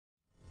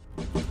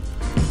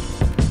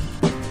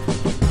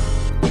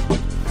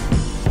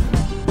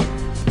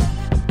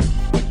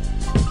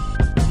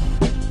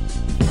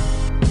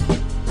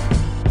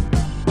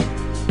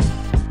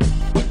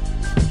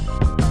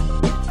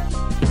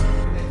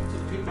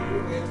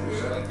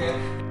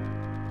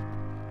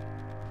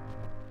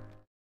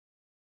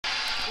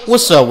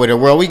What's up with it,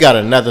 world? We got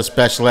another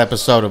special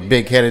episode of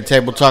Bigheaded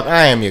Table Talk.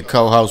 I am your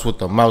co-host with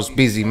the most,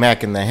 Busy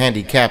Mac and the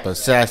Handicap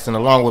Assassin,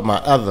 along with my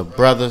other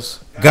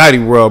brothers.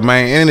 Gotti World,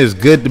 man, and it's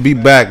good to be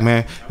back,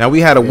 man. Now, we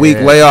had a week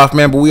layoff,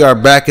 man, but we are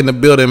back in the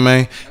building,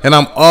 man. And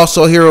I'm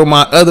also here with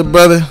my other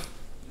brother.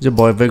 It's your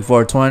boy,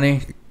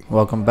 Big420.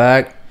 Welcome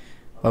back.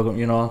 Welcome,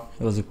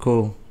 it was a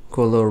cool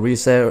little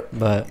reset,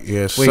 but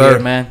yes, we're here,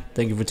 man.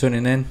 Thank you for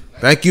tuning in.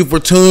 Thank you for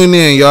tuning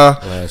in, y'all.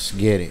 Let's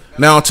get it.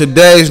 Now,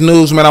 today's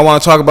news, man, I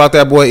want to talk about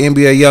that boy,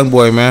 NBA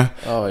Youngboy, man.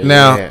 Oh, yeah.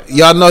 Now,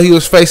 y'all know he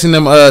was facing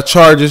them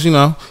charges,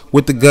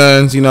 with the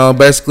guns.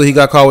 Basically, he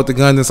got caught with the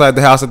guns inside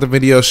the house at the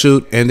video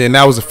shoot, and then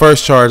that was the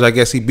first charge. I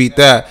guess he beat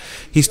that.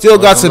 He still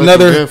got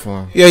another.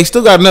 Yeah, he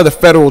still got another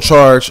federal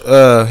charge.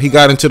 He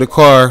got into the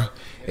car,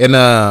 and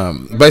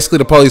basically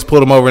the police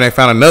pulled him over, and they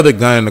found another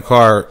gun in the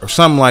car or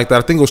something like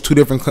that. I think it was two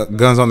different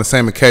guns on the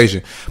same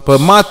occasion.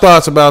 But my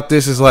thoughts about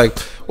this is like,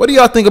 what do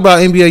y'all think about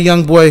NBA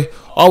Youngboy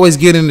always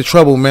getting into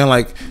trouble, man?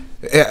 Like,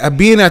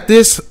 being at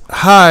this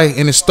high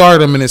in his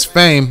stardom and his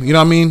fame, you know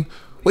what I mean?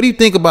 What do you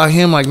think about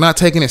him, like, not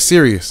taking it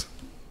serious?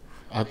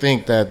 I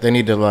think that they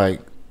need to,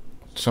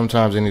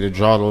 sometimes they need to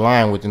draw the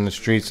line within the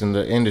streets and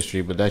the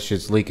industry, but that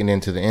shit's leaking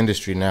into the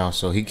industry now,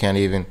 so he can't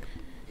even...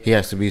 He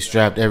has to be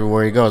strapped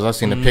everywhere he goes. I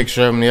seen a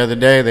picture of him the other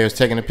day. They was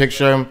taking a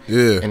picture of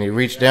him, and he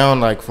reached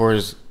down, for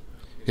his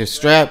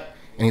strap,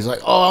 and he's like,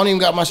 oh, I don't even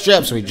got my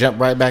strap, so he jumped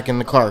right back in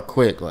the car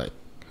quick,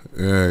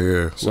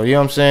 Yeah. So, you know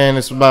what I'm saying?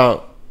 It's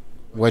about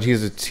what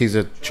he's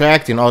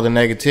attracting, all the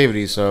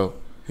negativity. So,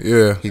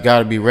 yeah, he's got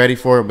to be ready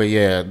for it. But,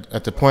 yeah,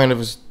 at the point of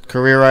his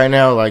career right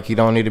now, he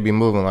don't need to be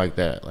moving like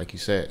that, like you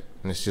said.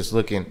 And it's just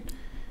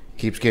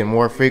keeps getting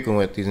more frequent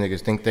with these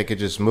niggas. Think they could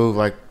just move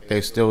like they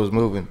still was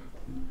moving.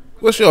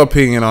 What's your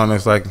opinion on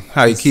this? Like,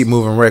 how you keep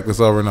moving reckless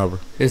over and over?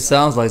 It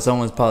sounds like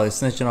someone's probably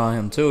snitching on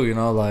him, too,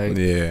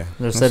 Yeah.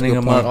 They're setting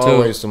him up, too.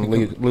 Always some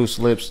loose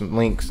lips and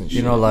links and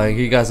shit.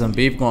 He got some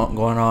beef going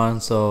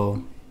on,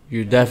 so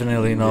you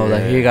definitely know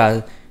that he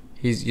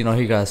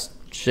got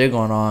shit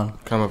going on.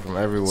 Coming from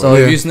everywhere. So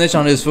if you snitch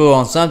on this fool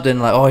on something,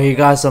 he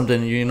got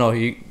something,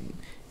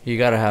 he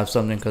got to have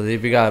something, because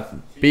if he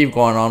got beef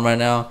going on right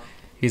now,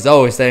 he's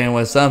always staying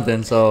with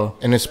something, so.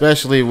 And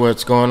especially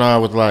what's going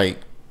on with,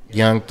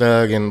 Young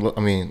Thug and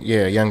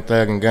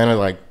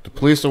Gunna, the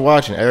police are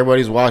watching.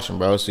 Everybody's watching,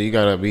 bro. So you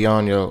gotta be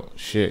on your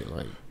shit,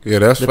 Yeah,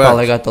 that's they facts.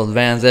 probably got those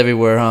vans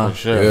everywhere, huh? For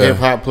sure. Yeah. Hip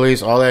hop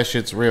police, all that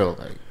shit's real.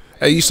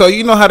 Hey, so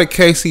you know how the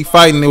case he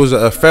fighting? It was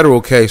a federal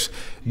case.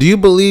 Do you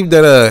believe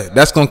that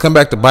that's gonna come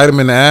back to bite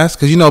him in the ass?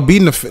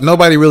 Because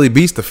nobody really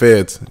beats the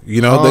feds. I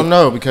don't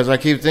know, because I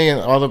keep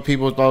thinking all the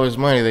people with all this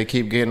money, they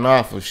keep getting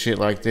off of shit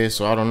like this.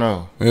 So I don't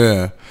know.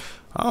 Yeah.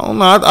 I don't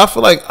know. I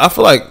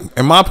feel like,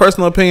 in my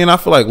personal opinion, I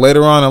feel like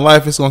later on in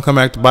life it's gonna come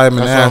back to bite him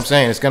in the ass. That's what I'm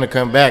saying. It's gonna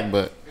come back,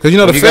 but because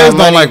the feds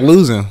don't like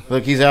losing.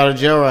 Look, he's out of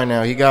jail right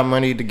now. He got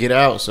money to get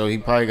out, so he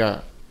probably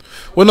got.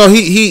 Well, no,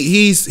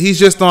 he's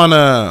just on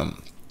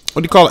what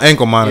do you call it?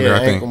 Ankle monitor? I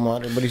think. Ankle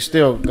monitor, but he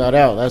still got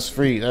out. That's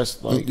free. That's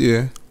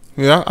yeah,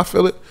 I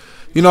feel it.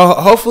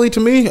 Hopefully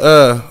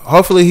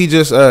he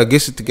just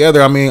gets it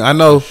together. I mean, I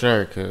know for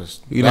sure,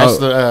 because that's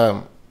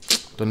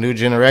the new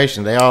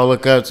generation. They all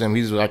look up to him.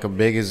 He's like a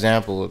big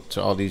example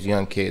to all these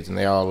young kids, and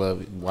they all love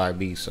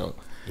YB. So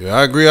yeah,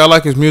 I agree. I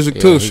like his music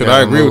too. Should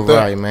I agree with that?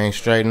 Right, man.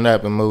 Straighten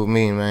up and move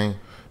me, man.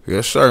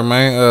 Yes, sir,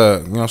 man. You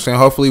know what I'm saying?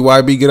 Hopefully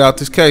YB get out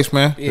this case,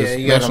 man. Yeah,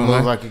 you gotta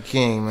move like a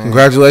king, man.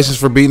 Congratulations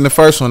for beating the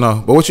first one,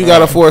 though. But what you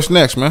got up for us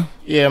next, man?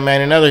 Yeah, man.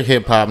 Another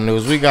hip hop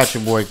news. We got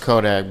your boy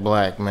Kodak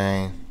Black,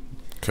 man.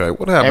 Okay,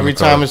 what happened? Every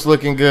time it's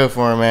looking good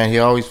for him, man, he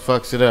always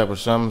fucks it up or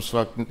something's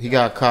fucking. He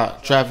got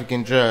caught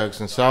trafficking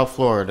drugs in South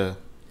Florida.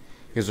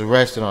 He was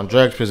arrested on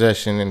drugs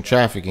possession and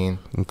trafficking.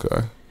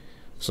 Okay.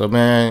 So,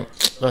 man,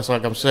 that's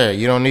like I'm saying.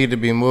 You don't need to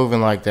be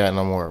moving like that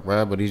no more,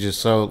 bro. But he's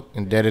just so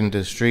indebted into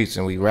the streets,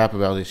 and we rap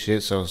about this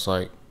shit, so it's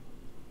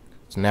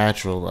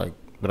natural.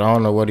 But I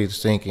don't know what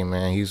he's thinking,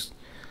 man. He's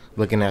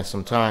looking at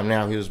some time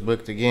now. He was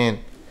booked again.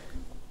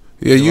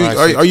 Yeah,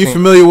 are you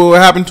familiar with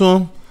what happened to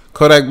him?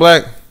 Kodak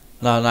Black?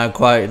 No, not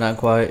quite.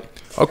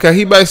 Okay,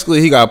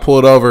 he got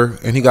pulled over,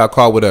 and he got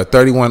caught with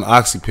 31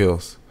 oxy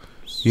pills.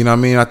 You know what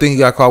I mean? I think he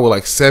got caught with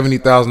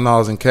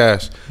 $70,000 in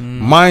cash.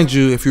 Mind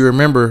you, if you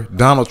remember,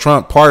 Donald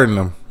Trump pardoned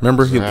him.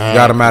 Remember, he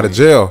got him out of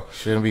jail.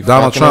 Shouldn't be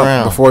Donald Trump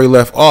around. Before he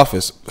left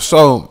office.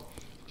 So,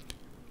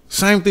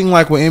 same thing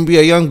like with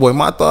NBA Youngboy.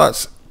 My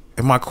thoughts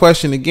and my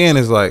question again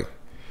is you know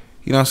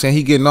what I'm saying?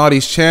 He getting all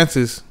these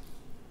chances.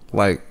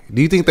 Do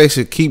you think they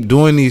should keep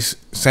doing these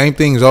same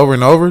things over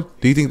and over?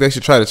 Do you think they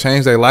should try to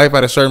change their life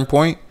at a certain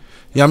point?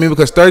 You know what I mean?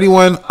 Because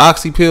 31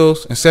 oxy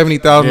pills and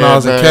 $70,000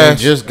 in cash.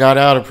 He just got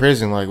out of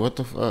prison. What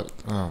the fuck?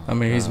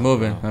 Oh, he's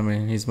moving.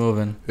 He's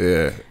moving.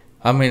 Yeah.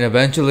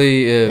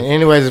 Eventually.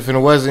 Anyways, if it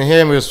wasn't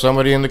him, it was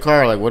somebody in the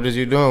car. What is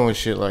you doing with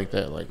shit like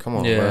that? Come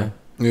on, bro.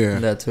 Yeah.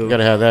 That too. You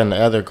gotta have that in the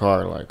other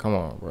car. Come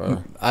on,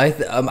 bro.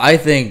 I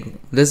think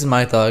this is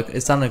my thought.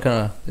 It's time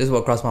to this is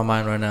what crossed my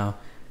mind right now.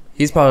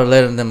 he's probably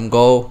letting them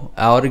go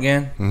out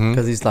again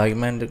because he's like,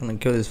 man, they're gonna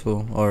kill this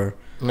fool, or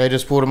and they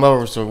just pulled him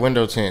over to a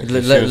window tint.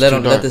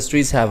 Let the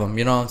streets have him.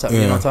 You know what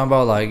I'm talking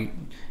about? Like,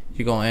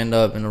 you're gonna end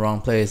up in the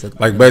wrong place.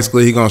 Like,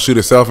 basically, he gonna shoot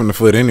himself in the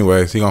foot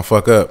anyways. He gonna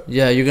fuck up.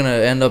 Yeah, you're gonna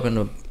end up in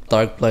a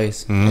dark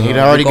place. He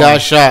already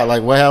got shot.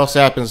 Like, what else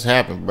happens,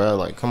 bro.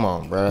 Like, come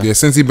on, bro. Yeah,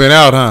 since he been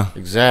out, huh?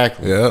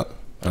 Exactly. Yeah,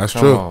 that's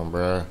true. Come on,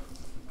 bro.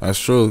 That's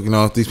true. You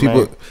know, these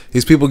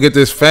people get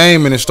this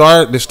fame and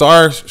stardom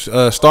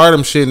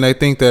shit, and they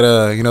think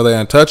that you know, they're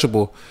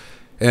untouchable.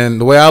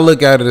 And the way I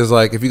look at it is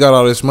like, if you got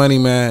all this money,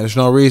 man, there's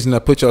no reason to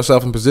put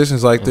yourself in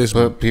positions like this.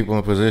 Put people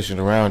in positions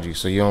around you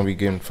so you don't be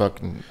getting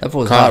fucking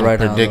caught right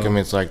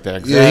predicaments like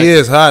that. Exactly. Yeah, he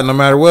is hot no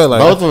matter what.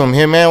 Like, both of them,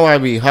 him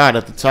and YB, hot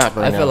at the top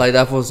right now. I feel like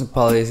that fool's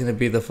probably going to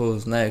be the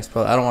fool's next.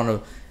 But I don't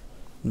want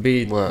to be,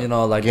 you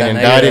know, like that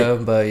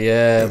negative. But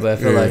I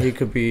feel like he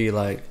could be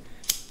like,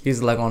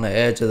 he's like on the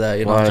edge of that.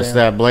 You know what I'm saying? It's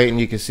that blatant.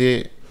 You can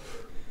see it.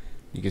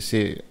 You can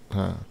see it,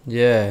 huh?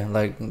 Yeah,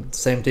 like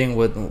same thing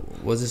with,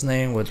 what's his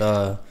name? With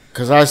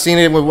Cause I seen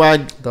it with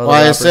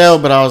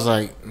YSL, but I was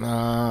like,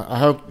 nah. I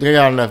hope they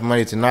got enough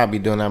money to not be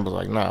doing that. But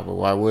like, nah. But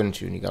why wouldn't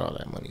you? And you got all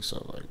that money,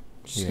 so like,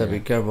 just gotta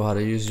be careful how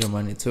to use your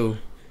money too.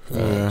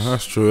 Yeah,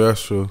 that's true.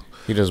 That's true.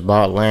 He just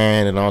bought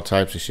land and all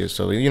types of shit.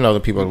 So you know, the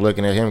people are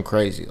looking at him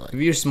crazy. Like, if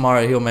you're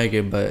smart, he'll make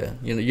it.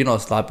 But you know,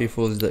 sloppy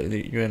fools,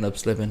 you end up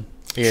slipping.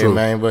 Yeah, true.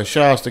 Man. But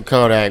shout outs to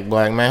Kodak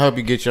Black, man. Hope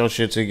you get your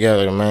shit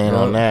together, man.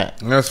 On that.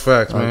 That's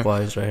facts, man.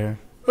 Likewise, right here.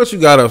 What you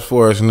got up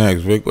for us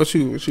next, Vic? What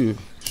you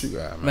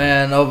got,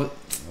 man?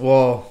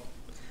 Well,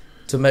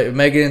 to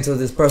make it into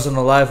this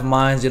personal life of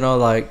mine, you know,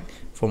 like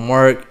from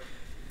work.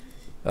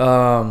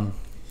 So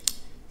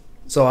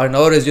I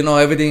noticed, you know,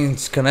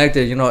 everything's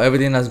connected. You know,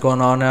 everything that's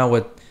going on now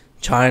with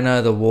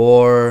China, the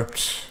war,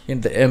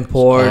 the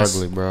imports. It's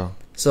ugly, bro.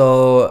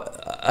 So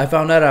I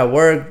found out at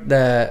work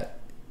that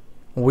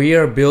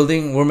we're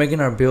making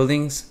our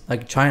buildings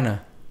like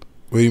China.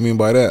 What do you mean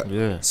by that?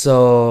 Yeah.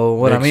 So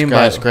what I mean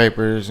by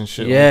skyscrapers and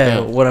shit. Yeah,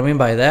 like that. what I mean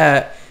by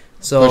that.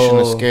 So pushing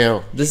the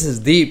scale. This is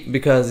deep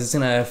because it's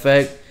gonna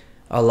affect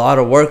a lot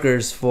of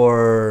workers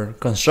for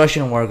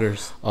construction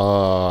workers.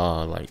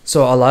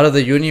 So a lot of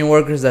the union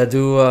workers that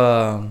do.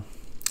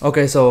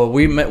 Okay, so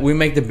we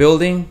make the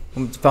building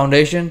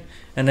foundation,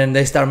 and then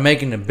they start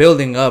making the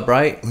building up,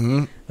 right?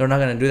 Mm-hmm. They're not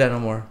gonna do that no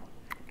more.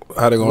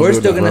 How they gonna? We're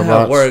still gonna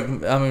have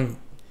work. I mean,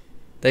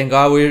 thank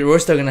God we're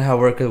still gonna have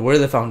work because we're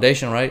the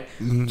foundation, right?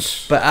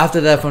 Mm-hmm. But after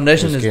that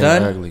foundation is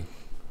done, ugly.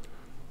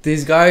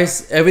 These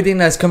guys, everything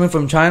that's coming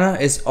from China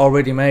is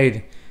already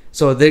made.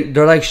 So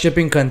they're like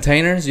shipping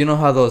containers. You know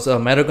how those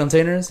metal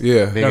containers?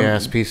 Yeah, big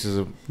ass pieces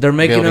of. They're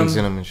making them in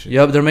them and shit.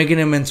 Yep, they're making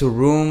them into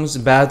rooms,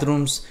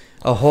 bathrooms,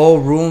 a whole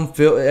room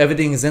filled.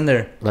 Everything is in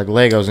there. Like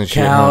Legos and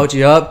shit. Couch,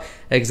 yep,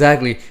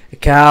 exactly. A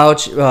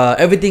couch,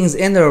 everything's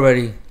in there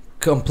already.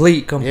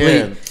 Complete.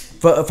 Yeah.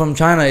 From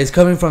China, it's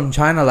coming from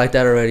China like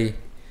that already.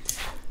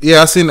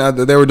 Yeah, I seen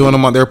they were doing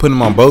them. They were putting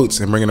them on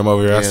boats and bringing them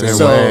over here. I seen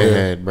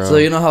so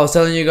you know how I was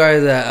telling you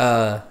guys that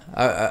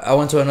I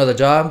went to another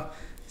job.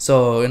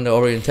 So in the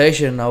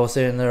orientation, I was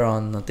sitting there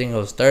on, I think it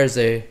was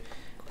Thursday.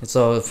 And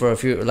so for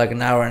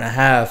an hour and a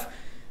half,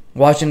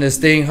 watching this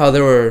thing, how they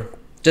were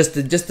just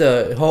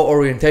the whole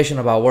orientation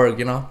about work,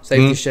 you know,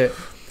 safety shit.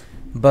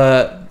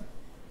 But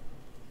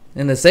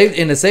in the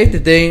safety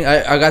thing,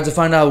 I got to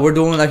find out we're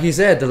doing, like he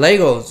said, the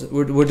Legos.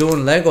 We're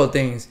doing Lego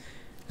things.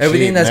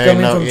 Everything that's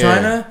coming from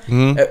China,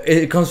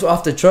 it comes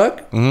off the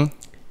truck. Mm-hmm.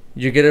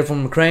 You get it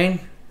from the crane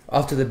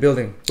off to the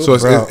building. So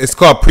it's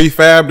called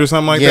prefabbed or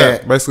something like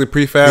that. Basically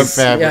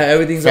prefab. Yeah,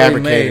 everything's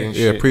already made.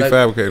 Yeah,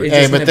 prefabricated.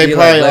 Hey, but they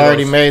probably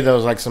already made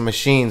those. Like some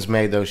machines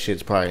made those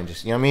shits. Probably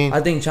just, you know what I mean.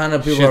 I think China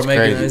people are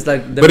making it. It's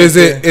like. But is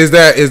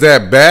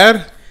that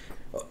bad?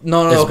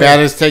 No. It's bad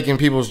as taking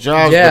people's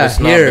jobs. Yeah, but it's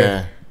not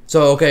bad.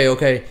 So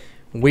okay,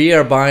 we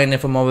are buying it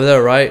from over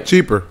there, right?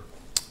 Cheaper.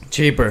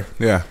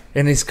 Yeah.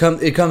 And it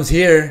comes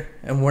here,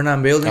 and we're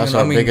not building. That's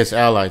our biggest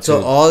ally too.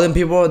 So all them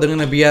people, they're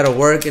gonna be out of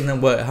work in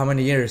how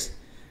many years?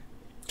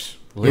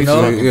 You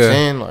know,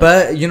 yeah.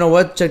 But you know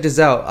what? Check this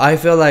out. I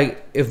feel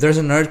like if there's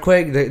an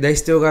earthquake, they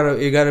still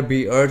gotta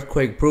be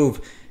earthquake proof,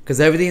 because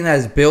everything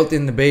that's built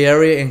in the Bay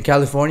Area in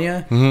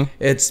California,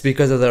 it's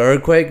because of the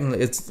earthquake.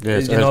 It's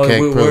you know,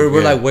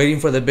 we're like waiting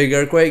for the big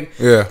earthquake.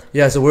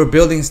 Yeah. So we're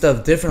building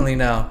stuff differently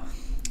now,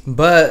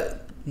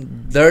 but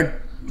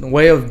their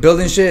way of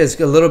building shit is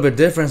a little bit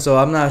different. So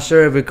I'm not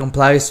sure if it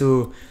complies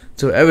to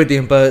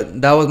everything.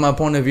 But that was my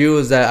point of view,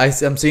 is that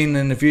I'm seeing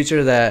in the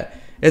future that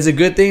it's a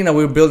good thing that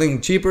we're building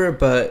cheaper,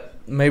 but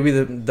maybe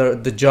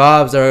the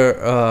jobs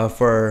are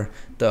for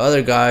the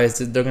other guys,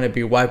 they're gonna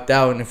be wiped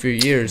out in a few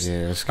years.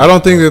 Yeah, I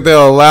don't think that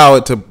they'll allow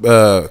it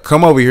to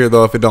come over here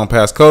though if it don't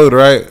pass code,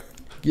 right?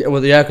 Yeah,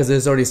 well, because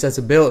it's already set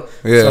to build.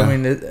 Yeah. So I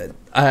mean,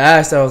 I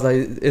was like,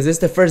 "Is this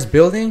the first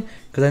building?"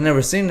 Because I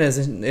never seen this.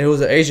 And it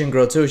was an Asian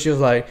girl too. She was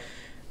like,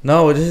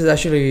 "No, this is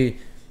actually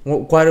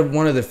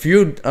one of the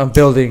few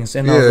buildings."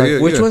 And I was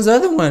like, "Which one's the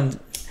other one?"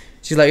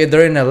 She's like,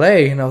 "They're in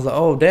LA," and I was like,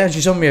 "Oh damn!"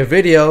 She showed me a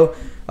video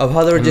of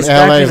how they were just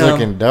stacking them. LA's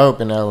looking dope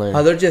in LA.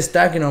 How they're just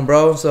stacking them,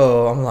 bro.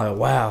 So I'm like,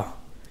 wow.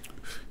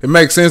 It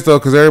makes sense though,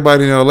 because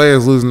everybody in LA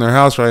is losing their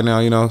house right now.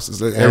 You know,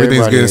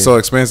 everything's getting so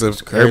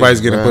expensive. Crazy,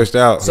 everybody's getting pushed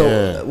out.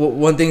 So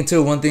one thing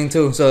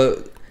too.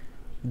 So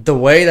the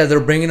way that they're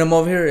bringing them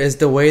over here is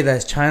the way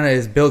that China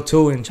is built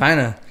too in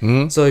China.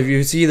 Mm-hmm. So if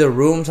you see the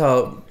rooms,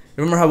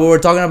 remember how we were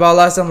talking about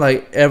last time?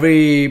 Like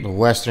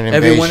Western invasion.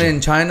 Everyone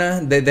in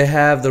China, they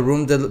have the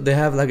room. They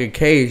have like a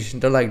cage.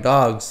 They're like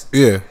dogs.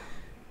 Yeah.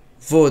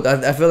 Food.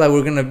 I feel like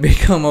we're gonna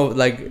become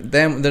like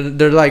them.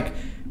 They're like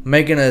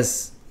making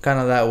us kind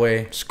of that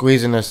way,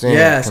 squeezing us in.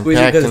 Yeah,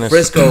 squeezing because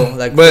Frisco,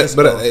 like. But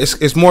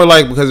it's more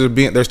like because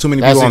there's too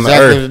many people on the earth.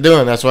 That's exactly what they're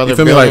doing. That's why they're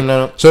building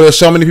like, so there's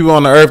so many people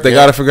on the earth. They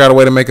got to figure out a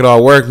way to make it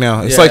all work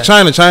now. It's like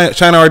China.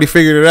 China already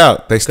figured it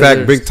out. They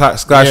stack big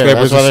skyscrapers. Yeah,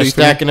 that's why they're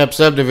stacking up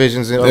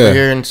subdivisions over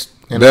here in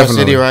our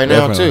city right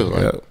now too.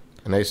 Like,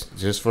 and they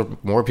just for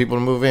more people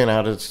to move in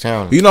out of this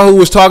town. You know who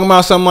was talking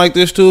about something like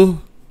this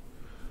too?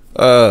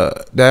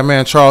 That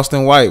man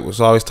Charleston White was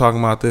always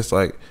talking about this.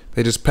 Like,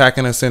 they just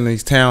packing us in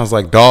these towns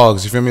like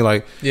dogs. You feel me?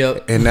 Like,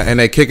 yep. And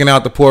they kicking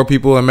out the poor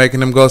people and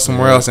making them go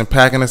somewhere else and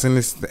packing us in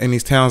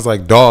these towns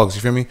like dogs.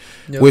 You feel me?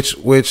 Yep.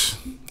 Which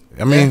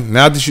I mean,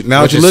 now that you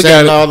look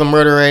at it, all the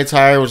murder rates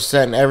higher, was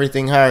setting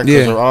everything higher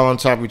because they're all on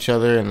top of each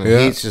other, and the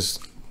heat's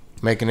just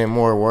making it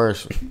more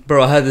worse.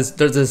 Bro, there's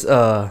this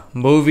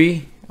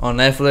movie on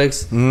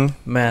Netflix.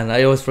 Mm-hmm. Man,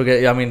 I always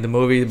forget. I mean the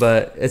movie,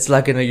 but it's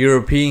like in a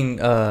European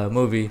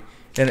movie,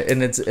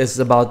 and it's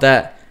about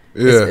that.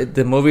 Yeah,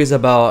 the movie is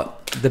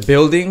about the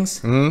buildings.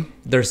 Mm-hmm.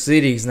 They're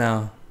cities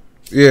now.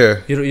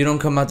 Yeah, you don't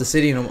come out the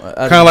city no more.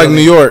 Kind of like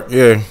New York.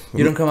 Yeah,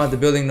 you don't come out the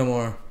building no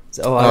more.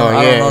 So,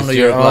 I don't know New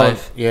York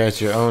life. Yeah, it's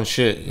your own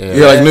shit.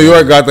 Yeah, like New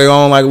York got their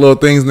own like little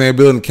things, and they're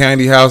building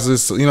candy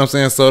houses. You know what I'm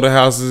saying? Soda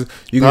houses.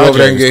 You can go over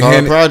there and get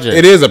handy. Project.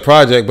 It is a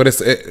project, but it's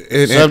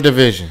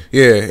subdivision.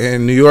 Yeah,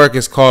 in New York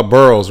it's called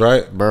boroughs,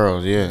 right?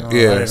 Boroughs, yeah.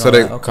 Yeah, so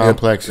they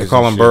complexes. They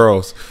call them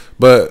boroughs.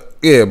 But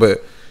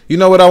you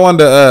know what I wanted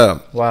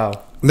to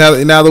wow. Now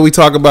that we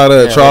talk about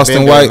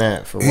Charleston White,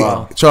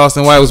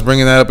 Charleston White was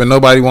bringing that up and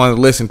nobody wanted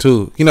to listen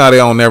to. You know how they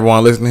don't never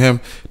want to listen to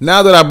him.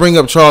 Now that I bring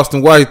up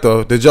Charleston White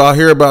though, did y'all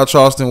hear about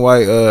Charleston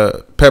White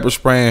pepper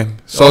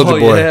spraying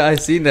Soulja Boy? Yeah, I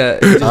seen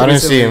that. I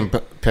didn't see him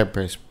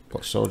pepper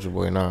Soulja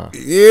Boy. Nah.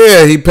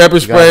 Yeah, he pepper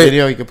sprayed.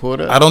 Video you can pull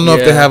it up. I don't know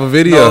if they have a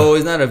video. No,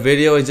 it's not a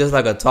video. It's just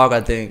like a talk. I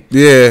think.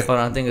 Yeah. Hold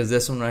on, I think it's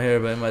this one right here,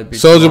 but it might be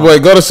Soulja Boy.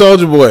 Go to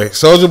Soulja Boy.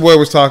 Soulja Boy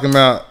was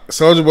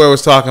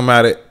talking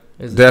about it.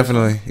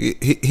 Definitely,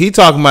 he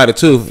talking about it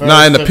too.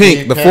 Nah, in the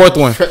pink, the fourth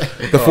one,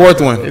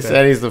 one. He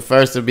said he's the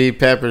first to be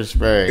pepper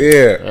sprayed.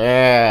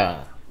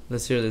 Yeah.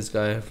 Let's hear this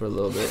guy for a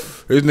little bit.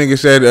 This nigga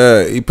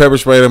said he pepper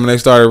sprayed them and they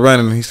started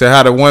running. He said,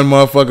 "How did one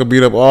motherfucker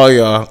beat up all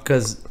y'all?"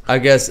 Because I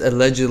guess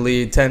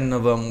allegedly 10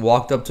 of them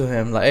walked up to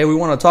him like, "Hey, we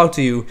want to talk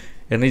to you,"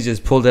 and he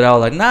just pulled it out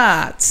like,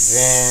 "Nah."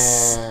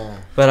 Yeah.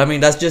 But I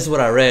mean, that's just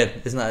what I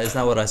read. It's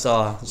not what I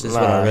saw. It's just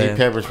what I read. He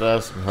pepper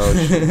sprayed some hoe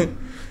shit.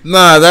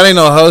 Nah, that ain't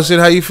no hoe shit.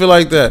 How you feel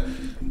like that?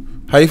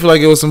 How you feel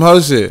like it was some hoe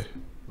shit?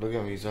 Look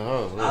at me, some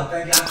hoe.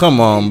 Come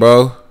on,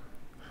 bro.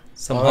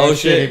 Some hoe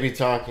shit. He be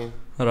talking.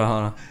 Hold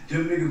on.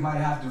 Them niggas might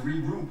have to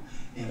regroup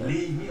and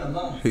leave me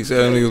alone. He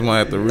said them niggas might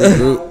have to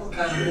regroup.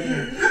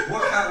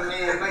 What kind of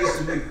man makes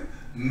a nigga?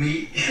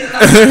 Me.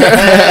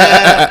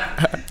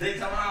 They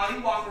come out, he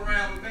walk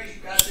around with Mace,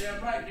 you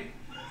goddamn right, nigga.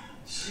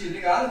 Shit,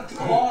 nigga, I done took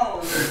hard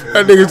on him.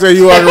 That nigga say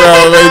you walk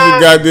around with Mace, you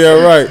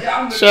goddamn right.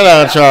 Yeah, shout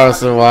out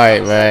Charleston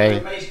White,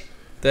 man.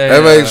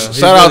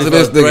 Shout out to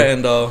this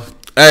nigga. Though.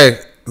 Hey,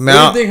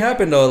 now what do you think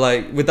happened though?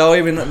 Like without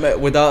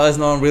us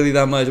knowing really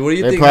that much. What do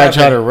you think? They probably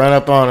try to run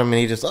up on him and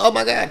he just, oh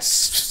my god.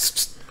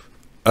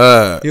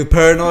 You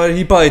paranoid?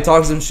 He probably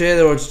talked some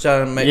shit or just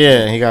trying to make.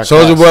 Yeah, he got.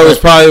 Soulja Boy was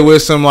probably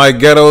with some like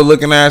ghetto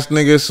looking ass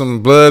niggas,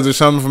 some Bloods or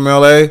something from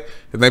LA,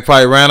 and they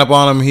probably ran up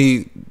on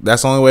him.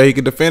 That's the only way he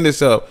could defend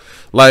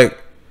himself. Like,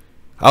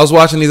 I was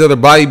watching these other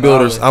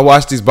bodybuilders. I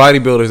watched these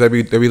bodybuilders. They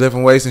be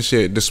lifting weights and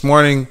shit. This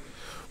morning,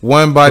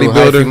 one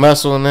bodybuilder,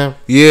 muscle in them.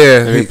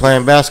 Yeah, they be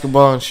playing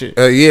basketball and shit.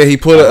 Yeah, he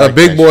put a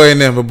big boy in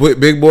them. A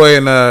big boy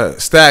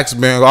and Stacks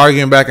been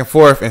arguing back and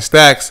forth, and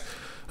Stacks.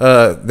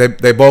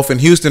 They both in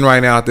Houston right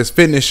now at this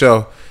fitness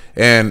show,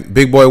 and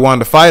Big Boy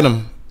wanted to fight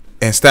him,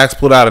 and Stacks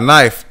pulled out a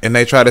knife, and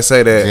they try to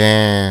say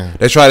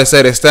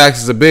that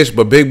Stacks is a bitch,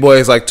 but Big Boy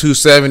is like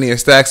 270 and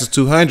Stacks is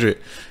 200.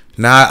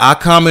 Now I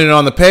commented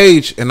on the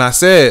page and I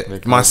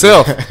said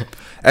myself,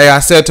 I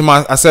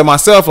said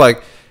myself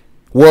like,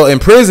 well, in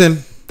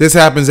prison this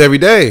happens every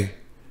day.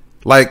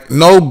 Like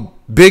no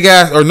big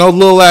ass or no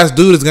little ass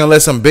dude is gonna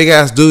let some big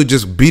ass dude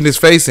just beat his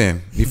face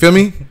in. You feel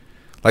me?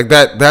 Like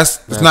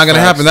that's not gonna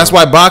happen. That's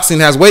why boxing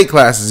has weight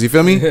classes. You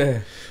feel me?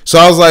 Yeah. So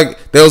I was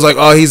like, they was like,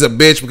 oh, he's a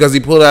bitch because he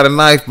pulled out a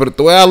knife. But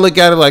the way I look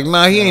at it, like,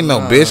 nah, he ain't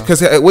no bitch.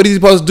 Because what is he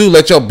supposed to do?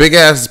 Let your big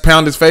ass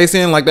pound his face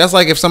in? Like that's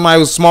like if somebody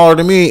was smaller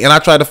than me and I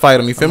tried to fight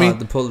him. You feel me?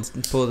 To pull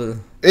the.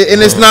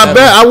 And it's not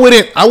bad.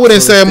 I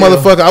wouldn't say a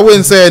motherfucker. I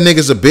wouldn't say a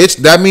nigga's a bitch.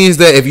 That means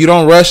that if you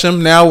don't rush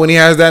him now when he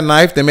has that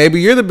knife, then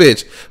maybe you're the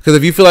bitch. Because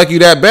if you feel like you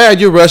that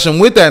bad, you rush him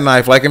with that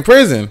knife, like in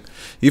prison.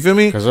 You feel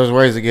me? Because there's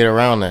ways to get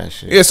around that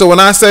shit. Yeah. So when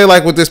I say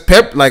like with this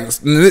like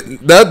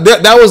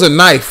that was a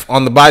knife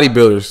on the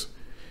bodybuilders.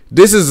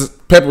 This is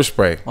pepper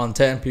spray on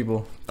 10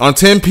 people. On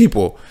 10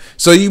 people.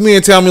 So you mean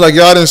to tell me like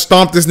y'all didn't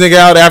stomp this nigga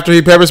out after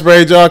he pepper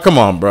sprayed y'all? Come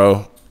on,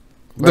 bro.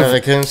 Bro,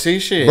 they couldn't see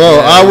shit. Bro,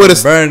 yeah, I would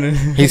have burned.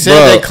 He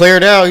said they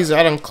cleared out. He said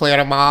I done cleared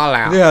them all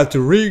out. They have to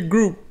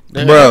regroup.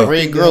 Bro,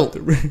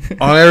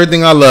 on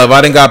everything I love.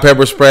 I done got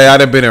pepper spray. I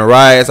done been in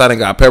riots. I done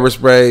got pepper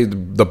spray.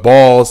 The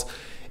balls.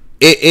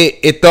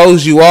 It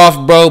throws you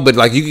off, bro. But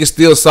like you can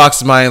still sock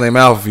somebody in their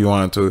mouth if you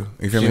wanted to.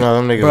 You feel me? Know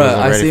them niggas bro,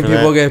 I seen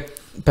people get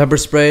pepper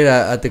sprayed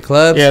at the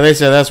club. Yeah, they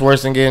said that's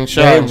worse than getting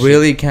shot. They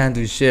really can't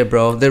do shit,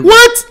 bro.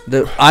 What?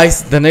 The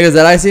niggas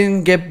that I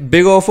seen get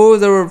big old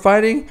fools that were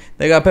fighting,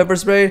 they got pepper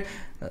sprayed.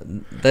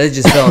 They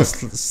just fell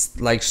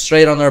like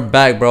straight on their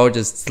back, bro.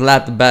 Just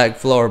slapped the back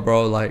floor,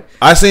 bro. Like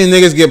I seen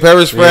niggas get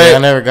pepper spray. Yeah, I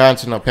never got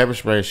into no pepper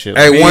spray shit.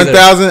 Hey,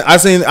 1,000.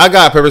 I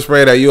got pepper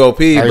sprayed at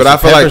UOP, but I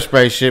feel like pepper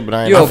spray shit. But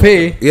I ain't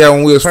UOP. Yeah,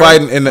 when we was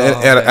fighting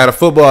at a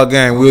football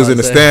game, we was in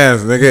the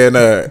stands, nigga,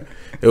 and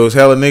it was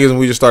hella niggas, and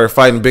we just started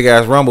fighting big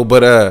ass rumble.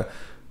 But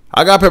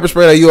I got pepper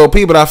sprayed at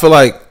UOP, but I feel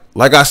like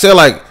I said,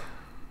 like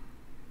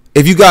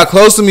if you got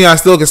close to me, I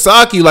still can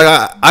sock you. Like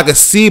I could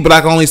see, but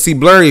I can only see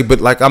blurry. But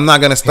like I'm not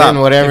gonna stop.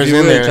 Hitting whatever's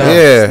in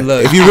there.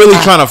 Yeah, if you really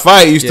trying to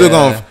fight, you still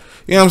gonna.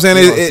 You know what I'm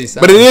saying?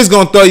 But it is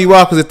gonna throw you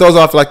off because it throws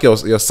off like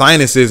your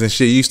sinuses and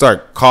shit. You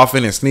start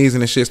coughing and sneezing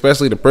and shit,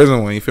 especially the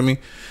prison one. You feel me?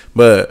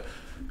 But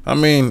I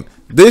mean,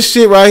 this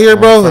shit right here,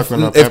 bro. If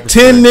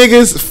 10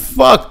 niggas,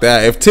 fuck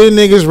that. If 10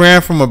 niggas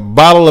ran from a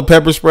bottle of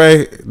pepper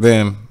spray,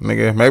 then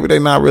nigga, maybe they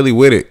not really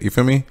with it. You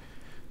feel me?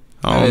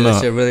 I don't know.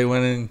 That shit really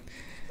went in.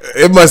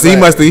 It must.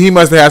 He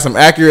must have had some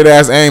accurate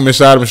ass aim and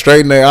shot him straight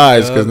in their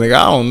eyes. Cause nigga,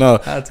 I don't know.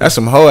 That's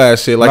some hoe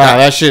ass shit. Like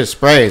that shit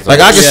sprays. Like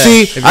I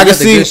can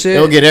see.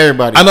 It'll get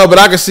everybody. I know, but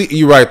I can see.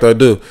 You right though,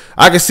 dude.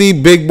 I can see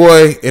Big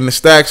Boy in the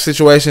stack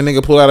situation.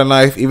 Nigga pull out a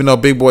knife, even though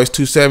Big Boy's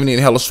 270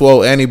 and hella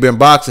swole, and he been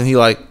boxing. He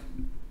like,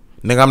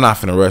 nigga, I'm not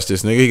finna rush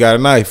this nigga. He got a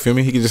knife. Feel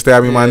me? He can just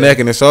stab me in my neck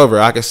and it's over.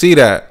 I can see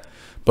that.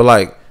 But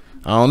like,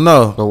 I don't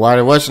know. But why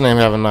did what's your name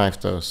have a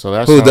knife though? So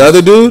that's who, the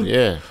other dude?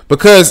 Yeah,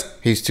 because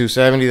he's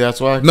 270.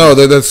 That's why. No,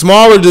 the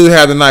smaller dude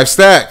had the knife.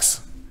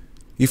 Stacks.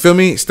 You feel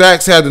me?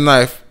 Stacks had the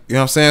knife. You know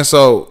what I'm saying?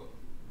 So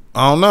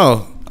I don't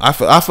know. I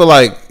feel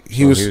like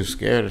he was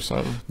scared or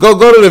something. Go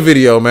to the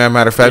video, man.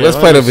 Matter of fact, let's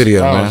play the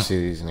video, man. See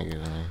these niggas,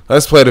 man.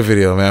 Let's play the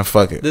video, man.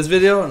 Fuck it. This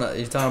video? No,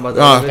 you talking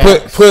about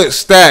that? Put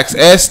Stacks.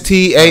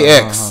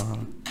 STAX.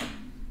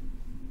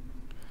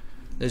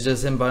 It's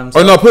just him by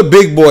himself. Oh no, put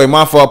Big Boy.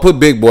 My fault. Put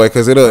Big Boy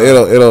because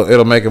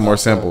it'll make it more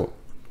simple.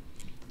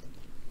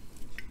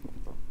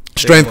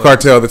 Strength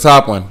Cartel, the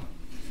top one.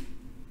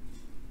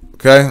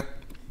 Okay,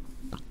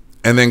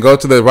 and then go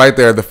to the right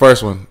there, the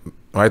first one,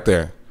 right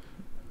there.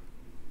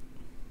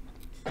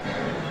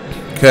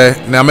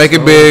 Okay, now make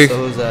it big.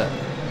 So who's that?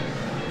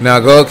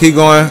 Now go, keep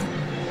going.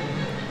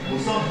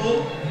 What's up,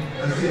 fool?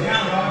 Let's sit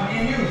down, dog. Me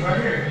and you,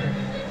 right here.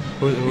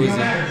 Who is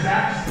he?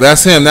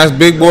 That's him. That's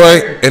Big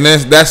Boy, and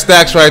then that's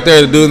Stacks right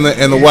there, the dude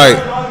in the white.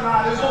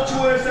 Nah, there's no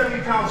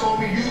 270 pounds,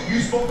 homie. You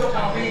spoke up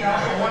about me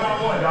now, so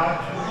one-on-one,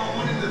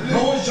 dog.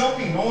 No one's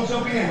jumping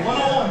in.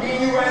 One-on-one, me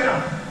and you right now.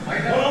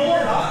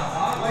 One-on-one,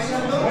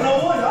 dog.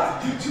 One-on-one,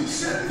 dog. You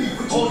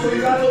 270. Oh, so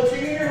you got a little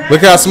thing in your hand?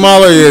 Look how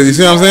smaller he is. You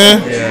see what I'm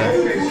saying? Yeah.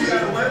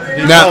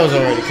 He knows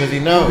already because he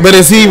knows. But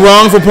is he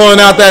wrong for pulling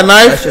out that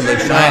knife? That shit look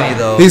shiny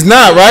though. He's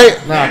not, right?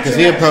 Nah, because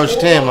he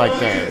approached him like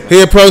that.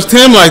 He approached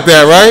him like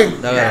that, right?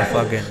 That gotta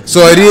fucking.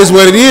 So it is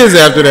what it is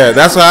after that.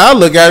 That's how I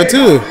look at it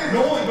too.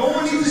 No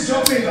one needs to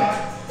jump in,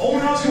 dog.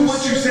 Own up to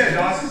what you said,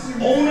 dog.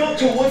 Own up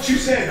to what you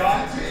said,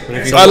 dog. All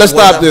right, let's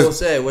stop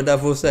this. What'd that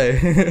fool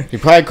say? He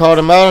probably called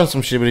him out on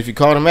some shit, but if you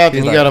called him out,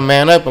 then you got to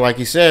man up, like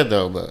he said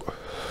though. But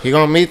he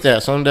gonna meet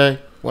that someday,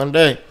 one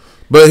day.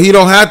 But he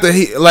don't have to.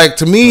 He like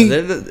to me.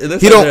 It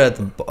looks he like don't. they're at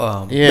the.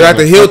 They're at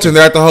the Hilton.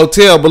 They're at the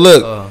hotel. But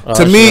look,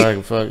 to me,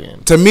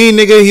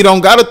 nigga, he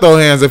don't gotta throw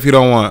hands if he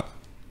don't want.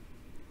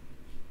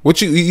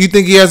 What you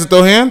think he has to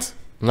throw hands?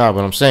 No,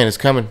 but I'm saying it's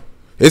coming.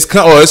 It's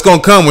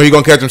gonna come when he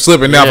gonna catch him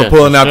slipping now for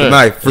pulling out the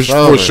knife for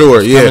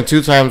sure. Yeah, coming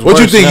 2 times. What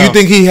you think? Now. You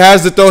think he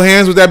has to throw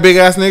hands with that big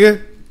ass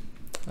nigga?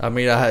 I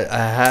mean, I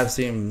have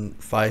seen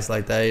fights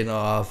like that, you know.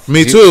 Off.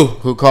 Me too.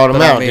 Who called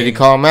him out? Did he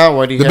call him out?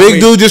 The big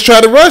dude just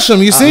tried to rush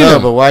him. You seen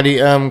him? But why'd he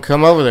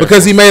come over there?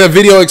 Because he made a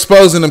video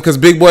exposing him. Because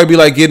Big Boy be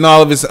like getting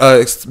all of his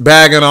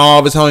bagging on all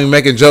of his homies,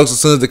 making jokes as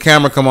soon as the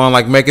camera come on,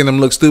 like making them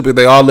look stupid.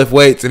 They all lift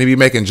weights, and he be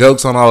making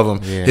jokes on all of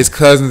them. Yeah. His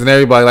cousins and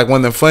everybody, like one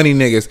of them funny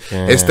niggas.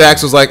 Yeah. And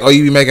Stacks was like, "Oh,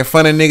 you be making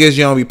fun of niggas?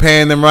 You don't be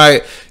paying them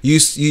right? You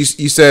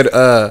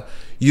said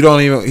you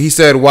don't even." He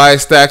said, "Why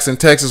is Stacks in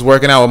Texas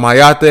working out with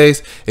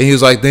Mayates?" And he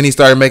was like, then he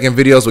started making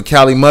videos with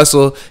Cali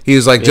Muscle. He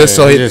was like, just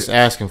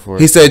asking for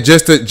it. He said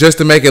just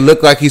to make it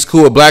look like he's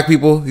cool with black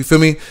people. You feel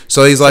me?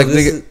 So he's like,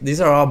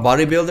 these are all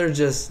bodybuilders.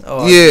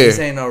 These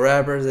ain't no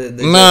rappers.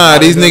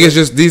 These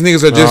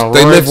niggas are just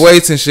they lift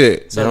weights and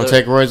shit. They don't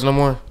take roids no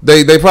more.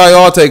 They probably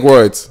all take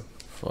roids.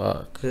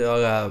 Fuck. They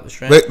all got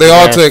strength. They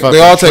all take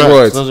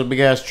roids. Those are big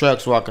ass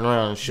trucks walking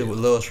around and shit with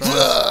little strength.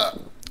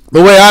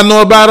 The way I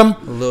know about them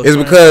is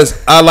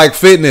because I like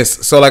fitness.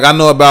 So like I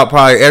know about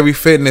probably every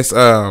fitness. You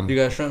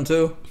got shrimp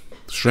too?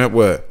 Shrimp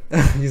what?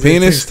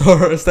 Penis?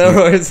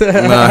 Steroids?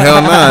 Nah,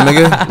 hell nah,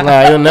 nigga.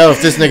 Nah, you'll know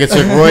if this nigga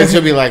took roids,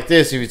 he'll be like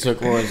this if he took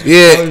roids.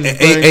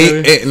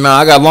 Yeah, nah,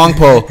 I got long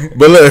pole.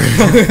 But look,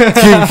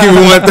 keep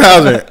it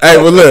 1,000. Hey,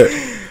 but look,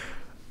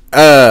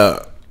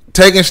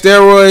 taking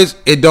steroids,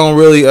 it don't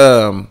really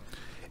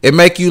it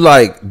make you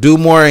like do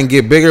more and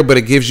get bigger, but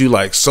it gives you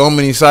like so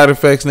many side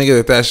effects,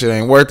 nigga, that shit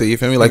ain't worth it. You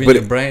feel me? Like, even but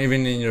your brain,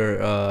 even in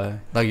your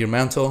like your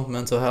mental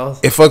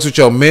health. It fucks with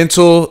your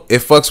mental.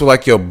 It fucks with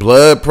like your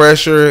blood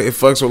pressure. It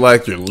fucks with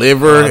like your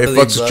liver. It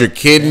fucks with your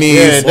kidneys.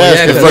 Yeah, it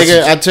does.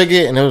 Nigga, I took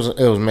it and it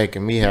was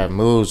making me have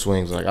mood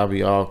swings. Like I'll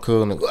be all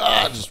cool and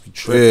just be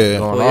tripping,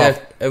 going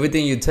off.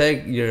 Everything you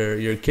take,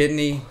 your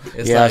kidney.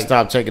 It's I like,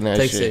 stopped taking that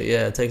takes shit.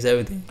 It takes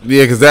everything.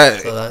 Yeah, because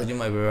So you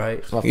might be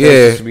right. My face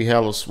used to be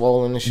hella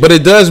swollen and shit. But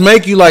it does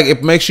make you like,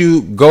 it makes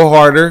you go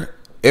harder.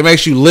 It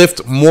makes you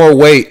lift more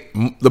weight.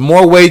 The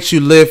more weight you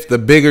lift, the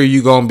bigger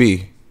you gonna be.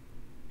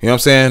 You know what I'm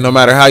saying? No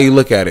matter how you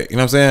look at it. You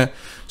know what I'm saying?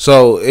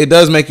 So it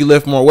does make you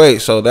lift more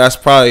weight. So that's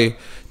probably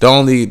the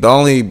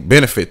only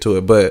benefit to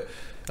it. But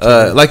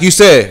like you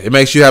said, it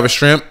makes you have a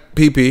shrimp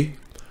PP.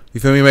 You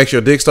feel me? It makes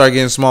your dick start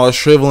getting smaller,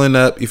 shriveling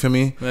up. You feel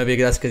me? Maybe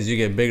that's because you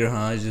get bigger,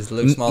 huh? It just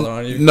looks smaller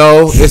on you.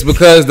 No, it's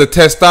because the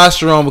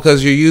testosterone,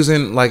 because you're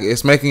using, like,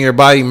 it's making your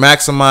body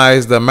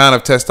maximize the amount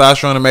of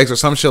testosterone it makes or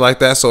some shit like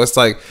that. So it's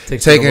like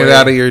taking it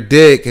out of your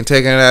dick and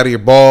taking it out of your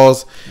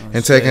balls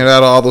and taking it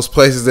out of all those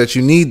places that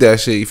you need that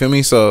shit. You feel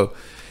me? So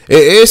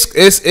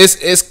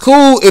it's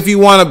cool if you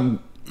want to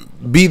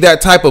be that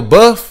type of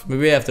buff.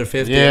 Maybe after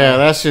 50. Yeah,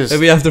 that's just.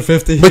 Maybe after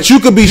 50. But you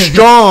could be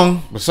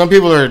strong. But some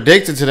people are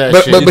addicted to that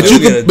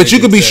shit. But you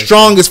could be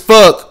strong as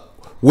fuck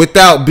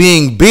without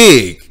being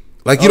big.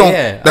 Like you don't.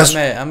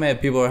 Yeah, I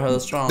met people who are hella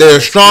strong.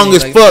 They're strong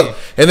as like fuck, me.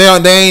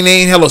 and they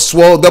ain't hella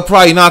swole. They'll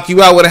probably knock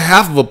you out with a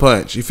half of a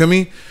punch. You feel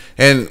me?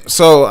 And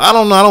so I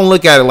don't know. I don't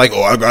look at it like,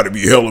 oh, I got to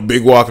be hella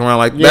big walking around.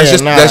 Like that's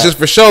just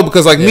for show.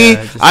 Because like me,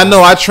 I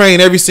know I train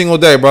every single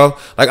day, bro.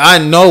 Like I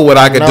know what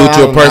I could do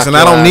to a person.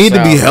 I don't need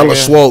to be hella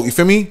swole. You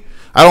feel me?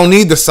 I don't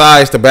need the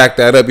size to back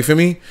that up. You feel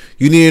me?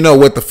 You need to know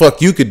what the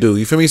fuck you could do.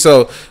 You feel me?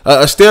 So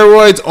a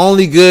steroid's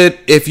only good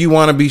if you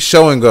want to be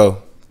show and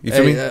go. You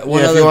feel me? If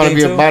you want to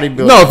be a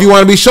bodybuilder. No, if you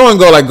want to be show and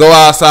go, like go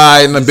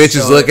outside and the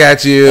bitches look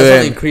at you.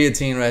 That's only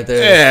creatine right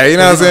there. Yeah, you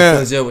know what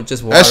I'm saying? With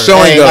just water. That's show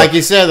and go. Like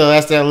you said though,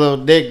 that's that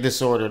little dick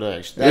disorder.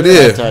 That's it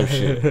is. That type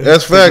shit.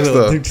 That's facts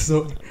though.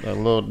 That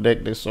little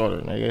dick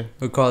disorder, nigga.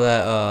 We call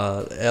that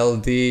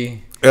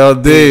LD.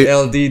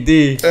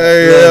 LDD.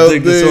 Hey,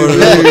 dick disorder.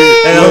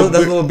 And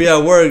that's what we'll be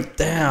at work.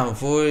 Damn,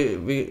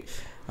 boy.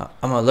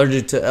 I'm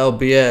allergic to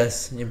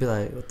LBS. And you'd be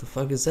like, what the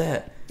fuck is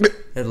that?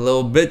 That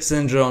little bitch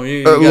syndrome.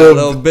 You got a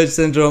little bitch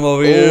syndrome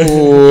over here.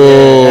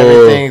 Yeah,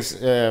 everything's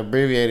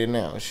abbreviated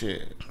now.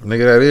 Shit. Nigga,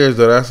 that is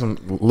though. That's some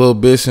little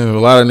bitch syndrome. A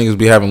lot of niggas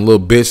be having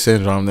little bitch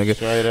syndrome,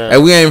 nigga.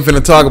 And we ain't even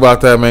finna talk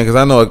about that, man, because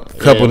I know a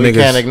couple niggas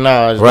can't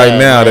acknowledge right that,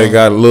 now man. they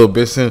got a little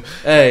bitch syndrome.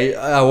 Hey,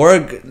 at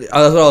work, that's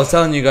what I was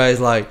telling you guys.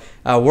 Like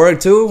at work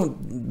too,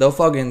 they'll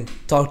fucking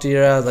talk to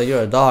your ass like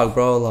you're a dog,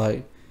 bro.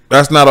 Like.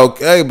 That's not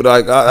okay, but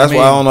like why I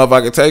don't know if I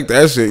can take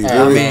that shit.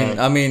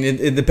 I mean,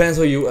 it depends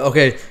who you.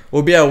 Okay,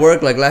 we'll be at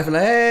work like laughing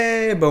like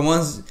hey, but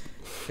once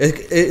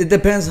it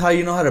depends how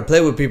you know how to play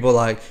with people.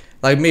 Like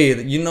me,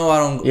 you know I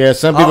don't. Yeah,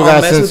 some people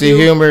got sense of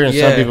humor, and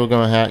some people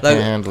can't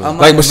handle it.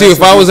 Like, but see,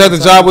 if I was at the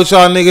job with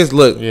y'all niggas,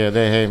 look, yeah,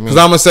 they hate me. Cause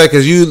I'm gonna say,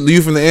 cause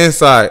you from the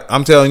inside,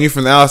 I'm telling you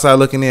from the outside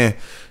looking in,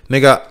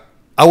 nigga,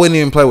 I wouldn't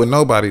even play with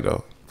nobody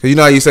though. Cause you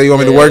know how you say you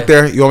want me to work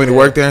there, you want me to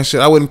work there and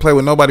shit. I wouldn't play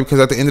with nobody because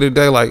at the end of the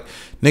day, like,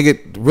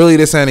 nigga, really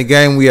this ain't a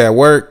game. We at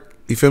work,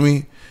 you feel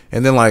me?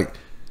 And then like,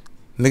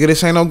 nigga,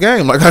 this ain't no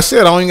game. Like I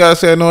said, I don't even gotta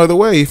say it no other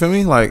way. You feel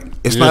me? Like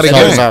it's not a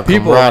game. He's talking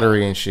about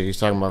camaraderie and shit. He's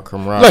talking about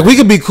camaraderie. Like we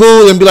could be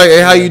cool and be like,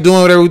 hey, how you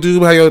doing? Whatever we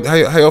do, how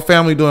your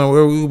family doing?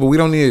 Whatever we do, but we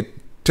don't need to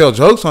tell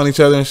jokes on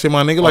each other and shit,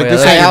 my nigga. Like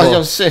this ain't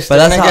your sister.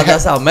 But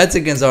that's how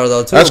Mexicans are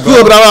though too. That's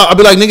cool, but I'll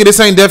be like, nigga, this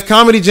ain't Def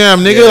Comedy Jam,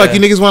 nigga. Like you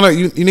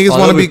niggas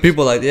wanna be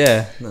people like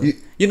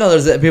You know,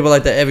 there's people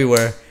like that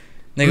everywhere.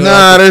 Nigga,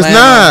 nah, there's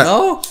not.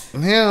 No,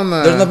 hell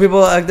nah. There's no people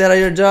like that at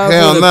your job.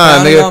 Hell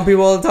nah, nigga. On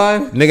people all the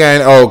time. Nigga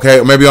ain't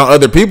okay. Maybe on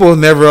other people,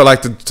 never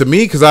like to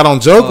me because I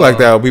don't joke like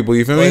that with people.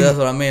 You feel me? That's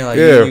what I mean. Like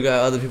you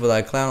got other people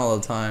that clown all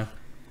the time.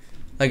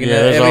 Like in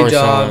every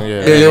job.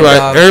 Yeah, you're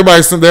right.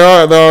 Everybody,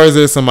 there always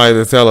is somebody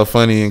that's hella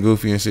funny and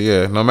goofy and shit.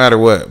 Yeah, no matter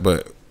what.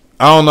 But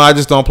I don't know. I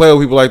just don't play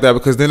with people like that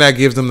because then that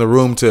gives them the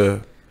room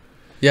to.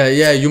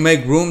 Yeah, you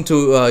make room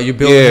to you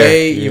build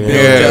hate, you build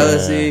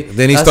jealousy.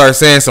 Then he starts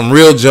saying some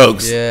real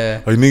jokes.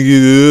 Yeah, like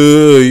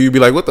nigga, you be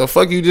like, what the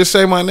fuck you just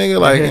say, my nigga?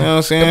 Like you know what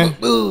I'm saying?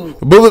 Boom,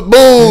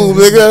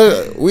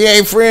 nigga. We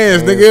ain't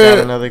friends, nigga.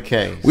 Got another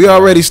case. We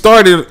already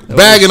started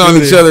bagging on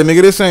each other,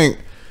 nigga. This ain't.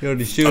 You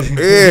already shooting.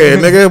 Yeah,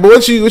 nigga. But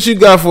what you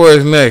got for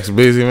us next,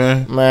 busy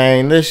man?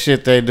 Man, this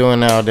shit they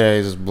doing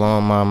nowadays is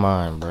blowing my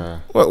mind,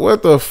 bro.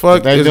 What the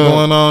fuck is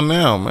going on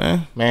now,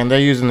 man? Man, they're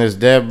using this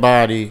dead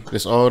body,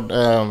 this old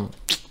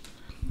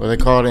what they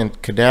call it, in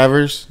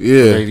cadavers.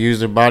 Yeah. They use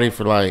their body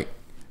for like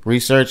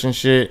research and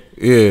shit.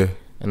 Yeah.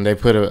 And they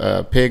put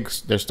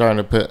pigs. They're starting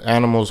to put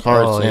animals'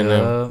 hearts in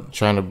them,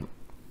 trying to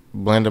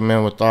blend them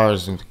in with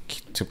ours and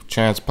to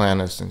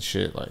transplant us and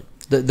shit. Like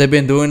they've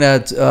been doing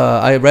that.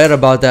 I read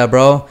about that,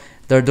 bro.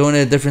 They're doing it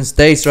in different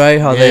states, right?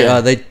 How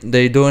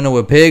they doing it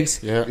with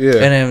pigs. Yeah.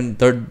 And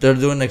then they're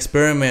doing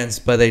experiments,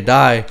 but they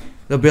die.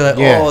 They'll be like,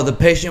 oh, the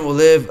patient will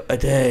live a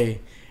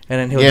day, and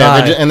then he'll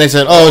die. And they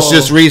said, it's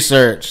just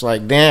research.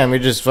 Like, damn, you're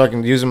just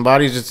fucking using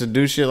bodies just to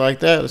do shit like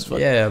that. It's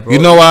fucking, bro. You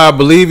know why I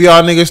believe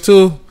y'all niggas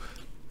too?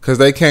 Because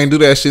they can't do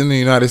that shit in the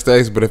United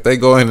States. But if they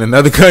go in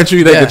another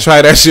country, they can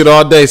try that shit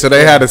all day. So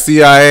they had a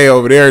CIA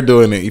over there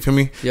doing it. You feel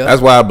me? Yep.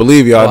 That's why I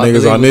believe y'all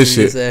niggas on this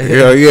shit.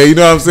 Yeah, you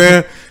know what I'm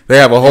saying? They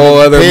have a whole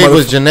other... The pig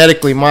was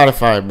genetically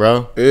modified,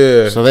 bro.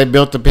 Yeah. So they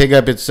built the pig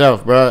up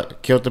itself, bro.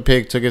 Killed the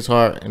pig, took its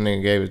heart, and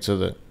then gave it to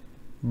the...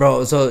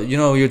 Bro, so, you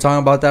know, you're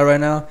talking about that right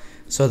now?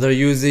 So they're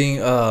using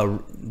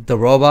the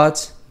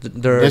robots.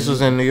 This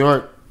was in New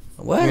York.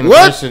 What?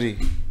 University.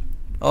 What?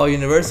 Oh,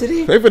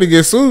 university? They finna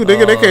get sued. They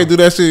can't do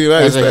that shit.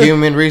 It's a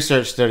human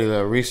research study,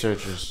 though.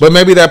 Researchers. But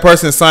maybe that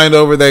person signed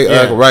over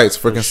their rights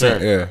for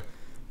consent. Sure. Yeah,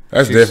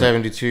 that's She's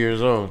different. 72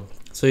 years old.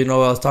 So you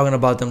know I was talking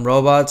about them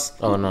robots.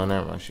 Oh no,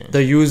 never mind.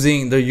 They're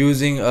using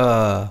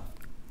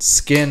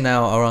skin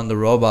now around the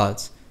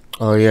robots.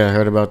 Oh yeah, I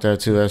heard about that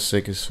too. That's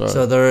sick as fuck.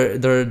 So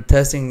they're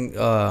testing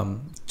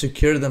to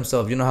cure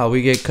themselves. You know how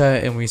we get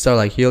cut and we start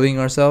like healing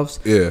ourselves?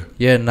 Yeah.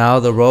 Yeah, now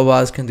the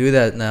robots can do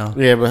that now.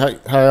 Yeah,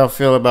 but how y'all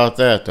feel about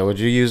that though? Would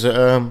you use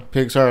a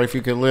pig's heart if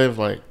you could live?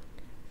 Like,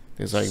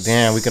 it's like,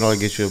 damn, we can only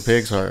get you a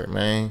pig's heart,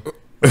 man.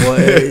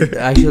 Well,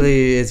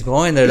 actually, it's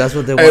going there. That's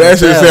what they want. Hey, that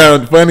shit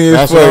sound funny as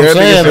fuck. That's what I'm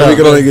saying, we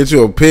can only get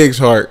you a pig's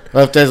heart.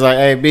 Well, if there's like,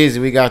 hey, busy,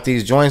 we got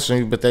these joints from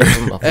you, but they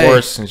from a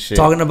horse and shit.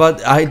 Talking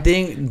about, I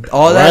think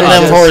all that.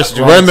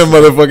 Random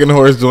motherfucking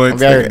horse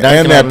joints, nigga,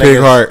 and that pig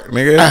heart,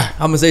 nigga.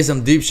 I'm gonna say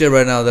some deep shit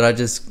right now that I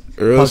just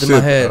popped in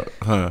my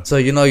head. So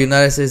you know,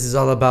 United States is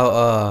all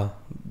about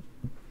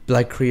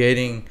like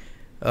creating,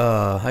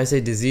 how you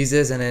say,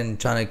 diseases and then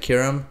trying to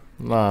cure them.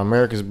 Nah,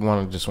 Americans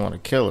just want to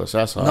kill us.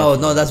 That's all.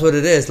 No, that's what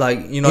it is.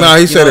 Like, you know. No,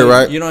 he said it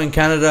right. You know, in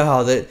Canada,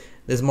 how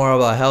it's more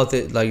about health.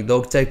 Like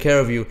they'll take care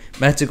of you.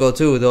 Mexico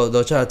too.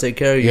 They'll try to take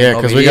care of you. Yeah,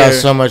 because we got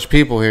so much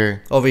people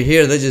here. Over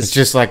here, it's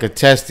just like a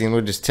testing.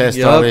 We'll just test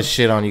all this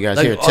shit on you guys.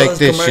 Like, here, take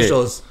this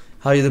shit.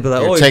 How you be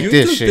like, oh, take you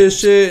took this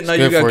shit. Now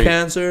you got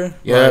cancer.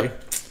 Yeah, like,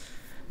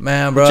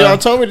 man, bro. Y'all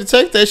told me to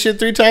take that shit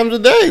 3 times a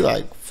day.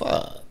 Like,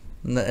 fuck.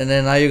 And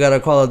then now you gotta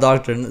call a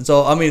doctor.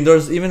 So I mean,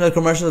 there's even a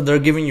commercial that they're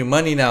giving you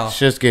money now.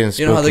 Shit's getting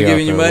spooky. You know how they're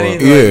giving you money?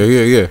 Like,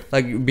 yeah.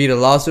 Like beat a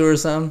lawsuit or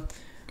something.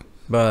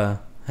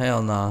 But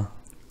hell nah.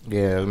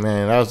 Yeah,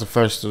 man, that was the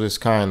first of its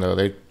kind though.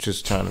 They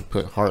just trying to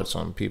put hearts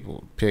on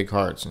people, pig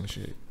hearts and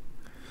shit.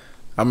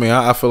 I mean,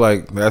 I feel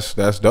like that's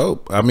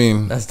dope. I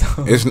mean, that's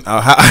dope. It's it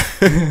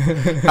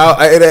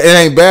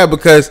ain't bad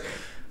because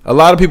a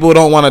lot of people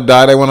don't want to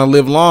die. They want to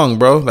live long,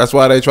 bro. That's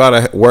why they try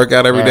to work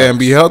out every day and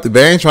be healthy.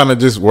 They ain't trying to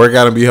just work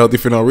out and be healthy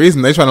for no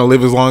reason. They trying to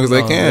live as long as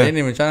they can. They ain't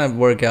even trying to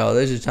work out.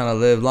 They're just trying to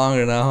live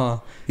longer now, huh?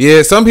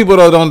 Yeah, some people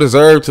though don't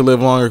deserve to live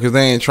longer because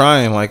they ain't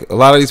trying. Like a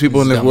lot of these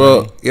people in this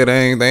world, they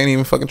ain't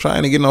even fucking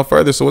trying to get no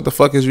further. So what the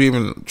fuck is you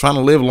even trying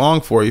to live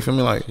long for? You feel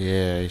me? Like,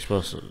 yeah, you're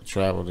supposed to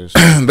travel this.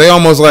 They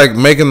almost like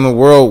making the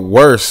world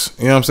worse.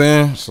 You know what I'm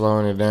saying?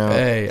 Slowing it down.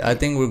 Hey, I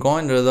think we're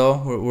going there though.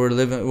 We're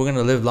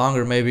gonna live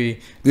longer.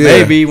 Maybe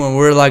when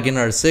we're like in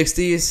our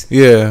 60s.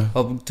 Yeah.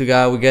 Hope to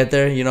God we get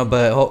there. You know,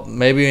 but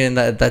maybe in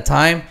that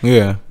time.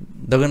 Yeah.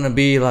 They're gonna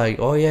be like,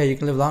 oh yeah, you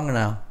can live longer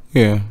now.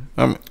 Yeah.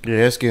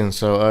 Yeah, it's getting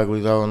so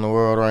ugly though in the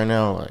world right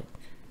now. Like,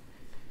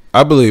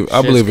 I believe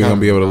we're gonna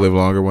be able to live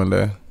longer one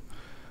day.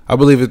 I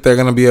believe that they're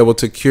gonna be able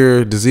to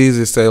cure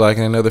diseases. Say like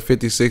in another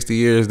 50, 60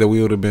 years that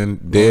we would have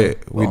been dead.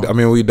 I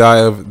mean, we die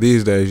of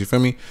these days. You feel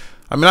me?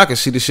 I mean, I can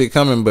see the shit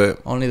coming,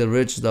 but only the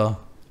rich though.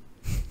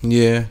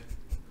 Yeah.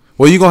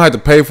 Well, you're gonna have to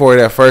pay for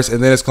it at first,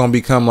 and then it's gonna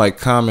become like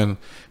common.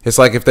 It's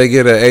like if they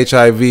get a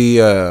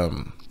HIV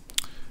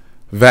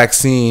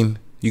vaccine.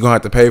 You're going to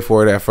have to pay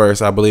for it at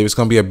first. I believe it's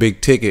going to be a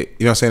big ticket.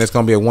 You know what I'm saying? It's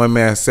going to be a one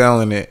man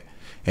selling it.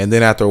 And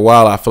then after a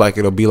while, I feel like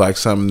it'll be like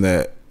something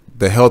that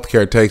the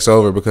healthcare takes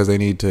over because they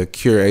need to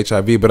cure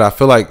HIV. But I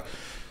feel like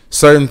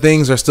certain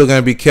things are still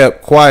going to be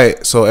kept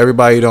quiet so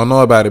everybody don't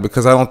know about it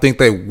because I don't think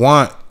they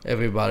want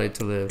everybody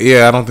to live.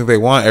 Yeah, I don't think they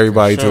want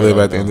everybody to live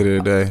at the end of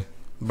the day.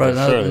 But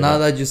now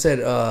that you said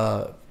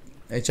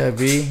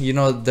HIV, you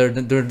know,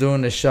 they're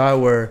doing a shot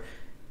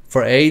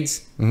for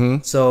AIDS.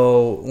 Mm-hmm.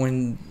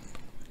 So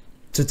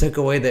to take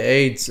away the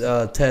AIDS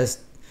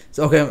test.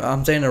 So, okay,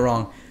 I'm saying it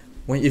wrong.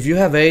 If you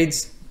have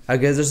AIDS, I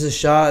guess there's a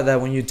shot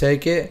that when you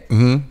take it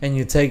and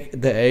you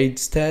take the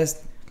AIDS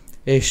test,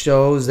 it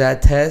shows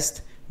that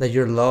test that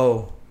you're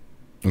low.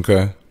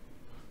 Okay.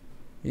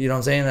 You know what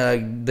I'm saying?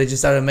 Like they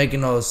just started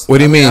making those. What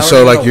do you mean?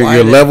 So like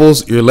your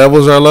levels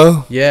are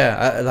low?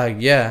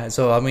 Yeah,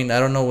 So I mean, I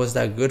don't know what's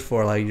that good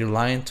for. Like you're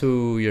lying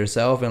to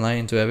yourself and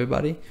lying to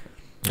everybody.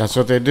 That's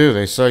what they do.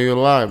 They sell you a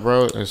lie,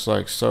 bro. It's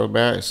like so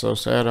bad. It's so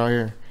sad out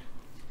here.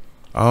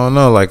 I don't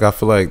know. Like, I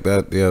feel like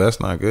that. Yeah, that's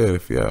not good.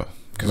 If because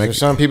there's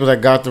some people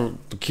that got the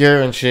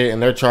cure and shit,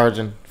 and they're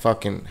charging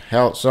fucking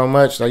health so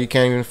much like you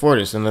can't even afford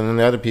this. And then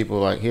the other people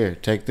are like, here,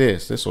 take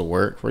this. This will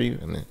work for you,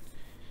 and then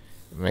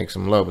it makes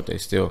them low, but they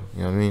still,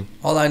 you know what I mean?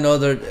 All I know,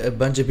 there a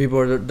bunch of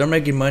people they're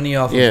making money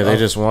off. Yeah, they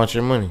just want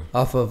your money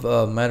off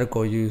of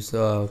medical use,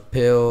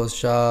 pills,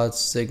 shots,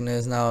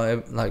 sickness.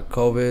 Now, like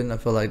COVID, I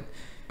feel like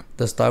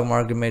the stock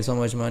market made so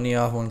much money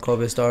off when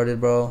COVID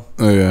started, bro.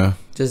 Oh yeah.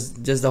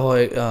 Just the whole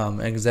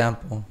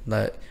example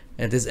that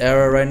at this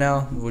era right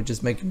now, we're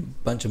just making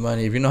a bunch of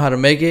money. If you know how to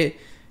make it,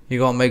 you're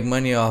gonna make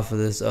money off of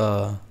this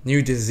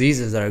new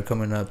diseases that are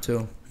coming up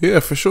too. Yeah,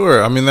 for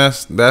sure. I mean,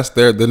 that's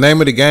the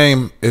name of the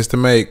game is to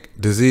make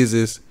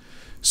diseases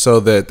so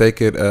that they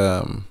could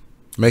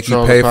make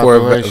you pay for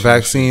a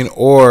vaccine,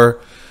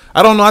 or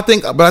I don't know. I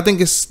think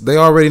it's they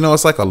already know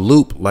it's like a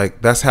loop.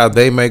 Like that's how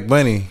they make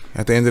money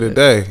at the end of the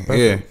day. Perfect.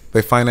 Yeah,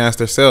 they finance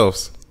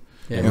themselves.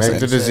 Yeah, they make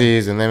the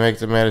disease and they make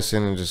the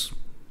medicine and just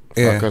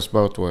fuck us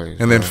both ways.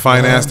 And then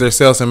finance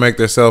themselves and make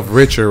themselves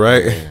richer,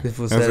 right? Yeah. This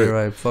was said it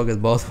right. Fuck us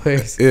both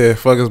ways. Yeah,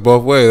 fuck us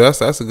both ways.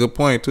 That's a good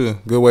point too.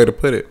 Good way to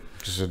put it.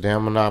 Just a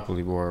damn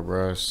monopoly board,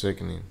 bro. It's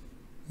sickening.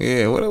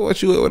 Yeah, what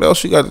else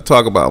you got to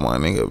talk about, my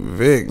nigga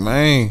Vic,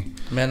 man?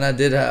 Man, I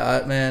did,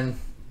 man,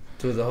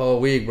 through the whole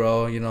week,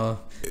 bro. You know,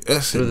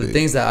 through the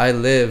things that I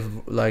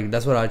live, like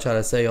that's what I try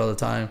to say all the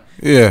time.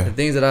 Yeah, the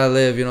things that I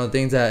live, you know,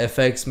 things that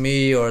affects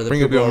me or the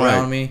people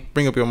around me.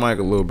 Bring up your mic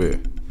a little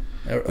bit.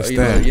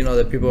 You know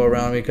the people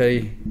around me,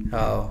 Cuddy,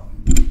 how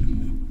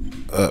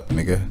up,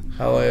 nigga,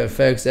 how it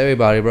affects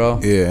everybody, bro.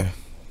 Yeah.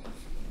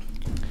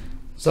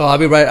 So I'll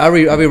be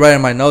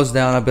writing my notes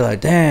down. I'll be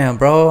like, damn,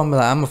 bro. I'm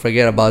gonna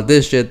forget about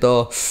this shit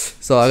though.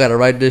 So I gotta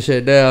write this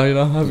shit down. You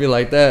know, I'll be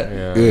like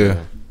that.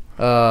 Yeah.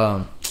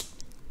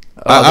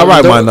 I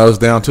write my notes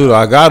down too though.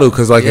 I got to,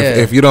 cause like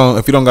if you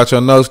don't got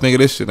your notes, nigga,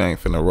 this shit ain't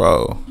finna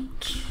roll.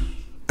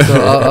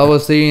 So I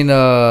was seeing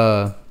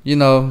you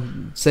know,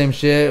 same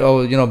shit.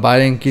 Oh, you know,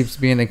 Biden keeps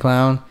being a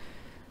clown.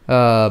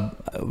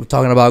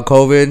 Talking about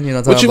COVID, you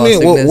know. What you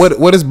mean?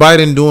 What is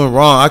Biden doing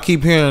wrong? I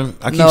keep seeing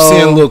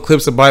little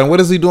clips of Biden.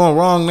 What is he doing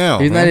wrong now?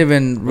 He's not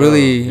even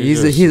really.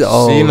 He's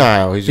old.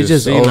 Senile. He's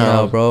just old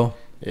now, bro.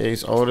 Yeah,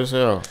 he's old as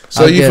hell.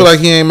 So you feel like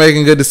he ain't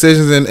making good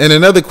decisions? And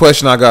another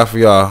question I got for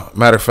y'all.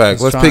 Matter of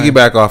fact, let's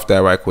piggyback off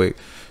that right quick.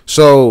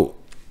 So,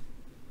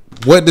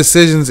 what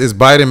decisions is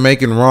Biden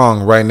making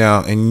wrong right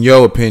now, in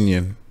your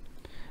opinion?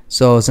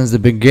 So since the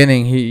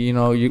beginning,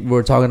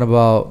 we're talking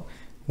about.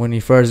 When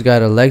he first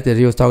got elected,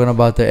 he was talking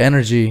about the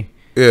energy.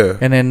 Yeah.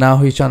 And then now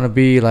he's trying to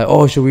be like,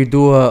 oh, should we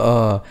do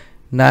a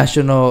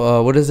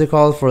national, what is it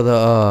called for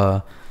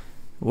the,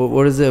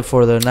 what is it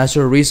for the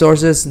natural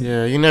resources?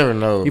 Yeah, you never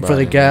know. For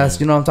the gas, man.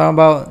 You know what I'm talking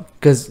about?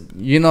 Because,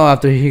 you know,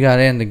 after he got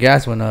in, the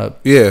gas went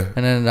up. Yeah.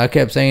 And then I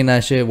kept saying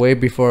that shit way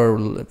before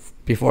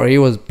he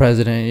was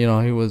president. You know,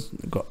 he was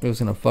going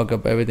to fuck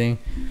up everything.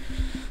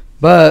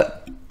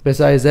 But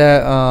besides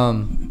that,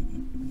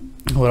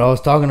 what I was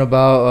talking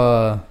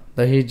about,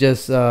 that he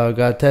just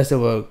got tested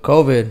with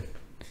COVID.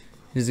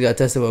 He just got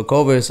tested with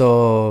COVID,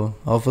 so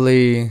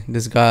hopefully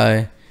this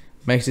guy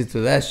makes it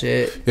through that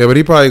shit. Yeah, but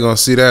he probably gonna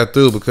see that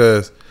through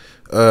because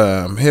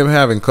him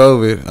having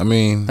COVID. I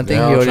mean, I think he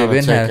already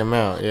been had. Him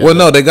out. Yeah. Well,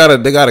 no, they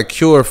got a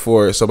cure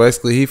for it. So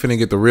basically, he finna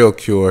get the real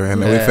cure,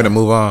 and then we finna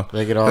move on.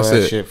 They get all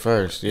that shit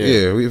first.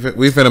 Yeah, we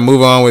finna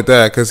move on with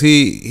that because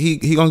he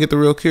gonna get the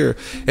real cure.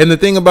 And the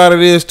thing about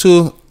it is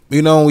too,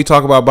 you know, when we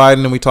talk about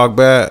Biden and we talk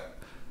bad,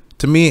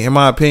 to me, in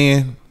my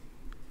opinion,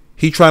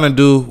 he trying to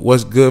do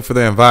what's good for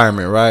the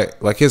environment,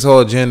 right? Like his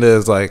whole agenda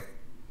is like,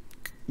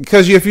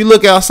 because if you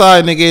look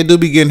outside, nigga, it do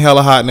be getting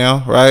hella hot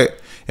now, right?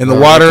 And the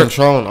water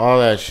controlling all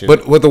that shit.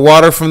 But with the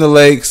water from the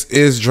lakes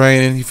is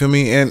draining. You feel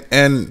me?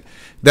 And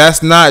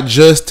that's not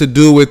just to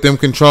do with them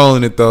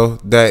controlling it though.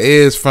 That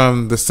is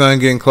from the sun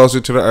getting closer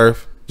to the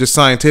earth. Just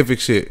scientific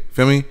shit.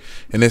 Feel me?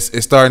 And it's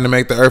starting to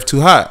make the earth too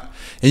hot.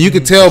 And you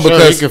can tell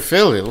because you can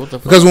feel it. What the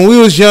fuck? Because when we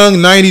was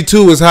young,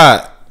 92 was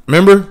hot.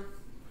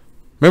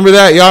 Remember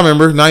that? Y'all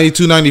remember?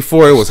 92,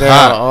 94, it was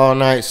hot. All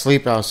night,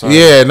 sleep outside.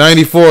 Yeah,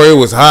 94, it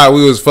was hot.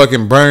 We was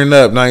fucking burning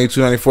up,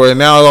 92, 94. And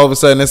now all of a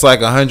sudden it's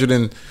like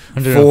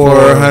 104,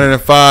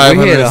 105.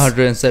 We hit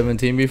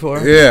 117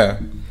 before. Yeah.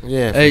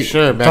 Yeah, for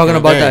sure. Talking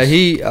about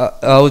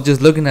that, I was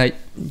just looking at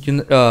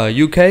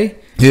UK.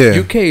 Yeah.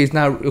 UK is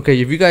not... Okay,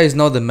 if you guys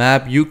know the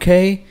map,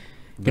 UK...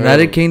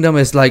 United Kingdom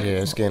is like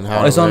it's getting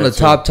hot. It's on the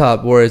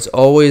top where it's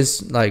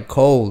always like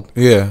cold.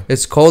 Yeah,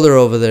 it's colder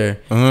over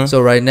there.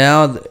 So right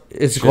now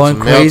it's going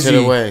crazy.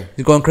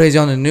 It's going crazy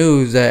on the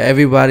news that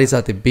everybody's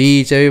at the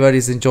beach.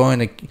 Everybody's enjoying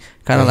the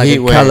kind of like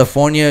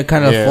California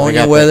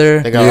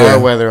weather. They got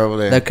our weather over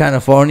there. That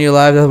California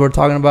life that we're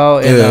talking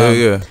about.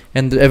 And,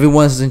 and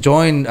everyone's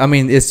enjoying. I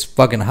mean, it's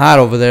fucking hot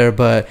over there,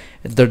 but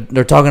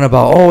they're talking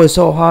about it's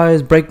so hot,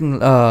 it's breaking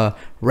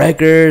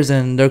records,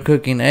 and they're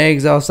cooking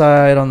eggs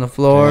outside on the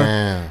floor.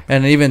 Damn.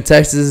 And even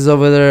Texas is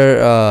over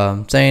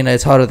there saying that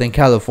it's hotter than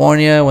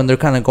California when they're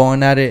kind of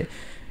going at it.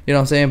 You know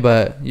what I'm saying?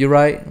 But you're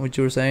right, what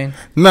you were saying.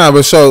 Nah,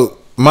 but so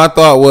my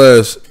thought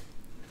was,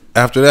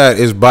 after that,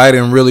 is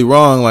Biden really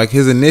wrong? Like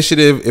his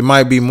initiative, it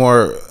might be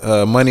more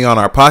money on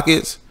our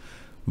pockets,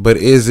 but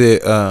is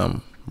it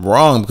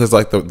wrong? Because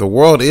like the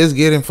world is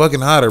getting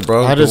fucking hotter,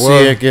 bro. I just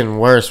see it getting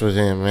worse with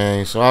him,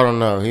 man. So I don't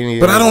know.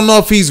 But I don't know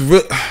if he's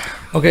real.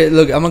 Okay,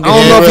 look, I'm gonna. I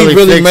don't know if he's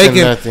really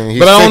making nothing. He's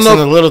but I don't know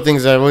the little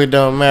things that really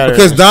don't matter.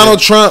 Because Donald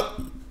Trump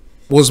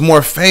was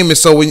more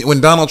famous, so when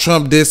Donald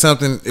Trump did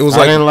something, it was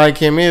I didn't like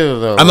him either,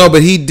 though. I know,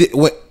 but he did.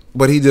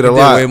 But he did a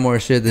lot. Way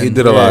more shit than he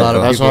did a lot.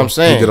 That's what I'm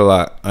saying. He did a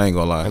lot. I ain't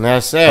gonna lie. And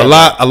that's sad.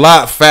 A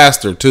lot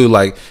faster too.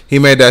 Like he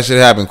made that shit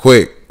happen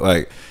quick.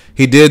 Like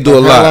he did do a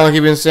lot. How long he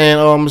been saying,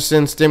 "Oh, I'm gonna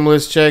send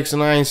stimulus checks,"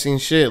 and I ain't seen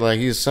shit. Like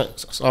he's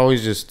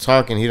always just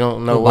talking. He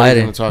don't know what he's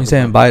gonna talk about. You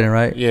saying Biden,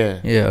 right? Yeah.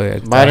 Yeah.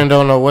 Biden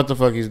don't know what the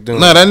fuck he's doing.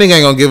 No, that nigga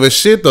ain't gonna give a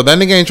shit though. That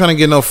nigga ain't trying to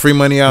get no free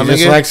money out. He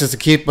just likes us to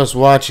keep us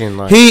watching.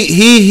 Like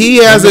he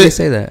has it.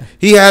 Say that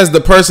he has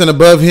the person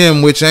above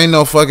him, which ain't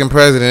no fucking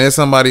president. It's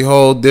somebody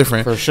whole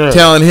different. For sure.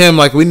 Telling him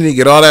like we need to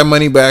get all that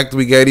money back.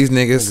 We gave these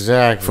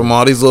niggas from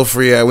all these little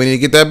free ads. We need to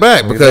get that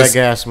back because that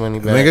gas money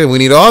back. Nigga, we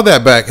need all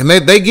that back, and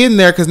they getting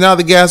there because now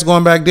the gas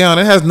going back down.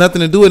 It has nothing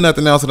to do with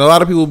nothing else, and a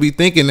lot of people be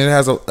thinking it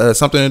has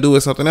something to do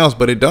with something else,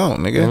 but it don't,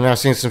 nigga. And I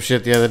seen some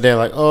shit the other day,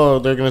 like, oh,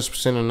 they're gonna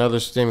send another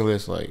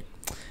stimulus, like,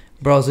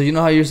 bro. So you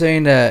know how you're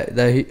saying that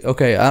he?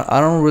 Okay, I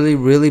don't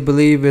really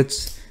believe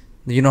it's.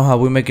 You know how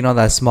we're making all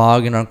that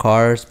smog in our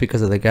cars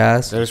because of the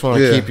gas. I just want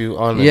to keep you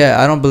on.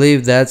 I don't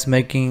believe that's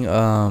making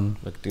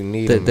like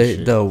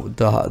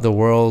the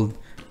world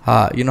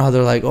hot. You know how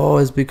they're like, oh,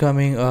 it's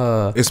becoming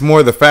it's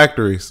more the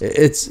factories.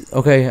 It's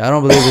okay. I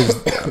don't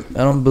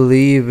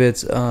believe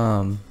it's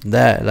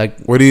that. Like,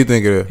 what do you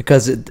think it is?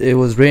 Because it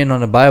was written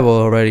on the Bible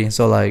already.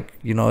 So like,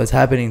 you know, it's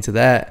happening to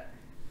that.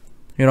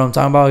 You know what I'm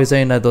talking about? He's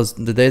saying that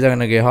the days are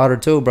gonna get hotter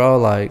too, bro.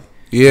 Like,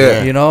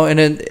 yeah, you know, and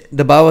then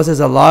the Bible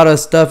says a lot of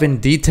stuff in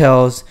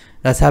details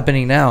that's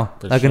happening now.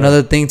 For like sure.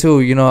 Another thing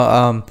too, you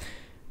know,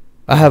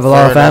 I have a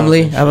lot of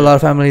family. I have a lot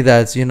of family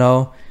that's, you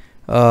know,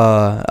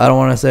 I don't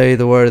want to say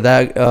the word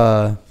that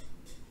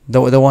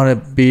they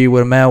want to be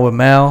with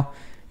male.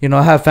 You know,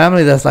 I have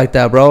family that's like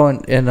that, bro,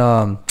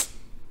 and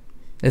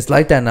it's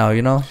like that now.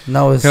 You know,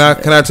 now it's.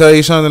 Can I tell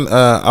you something?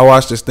 I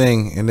watched this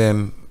thing, and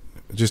then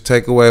just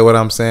take away what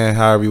I'm saying,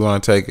 however you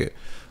want to take it.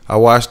 I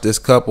watched this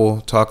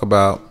couple talk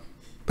about.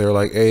 They were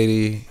like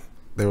 80.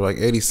 They were like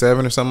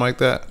 87 or something like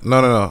that.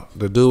 No.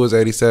 The dude was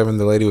 87.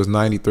 The lady was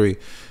 93.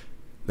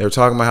 They were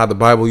talking about how the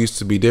Bible used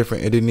to be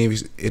different. It didn't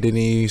even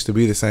used to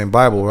be the same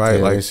Bible, right?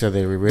 Yeah, like they said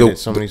they rewrote it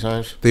so many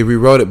times. They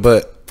rewrote it,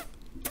 but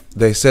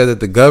they said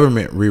that the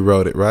government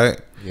rewrote it, right?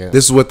 Yeah.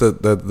 This is what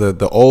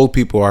the old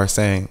people are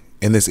saying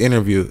in this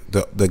interview.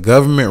 The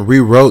government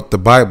rewrote the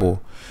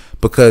Bible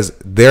because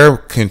they're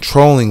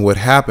controlling what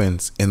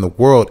happens in the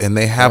world, and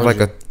they have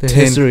like a 10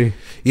 history.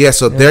 Yeah,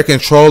 so they're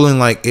controlling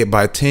like it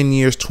by 10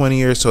 years, 20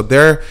 years. So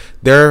they're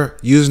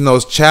using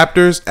those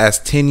chapters as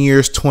 10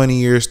 years, 20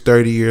 years,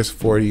 30 years,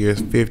 40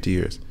 years, 50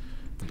 years.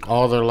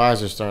 All their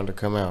lies are starting to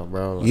come out,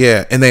 bro. Like,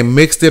 yeah, and they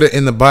mixed it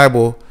in the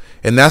Bible,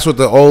 and that's what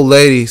the old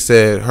lady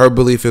said. Her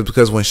belief is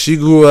because when she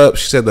grew up,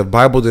 she said the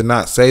Bible did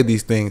not say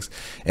these things,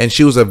 and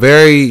she was a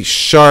very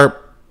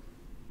sharp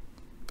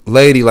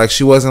lady. Like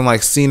she wasn't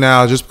like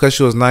senile just because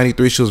she was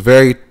 93. She was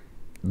very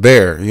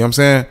there. You know what I'm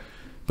saying?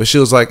 But she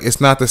was like,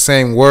 it's not the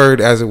same word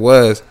as it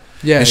was.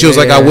 Yeah. And she was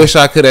like, I wish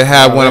I could have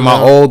had one of my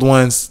old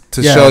ones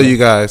to show you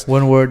guys.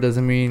 One word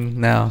doesn't mean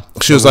now.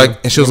 She was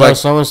like, and she was like,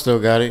 someone still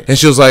got it. And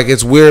she was like,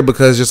 it's weird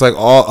because just like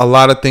a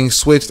lot of things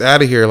switched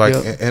out of here. Like,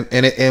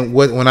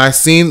 when I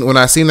seen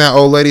that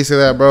old lady say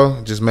that, bro,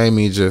 it just made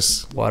me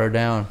just water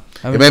down.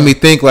 It made me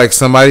think like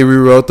somebody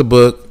rewrote the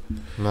book.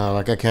 No,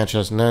 like I can't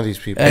trust none of these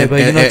people. Hey,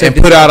 and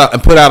put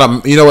out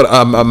a you know what,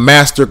 a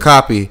master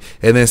copy,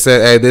 and then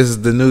said, hey, this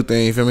is the new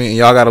thing. You feel me? And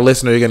y'all got to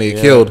listen or you're gonna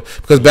get killed.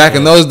 Because back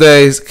in those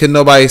days, could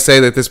nobody say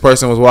that this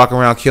person was walking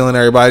around killing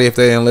everybody if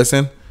they didn't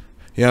listen?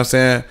 You know what I'm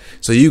saying?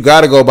 So you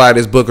got to go buy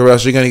this book or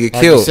else you're gonna get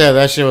killed. Like you said,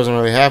 that shit wasn't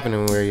really happening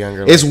when we were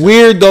younger. It's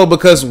weird though,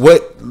 because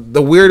what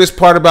the weirdest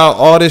part about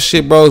all this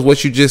shit, bro, is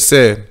what you just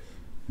said.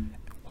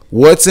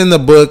 What's in the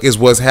book is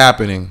what's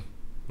happening.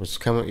 What's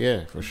coming?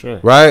 Yeah, for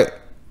sure. Right.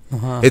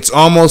 It's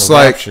almost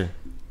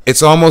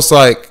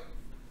like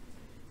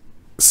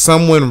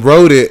someone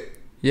wrote it.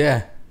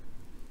 Yeah.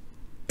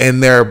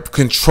 And they're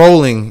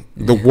controlling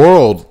the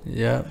world.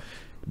 Yeah.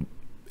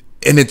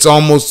 And it's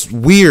almost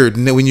weird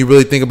when you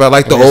really think about it,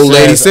 like the old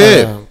lady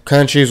said.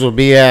 Countries will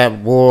be at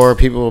war,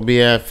 people will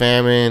be at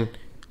famine.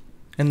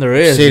 And there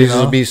is. Cities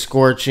will be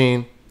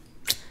scorching.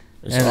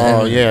 Pull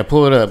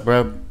it up,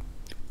 bro.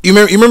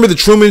 You remember the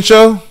Truman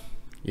Show?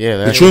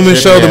 Yeah, the Truman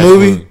Show, the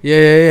movie?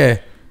 Yeah.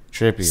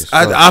 Trippy.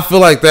 I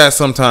feel like that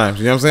sometimes.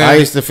 You know what I'm saying? I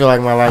used to feel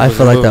like my life was I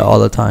feel like that all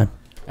the time.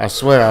 I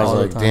swear, I was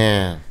like,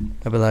 damn.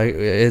 I'd be like,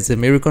 is it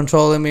me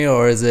controlling me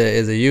or is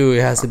it you?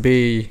 It has to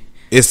be.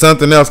 It's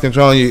something else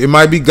controlling you. It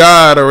might be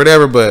God or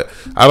whatever, but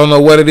I don't know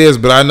what it is.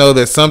 But I know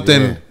that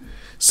something.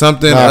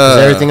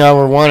 Everything I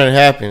would wanted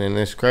happened, and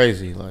it's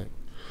crazy. Like,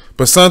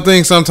 but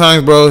something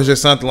sometimes, bro, it's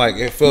just something like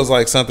it feels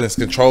like something's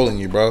controlling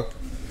you, bro.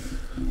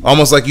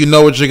 Almost like you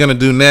know what you're gonna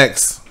do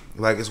next.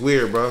 Like it's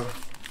weird, bro.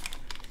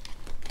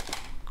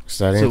 It's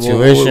that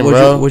intuition,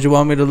 bro. Would you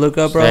want me to look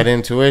up, bro? That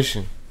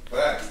intuition.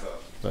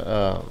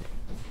 The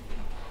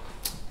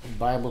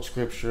Bible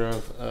scripture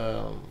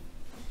of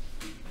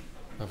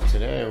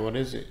today, or what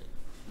is it?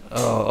 I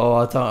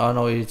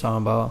know what you're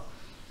talking about.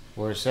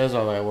 Where it says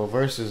all that. What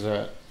verse is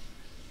that?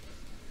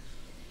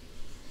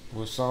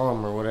 What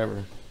psalm or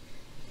whatever?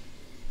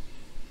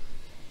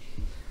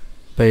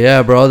 But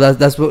yeah, bro,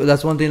 that's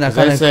one thing that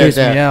kind of creeps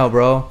me out,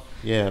 bro.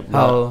 Yeah,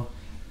 bro.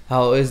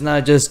 How it's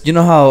not just, you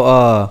know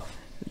how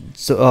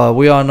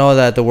we all know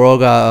that the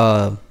world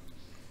got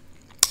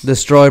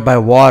destroyed by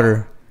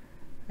water,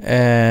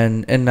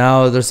 and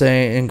now they're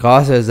saying, and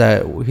God says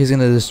that He's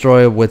gonna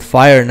destroy it with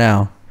fire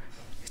now.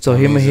 So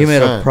he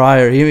made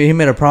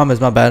a promise.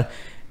 My bad.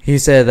 He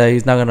said that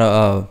He's not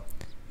gonna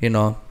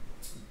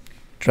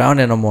drown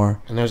it no more.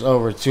 And there's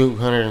over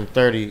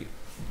 230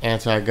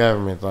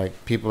 anti-government,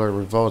 like people are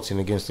revolting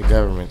against the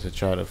government to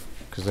try to,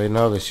 because they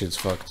know this shit's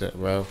fucked up,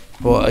 bro.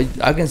 Well,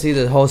 I can see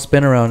the whole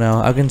spin around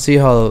now. I can see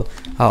how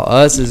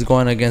us is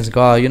going against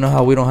God. You know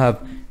how we don't have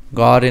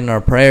God in our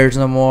prayers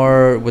no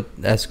more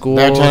at school.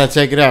 They're trying to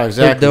take it out.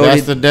 Exactly.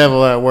 That's the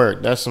devil at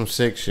work. That's some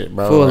sick shit,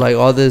 bro. Fool, like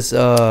all this.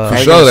 How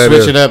you gonna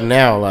switch it up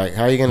now? Like,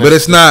 how you gonna? But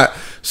it's not.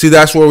 See,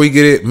 that's where we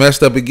get it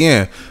messed up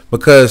again,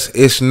 because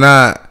it's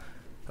not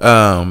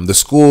the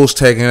schools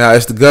taking it out.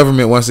 It's the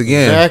government once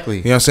again. Exactly.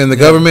 You know what I'm saying? The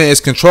government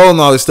is controlling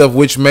all this stuff,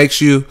 which makes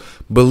you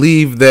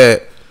believe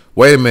that,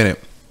 wait a minute,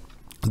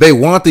 they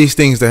want these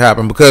things to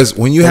happen, because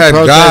when you had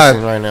God,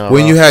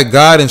 you had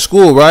God in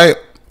school, right?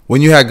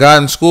 When you had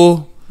God in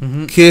school,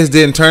 kids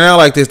didn't turn out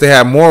like this. They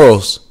had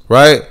morals,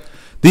 right?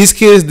 These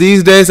kids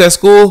these days at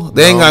school,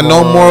 they ain't got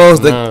no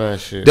morals.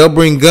 They'll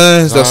bring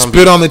guns. They'll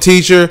spit on the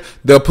teacher.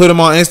 They'll put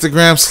them on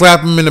Instagram, slap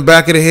them in the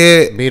back of the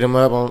head, beat them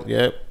up on.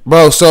 Yep,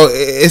 bro. So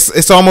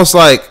it's almost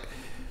like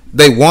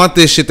they want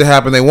this shit to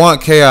happen. They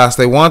want chaos.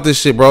 They want this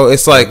shit, bro.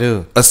 It's like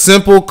a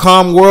simple,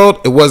 calm world.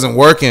 It wasn't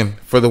working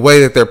for the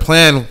way that their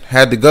plan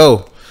had to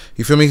go.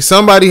 You feel me?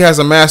 Somebody has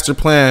a master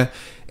plan,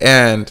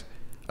 and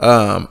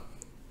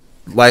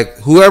like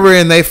whoever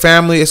in their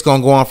family, it's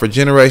gonna go on for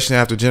generation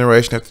after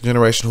generation after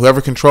generation.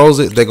 Whoever controls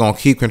it, they're gonna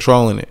keep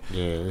controlling it.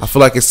 Yeah, I feel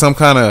like it's some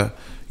kind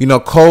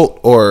of cult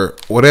or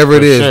whatever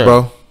it is,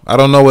 bro. I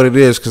don't know what it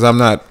is, because I'm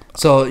not.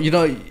 So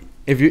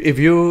if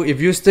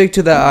you stick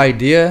to that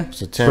idea,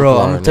 bro,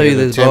 I'm gonna tell you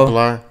this,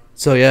 bro.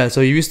 So yeah,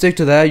 so if you stick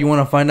to that, you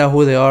want to find out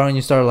who they are, and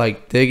you start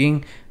like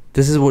digging.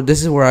 This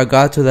is where I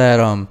got to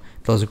that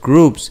those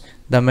groups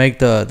that make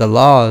the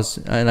laws,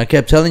 and I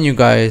kept telling you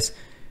guys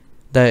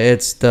that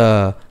it's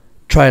the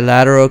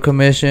Trilateral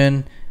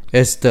Commission.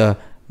 It's the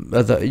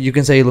you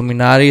can say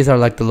Illuminatis are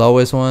like the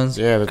lowest ones.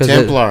 Yeah, the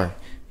Templar.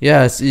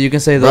 Yes, you can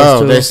say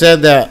those two. They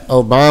said that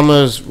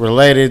Obama's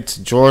related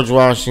to George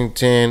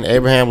Washington,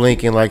 Abraham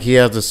Lincoln, like he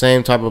has the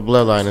same type of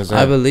bloodline as them.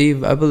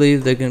 I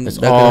believe they can.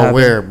 It's all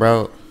weird,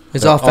 bro.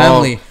 It's all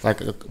family.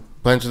 Like a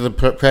bunch of the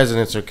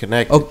presidents are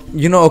connected.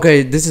 Oh,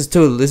 okay, this is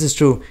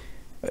true.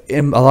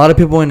 A lot of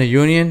people in the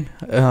union,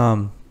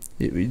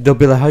 they'll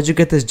be like, "How'd you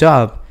get this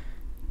job?"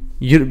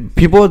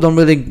 People don't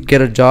really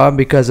get a job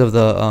because of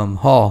the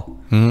hall.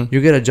 Mm-hmm.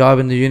 You get a job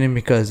in the union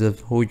because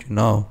of who you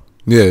know.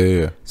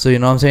 Yeah. So you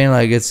know what I'm saying?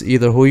 Like, it's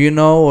either who you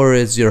know or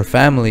it's your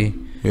family.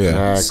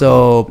 Yeah. Exactly.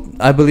 So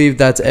I believe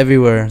that's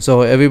everywhere.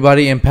 So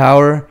everybody in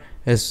power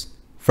is,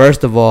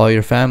 first of all,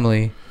 your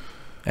family,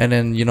 and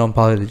then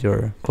probably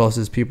your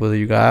closest people that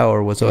you got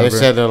or whatsoever. They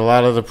said that a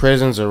lot of the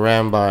prisons are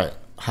ran by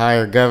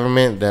higher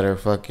government that are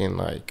fucking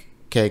like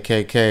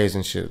KKKs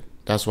and shit.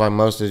 That's why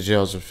most of the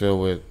jails are filled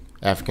with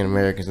African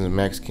Americans and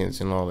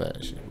Mexicans and all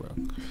that shit, bro.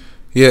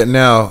 Yeah,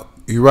 now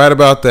you're right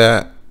about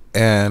that.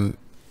 And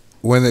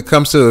when it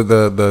comes to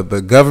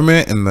the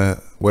government and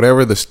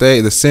the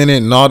state, the Senate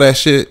and all that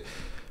shit,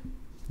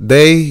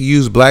 they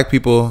use black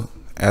people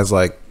as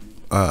like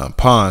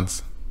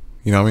pawns.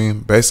 You know what I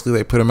mean? Basically,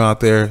 they put them out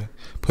there,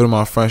 put them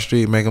on Front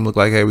Street, make them look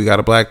like, hey, we got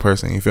a black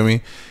person. You feel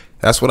me?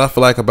 That's what I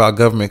feel like about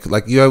government.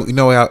 Like you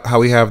know how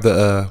we have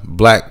the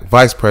black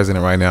vice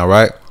president right now,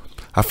 right?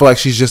 I feel like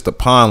she's just a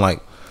pawn, like.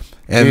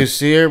 And you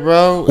see her,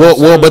 bro?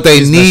 Well, but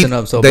they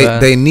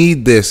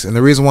need this, and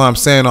the reason why I'm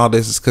saying all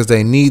this is because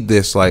they need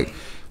this. Like,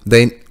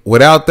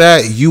 without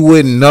that, you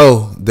wouldn't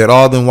know that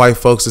all them white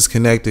folks is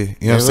connected.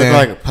 You know what I'm saying?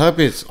 Like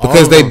puppets,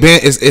 because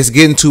it's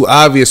getting too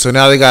obvious. So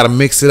now they got to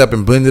mix it up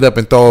and blend it up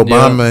and throw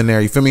Obama in there.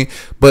 You feel me?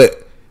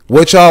 But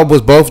what y'all was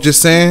both just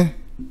saying,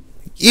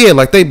 yeah,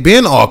 like they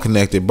been all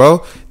connected,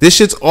 bro. This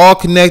shit's all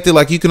connected.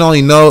 Like you can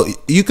only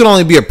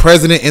be a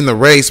president in the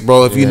race,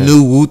 bro, if you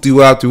knew wooty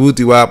wop to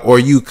wooty wop, or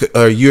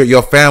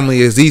your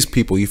family is these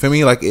people. You feel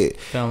me? Like it,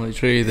 family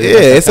tree.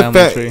 Yeah, it's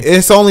tree.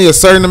 It's only a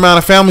certain amount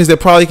of families that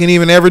probably can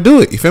even ever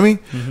do it. You feel me?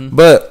 Mm-hmm.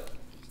 But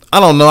I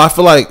don't know. I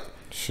feel like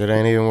shit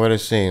ain't even what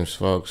it seems,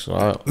 folks.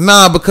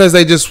 Nah, because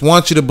they just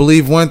want you to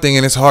believe one thing,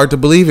 and it's hard to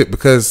believe it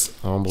because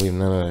I don't believe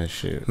none of that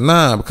shit.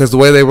 Nah, because the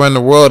way they run the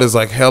world is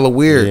like hella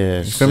weird.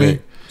 Yeah, you feel me?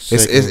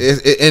 It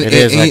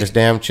is like a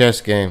damn chess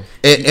game.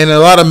 And a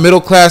lot of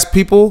middle class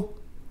people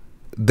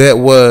that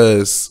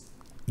was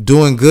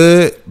doing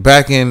good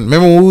back in.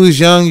 Remember when we was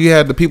young? You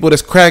had the people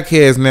that's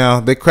crackheads now.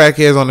 They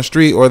crackheads on the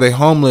street or they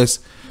homeless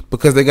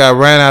because they got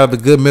ran out of the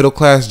good middle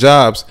class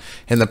jobs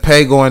and the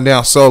pay going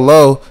down so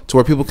low to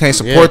where people can't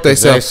support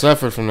themselves. They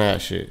suffered from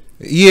that shit.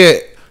 Yeah,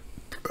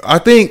 I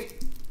think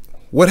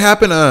what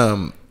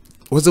happened.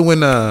 Was it when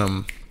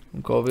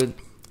COVID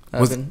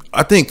happened?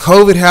 I think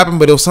COVID happened,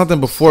 but it was something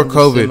before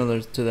COVID.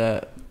 Similar to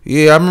that.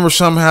 Yeah, I remember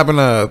something happened.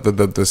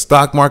 The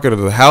stock market or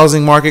the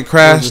housing market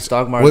crashed. The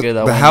stock market.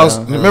 The house.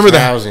 Down. Remember the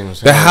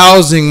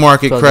housing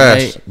market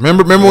crashed.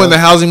 Remember when the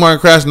housing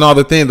market crashed and all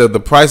the thing, the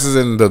prices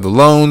and the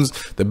loans.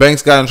 The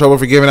banks got in trouble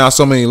for giving out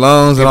so many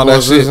loans and all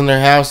that shit. Losing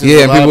their houses.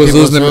 Yeah, people was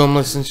losing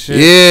homeless and shit.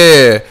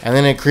 Yeah, and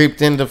then it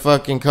creeped into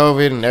fucking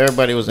COVID and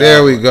everybody was.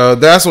 There we go.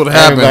 That's what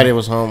happened. Everybody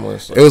was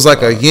homeless. It was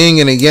like a yin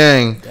and a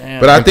yang. Damn.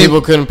 But I think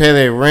people couldn't pay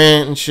their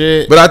rent and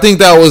shit. But I think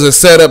that was a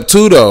setup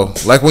too, though.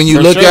 Like when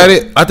you look at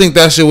it, I think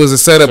that shit was a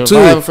setup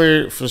too.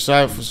 For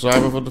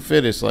survival for the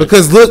fittest. Like,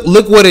 because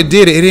look what it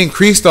did. It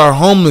increased our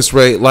homeless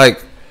rate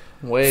like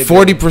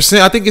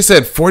 40%. I think it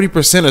said 40%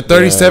 or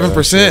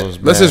 37%.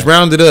 Let's just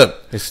round it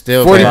up. It's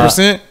still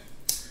 40%.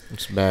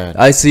 It's bad.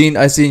 I seen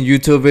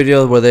YouTube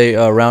videos where they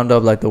round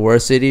up like the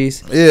worst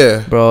cities.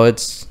 Yeah, bro.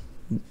 It's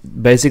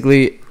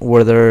basically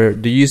where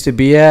they used to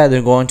be at.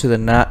 They're going to the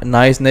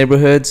nice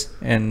neighborhoods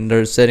and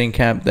they're setting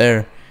camp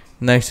there,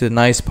 next to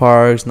nice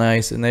parks,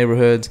 nice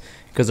neighborhoods,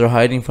 because they're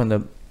hiding from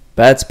the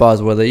bad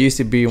spots where they used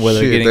to be, where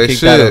they're getting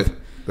kicked out of.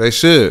 They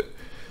should,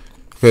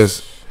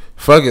 because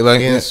fuck it, like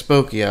getting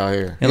spooky out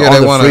here. And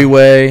on the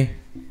freeway.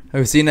 Have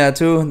you seen that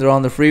too? They're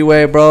on the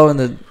freeway, bro.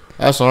 And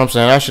that's what I'm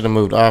saying. I should have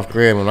moved off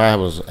grid when I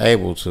was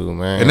able to,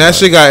 man. And that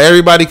shit got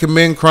everybody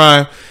committing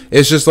crime.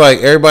 It's just like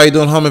everybody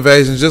doing home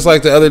invasions. Just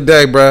like the other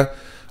day, bro.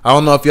 I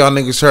don't know if y'all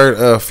niggas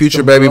heard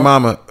Future's baby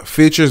mama,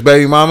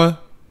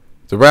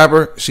 the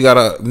rapper. She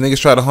got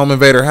niggas tried to home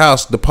invade her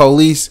house. The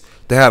police.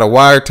 They had a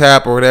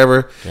wiretap or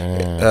whatever.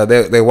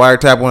 They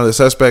wiretapped one of the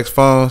suspects'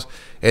 phones,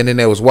 and then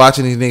they was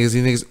watching these niggas.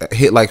 These niggas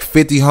hit like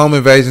 50 home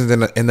invasions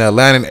in the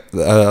Atlanta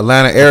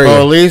area. The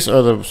police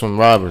or some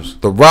robbers?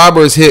 The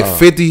robbers hit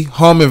 50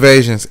 home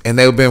invasions, and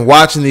they've been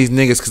watching these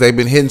niggas because they've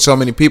been hitting so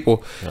many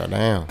people.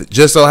 Goddamn.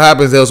 Just so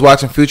happens they was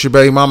watching Future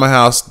Baby Mama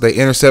house. They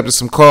intercepted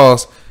some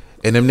calls,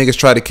 and them niggas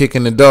tried to kick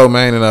in the door,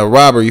 man, and a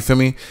robber. You feel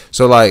me?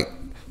 So like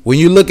when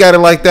you look at it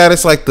like that,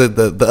 it's like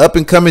the up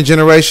and coming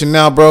generation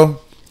now, bro.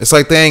 It's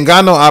like they ain't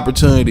got no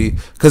opportunity.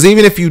 Because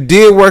even if you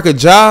did work a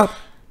job,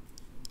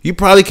 you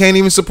probably can't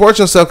even support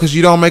yourself because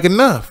you don't make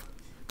enough.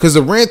 Because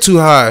the rent too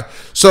high.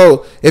 So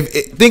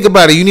think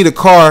about it. You need a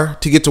car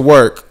to get to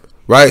work,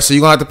 right? So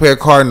you're going to have to pay a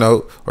car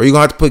note. Or you're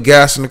going to have to put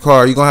gas in the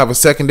car. You're going to have a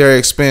secondary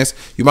expense.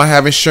 You might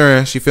have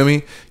insurance. You feel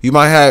me? You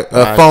might have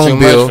a phone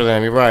bill. It's too much for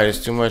them. You're right.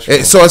 It's too much for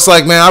them. So it's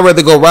like, man, I'd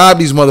rather go rob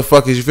these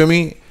motherfuckers. You feel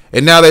me?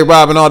 And now they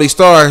robbing all these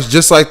stars.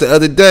 Just like the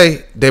other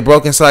day, they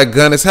broke inside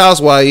Gunna's house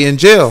while he in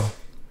jail.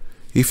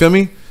 You feel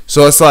me?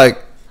 So it's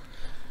like,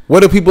 what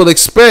do people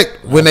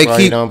expect when they keep?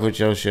 You don't put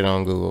your shit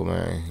on Google,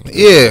 man.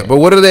 Yeah, but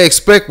what do they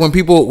expect when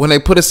they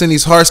put us in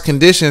these harsh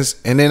conditions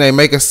and then they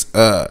make us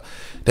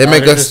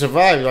make us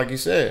survive, like you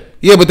said.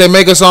 Yeah, but they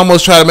make us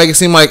almost try to make it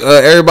seem like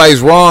everybody's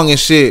wrong and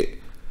shit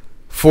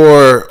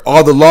for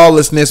all the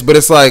lawlessness. But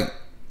it's like,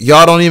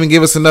 y'all don't even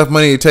give us enough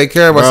money to take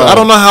care of us. I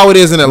don't know how it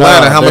is in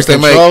Atlanta, how much they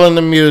make. They're controlling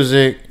the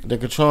music. They're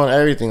controlling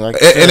everything. Like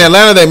in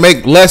Atlanta, they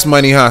make less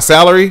money, huh?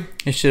 Salary?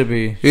 It should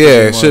be.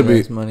 Yeah, it should be.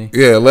 Less money.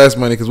 Yeah, less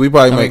money because we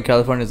probably make.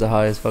 California's the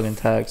highest fucking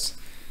tax.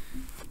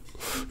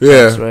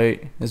 Yeah, that's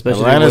right.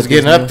 Especially Atlanta's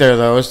getting up there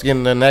though. It's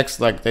getting the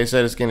next. Like they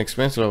said, it's getting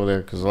expensive over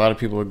there because a lot of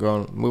people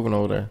are moving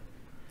over there.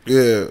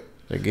 Yeah,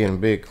 they're getting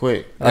big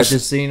quick. I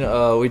just seen.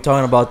 We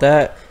talking about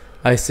that.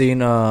 I seen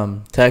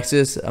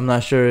Texas. I'm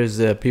not sure is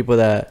the people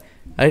that.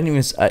 I didn't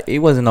even. It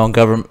wasn't on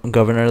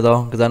governor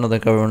though, because I know the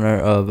governor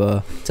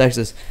of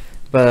Texas.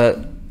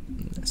 But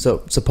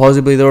so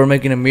supposedly they were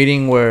making a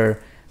meeting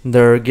where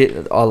they're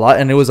getting a lot,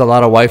 and it was a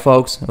lot of white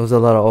folks. It was a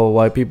lot of old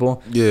white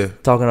people. Yeah,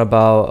 talking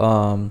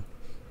about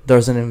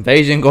there's an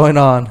invasion going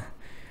on,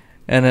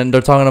 and then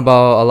they're talking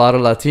about a lot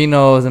of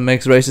Latinos and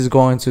mixed races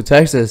going to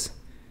Texas.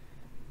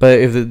 But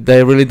if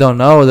they really don't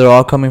know, they're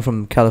all coming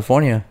from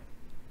California.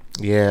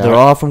 Yeah, they're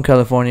all from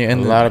California,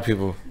 and a lot of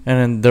people. And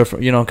then they're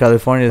from,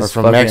 California is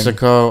from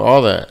Mexico,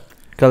 all that.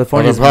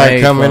 California's probably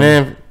coming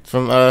in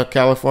from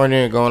California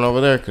and going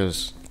over there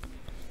because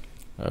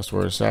that's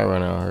where it's at right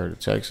now. I heard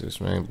Texas,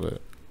 man,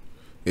 but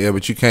yeah,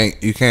 but you can't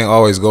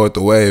always go with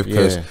the wave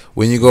because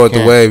when you go with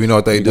the wave, you know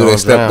what they do? They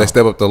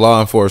step up the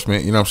law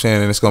enforcement. You know what I'm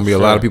saying? And it's gonna be a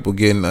lot of people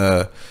getting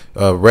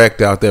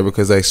wrecked out there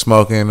because they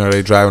smoking or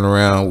they driving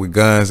around with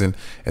guns and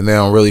they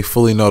don't really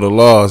fully know the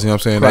laws. You know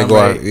what I'm saying? They go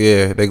out,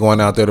 they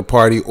going out there to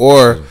party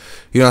or.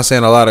 You know what I'm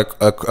saying? A lot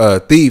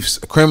of thieves,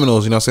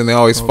 criminals. You know what I'm saying? They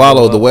always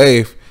follow the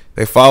wave.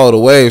 They follow the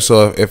wave.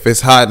 So if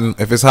it's hot in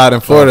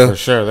Florida, for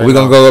sure, we're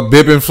gonna go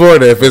bip in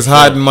Florida. If it's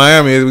hot in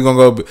Miami, we're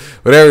gonna go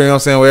whatever. You know what I'm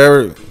saying?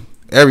 Wherever,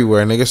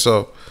 everywhere, nigga.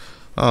 So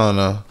I don't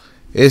know.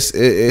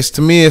 It's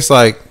to me, it's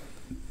like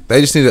they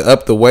just need to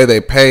up the way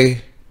they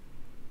pay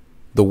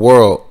the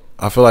world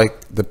I feel like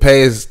the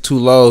pay is too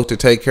low to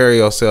take care of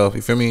yourself.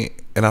 You feel me?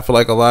 And I feel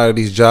like a lot of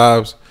these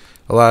jobs,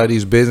 a lot of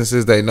these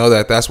businesses, they know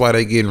that. That's why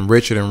they getting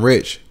richer than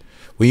rich.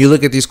 When you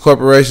look at these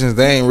corporations,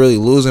 they ain't really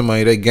losing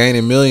money. They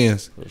gaining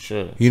millions. For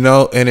sure. You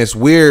know, and it's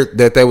weird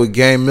that they would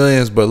gain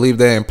millions but leave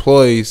their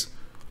employees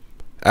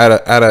at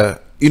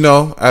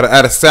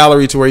a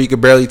salary to where you could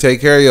barely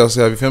take care of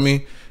yourself. You feel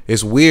me?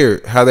 It's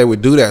weird how they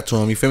would do that to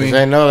them. You feel me?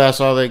 They know that's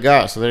all they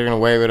got, so they're gonna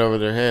wave it over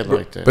their head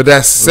like that. But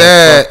that's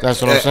sad.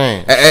 That's what I'm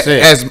saying.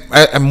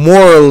 As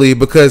morally,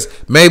 because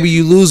maybe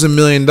you lose $1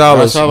 million.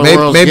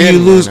 Maybe you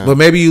lose, but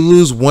maybe you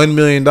lose $1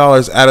 million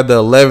out of the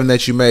 11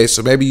 that you made.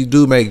 So maybe you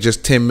do make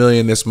just 10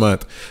 million this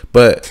month,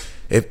 but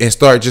and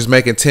start just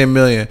making 10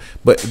 million.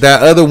 But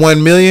that other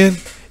 1 million,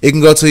 it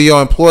can go to your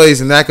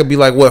employees, and that could be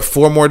like what,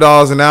 $4 more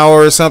an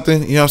hour or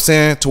something. You know what I'm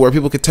saying? To where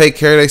people could take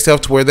care of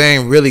themselves, to where they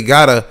ain't really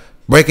gotta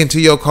break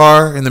into your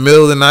car in the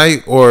middle of the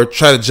night or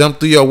try to jump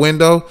through your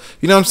window.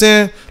 You know what I'm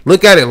saying?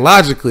 Look at it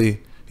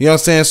logically. You know what I'm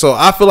saying? So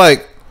I feel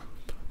like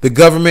the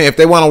government, if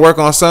they want to work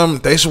on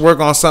something, they should work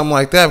on something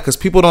like that, because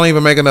people don't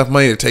even make enough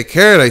money to take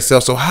care of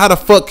themselves. So how the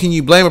fuck can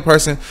you blame a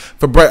person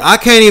for I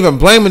can't even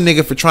blame a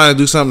nigga for trying to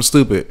do something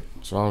stupid.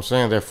 That's what I'm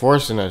saying. They're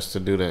forcing us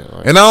to do that.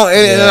 Like,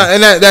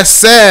 and that's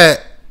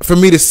sad for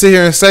me to sit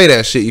here and say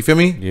that shit. You feel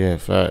me? Yeah,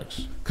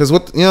 facts. Cause you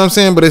know what I'm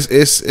saying? But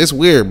it's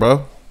weird,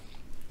 bro.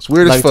 It's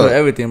weird as fuck. To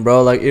everything,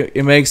 bro. Like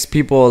it makes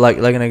people like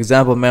an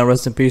example, man.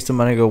 Rest in peace to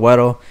my nigga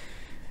Guero.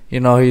 You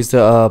know, he used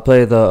to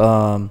play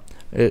the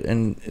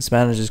in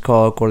Spanish it's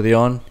called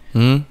accordion.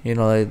 Mm-hmm. You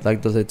know,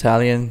 like those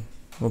Italian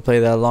will play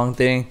that long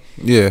thing.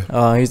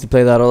 Yeah. He used to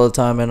play that all the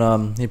time,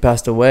 and he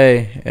passed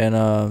away.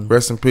 And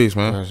rest in peace,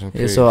 man. Rest in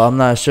peace. Yeah, so I'm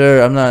not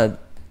sure.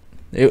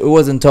 It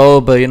wasn't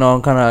told, but you know,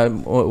 kind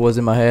of was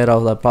in my head. I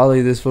was like,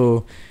 probably this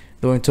fool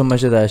doing too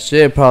much of that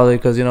shit, probably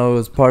because you know it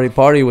was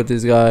party with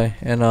this guy,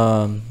 and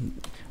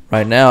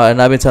right now, and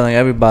I've been telling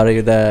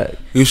everybody that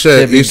you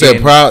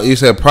said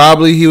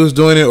probably he was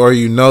doing it, or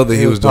you know that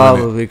he was doing it.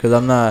 Probably, because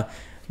I'm not.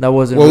 That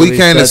wasn't. Well, really we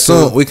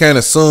can't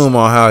assume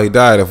on how he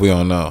died if we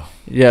don't know.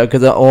 Yeah,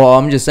 because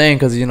I'm just saying,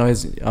 because you know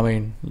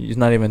he's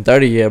not even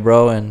 30 yet,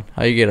 bro, and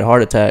how you get a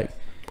heart attack?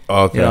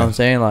 Okay. You know what I'm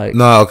saying? Like,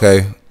 no,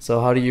 okay. So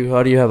how do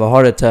you have a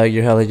heart attack?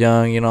 You're hella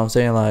young. You know what I'm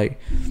saying? Like,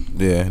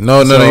 yeah,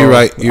 no, you're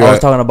right. I was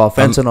talking about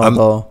fentanyl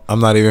though. I'm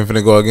not even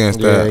finna go against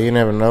that. Yeah, you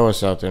never know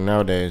what's out there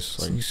nowadays,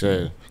 like you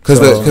said. Cause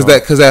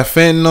that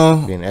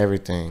fentanyl being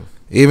everything,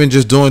 even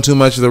just doing too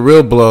much of the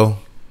real blow,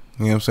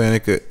 you know what I'm saying?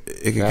 It could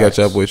catch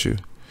up with you.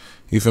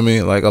 You feel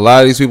me? Like a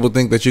lot of these people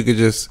think that you could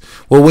just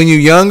when you're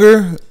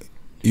younger,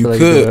 you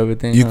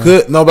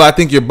could. No, but I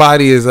think your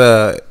body is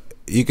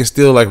you can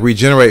still like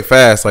regenerate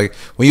fast. Like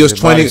when you was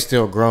 20,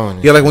 still growing.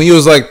 Yeah, like when you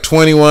was like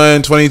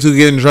 21, 22,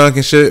 getting drunk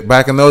and shit.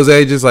 Back in those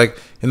ages, like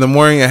in the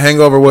morning, a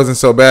hangover wasn't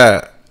so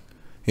bad.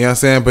 You know what I'm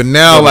saying? But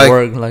now, like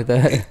work like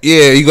that.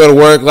 Yeah, you go to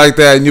work like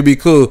that and you'll be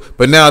cool.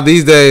 But now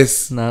these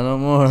days, not no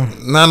more.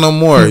 Not no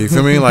more. You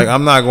feel me? Like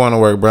I'm not going to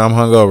work, bro. I'm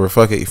hungover.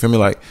 Fuck it. You feel me?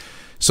 Like,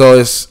 so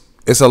it's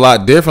a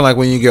lot different. Like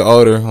when you get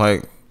older,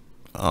 like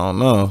I don't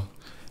know.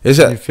 You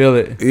feel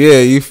it. Yeah,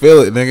 you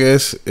feel it,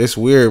 nigga. It's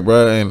weird,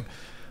 bro. And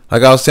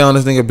like I was telling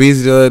this nigga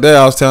Beezy the other day,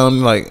 I was telling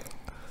him like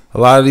a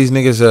lot of these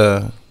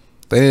niggas,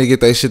 they need to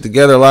get their shit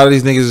together. A lot of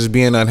these niggas is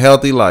being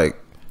unhealthy. Like,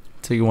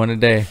 take one a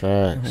day.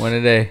 Facts. One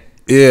a day.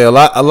 Yeah, a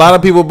lot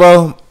of people,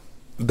 bro,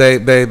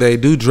 they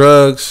do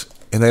drugs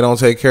and they don't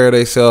take care of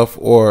themselves,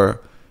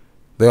 or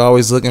they're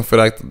always looking for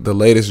like the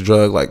latest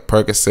drug, like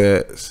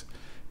Percocets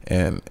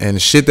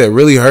and shit that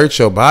really hurts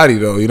your body,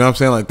 though. You know what I'm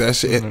saying? Like that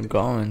shit.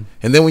 And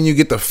then when you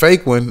get the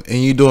fake one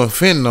and you doing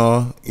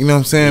fentanyl, you know what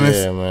I'm saying?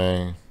 Yeah,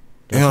 man.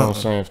 That's what I'm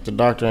saying. If the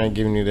doctor ain't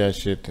giving you that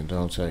shit, then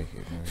don't take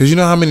it, man. Cause you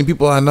know how many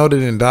people I know that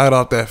done died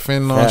off that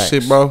fentanyl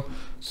shit, bro.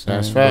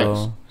 That's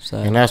facts.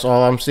 And that's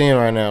all I'm seeing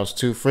right now. It's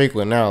too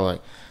frequent now.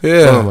 Like,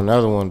 boom,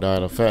 another one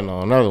died of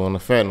fentanyl, another one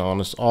of fentanyl,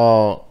 and it's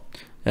all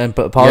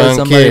probably young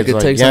somebody kids, could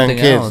like take young something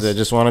kids else that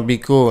just want to be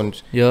cool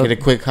and get a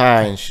quick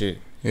high and shit.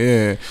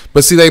 Yeah,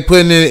 but see, they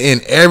putting it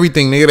in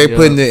everything, nigga. They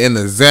putting it in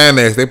the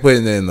Xanax, they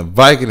putting it in the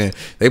Vicodin,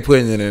 they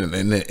putting it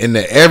in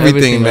the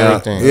everything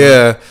now.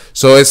 Yeah,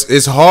 so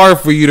it's hard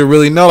for you to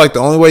really know. Like the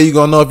only way you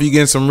gonna know if you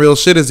getting some real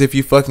shit is if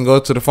you fucking go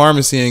to the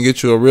pharmacy and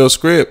get you a real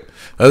script.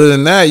 Other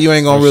than that, you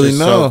ain't gonna really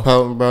know. So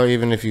potent, bro.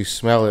 Even if you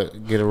smell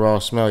it, get a raw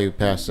smell, you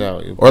pass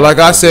out. Or like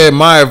I said,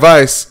 my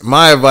advice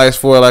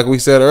for like we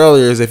said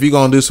earlier is if you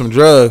gonna do some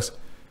drugs,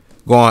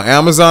 go on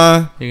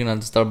Amazon. You're gonna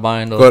have to start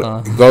buying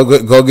those.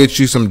 Go get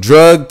you some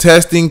drug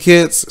testing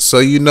kits, so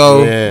you know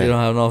you don't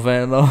have no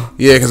fentanyl.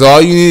 Yeah, because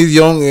all you need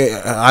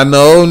is I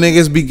know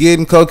niggas be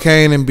getting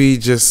cocaine and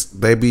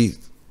they be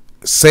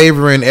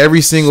savoring every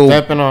single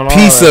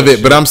piece of it,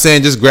 shit. But I'm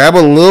saying just grab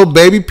a little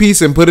baby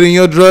piece and put it in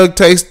your drug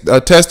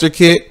tester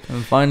kit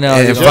and find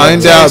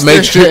out.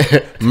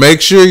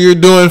 Make sure you're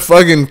doing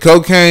fucking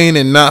cocaine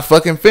and not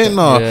fucking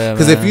fentanyl.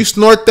 Because if you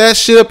snort that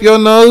shit up your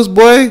nose,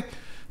 boy.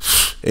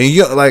 And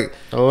you like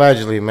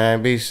allegedly,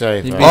 man, be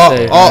safe.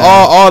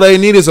 All they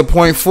need is a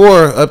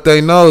 0.4 up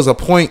their nose, a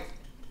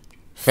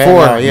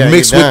 0.4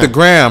 mixed with the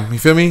gram. You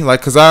feel me?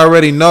 Like, cause I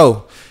already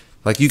know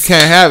Like you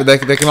can't have it.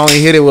 They can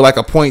only hit it with like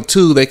a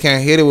 0.2. They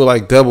can't hit it with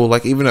like double.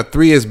 Like even a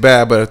 3 is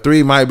bad, but a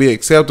 3 might be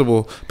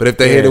acceptable. But if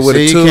they hit it with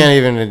a 2, you can't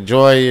even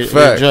enjoy your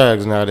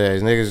drugs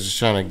nowadays. Niggas just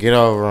trying to get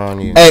over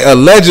on you. Hey,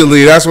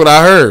 allegedly, that's what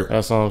I heard.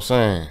 That's what I'm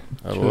saying.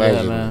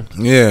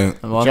 Allegedly. Yeah.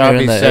 Y'all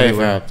be safe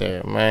out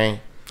there, man.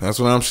 That's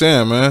what I'm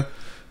saying, man.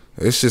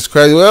 It's just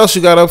crazy. What else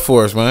you got up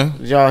for us, man?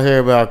 Did y'all hear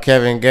about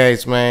Kevin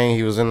Gates, man?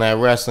 He was in that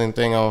wrestling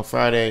thing on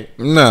Friday.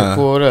 Nah.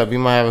 Pull it up. You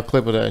might have a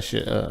clip of that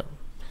shit up.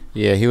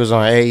 Yeah, he was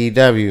on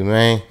AEW,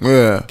 man.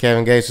 Yeah.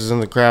 Kevin Gates was in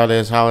the crowd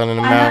that's hollering in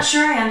the mouth. I'm not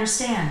sure I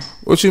understand.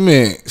 What you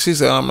mean? She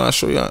said, I'm not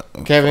sure y'all.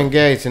 Kevin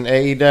Gates in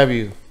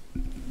AEW.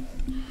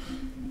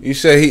 You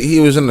said he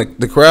was in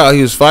the crowd.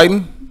 He was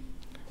fighting?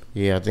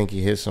 Yeah, I think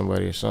he hit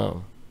somebody or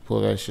something.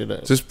 Pull that shit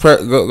up. Just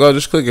go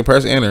just click and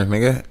press enter,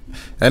 nigga.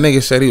 That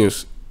nigga said he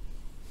was...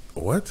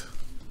 What?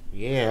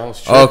 Yeah, I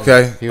was tripping.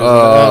 Okay. He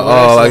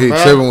was like he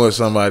tripping with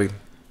somebody.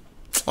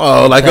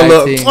 Oh, like a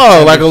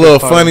little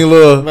funny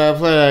little, man,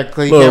 play that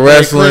clip. Little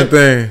wrestling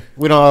thing.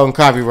 We don't own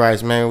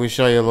copyrights, man. We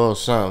show you a little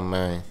something,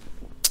 man.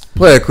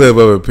 Play a clip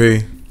of it,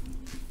 P.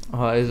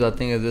 Oh, I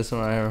think it's this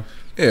one right here.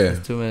 Yeah.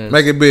 It's 2 minutes.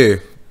 Make it big.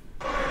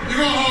 You're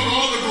gonna hold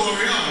all the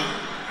glory, huh?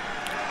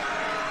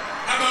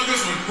 How about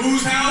this one?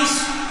 Whose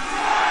house?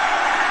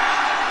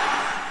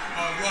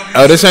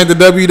 Oh, this ain't the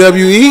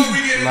WWE?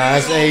 Nah,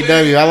 it's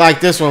AEW. I like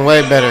this one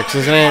way better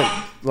because it ain't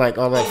like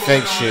all that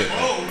fake shit.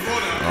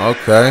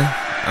 Okay.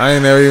 I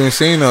ain't never even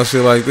seen no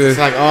shit like this. It's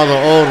like all the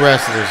old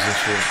wrestlers and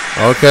shit.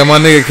 Okay, my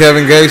nigga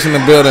Kevin Gates in the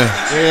building.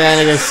 Yeah,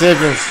 nigga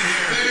sipping.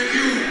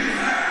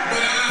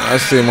 I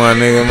see my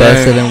nigga, man.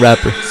 Best selling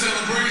rapper.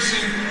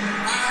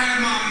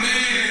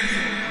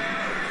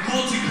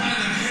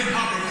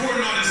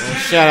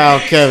 Shout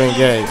out Kevin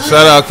Gates.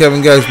 Shout out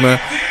Kevin Gates, man.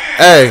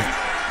 Hey.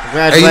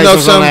 Congratulations you know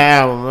something? on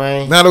that album,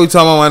 man. Now that we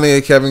talking about my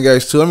nigga Kevin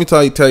Gates too, let me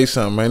tell you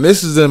something, man.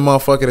 This is the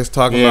motherfucker that's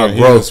talking about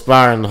growth.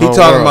 Inspiring the he whole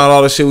talking world. about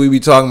all the shit we be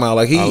talking about.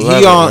 Like he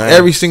on man.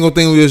 every single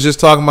thing we was just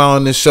talking about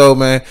on this show,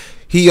 man.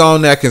 He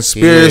on that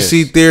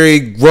conspiracy theory,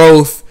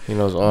 growth, he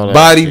knows all that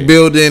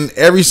bodybuilding,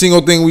 every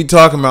single thing we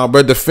talking about.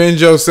 But defend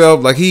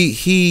yourself. Like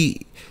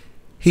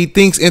he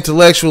thinks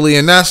intellectually,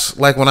 and that's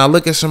like when I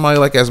look at somebody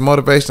like as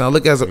motivation, I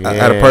look at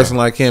a person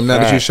like him. Now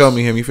that you show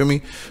me him, you feel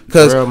me?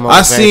 Because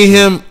I seen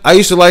him. I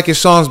used to like his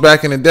songs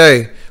back in the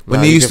day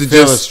when he used to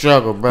just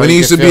struggle, bro. When he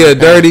used to be a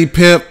dirty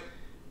pimp.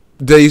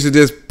 They used to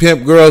just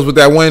pimp girls with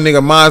that one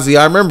nigga Mozzie.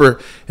 I remember,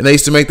 and they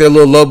used to make their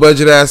little low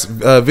budget ass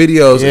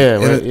videos.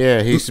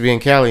 Yeah, he used to be in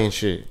Cali and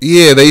shit.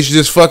 Yeah, they used to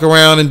just fuck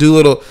around and do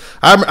little.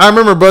 I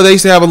remember, bro. They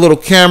used to have a little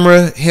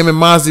camera. Him and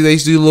Mozzie. They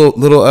used to do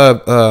little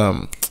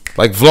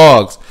like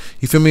vlogs.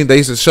 You feel me? They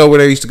used to show where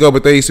they used to go,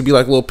 but they used to be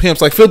like little pimps,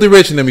 like Filthy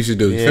Rich and them used to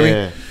do. You feel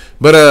me?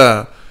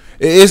 But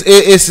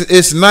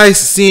it's nice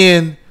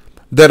seeing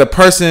that a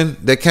person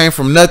that came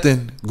from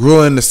nothing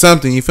grew into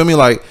something. You feel me?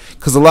 Like,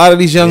 cause a lot of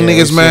these young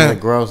niggas, man.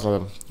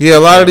 A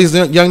lot of these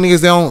young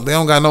niggas, they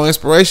don't got no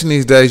inspiration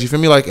these days. You feel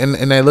me? Like, and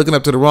they looking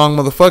up to the wrong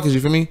motherfuckers. You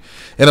feel me?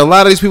 And a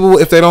lot of these people,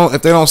 if they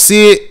don't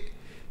see it,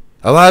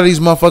 a lot of these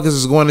motherfuckers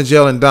is going to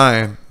jail and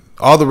dying.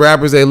 All the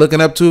rappers they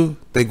looking up to,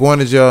 they going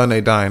to jail and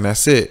they dying.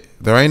 That's it.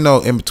 There ain't no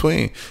in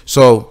between.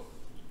 So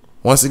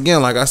once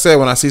again, like I said,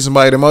 when I see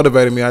somebody that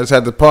motivated me, I just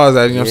had to pause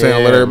that. You know what I'm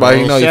saying? Let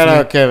everybody know. Shout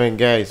out Kevin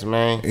Gates,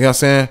 man. You know what I'm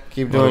saying?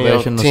 Keep doing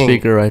your thing. thing.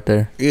 Speaker right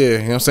there. Yeah, you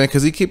know what I'm saying?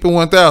 Because he keep it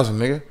 1,000,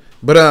 nigga.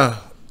 But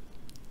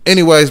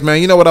anyways,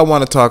 man, you know what I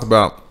want to talk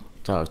about?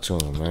 Talk to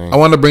him, man. I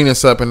want to bring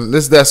this up, and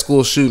this is that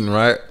school shooting,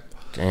 right?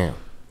 Damn.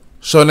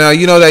 So now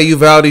you know that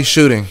Uvalde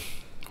shooting,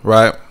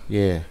 right?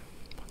 Yeah.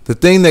 The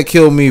thing that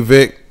killed me,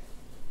 Vic,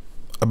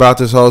 about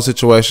this whole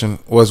situation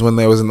was when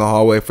they was in the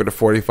hallway for the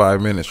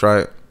 45 minutes,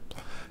 right?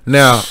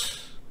 Now,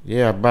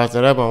 yeah, I brought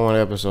that up on one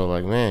episode.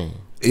 Like, man,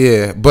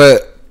 yeah,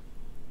 but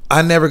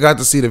I never got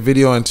to see the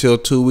video until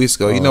 2 weeks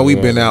ago. You know,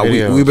 we've been out.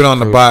 We've been on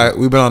the bye.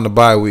 We've been on the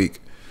bye week.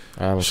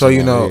 So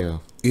you know,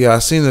 video. Yeah, I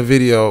seen the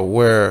video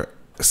where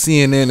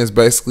CNN is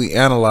basically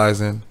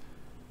analyzing.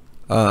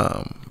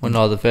 When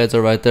all the feds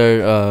are right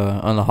there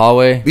on the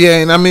hallway. Yeah,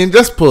 and I mean,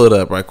 just pull it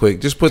up right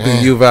quick. Just put the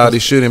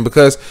Uvalde shooting,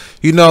 because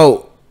you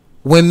know.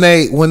 When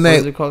they what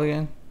is it called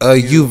again?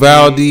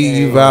 Uvalde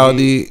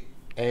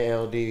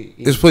ALD.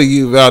 Just put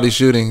Uvalde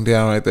shooting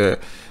down right there.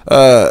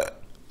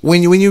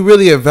 When you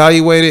really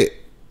evaluate it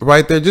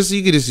right there,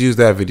 you could just use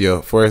that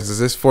video. For instance,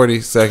 it's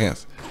 40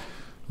 seconds.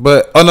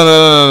 But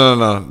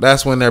no.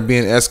 That's when they're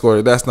being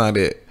escorted. That's not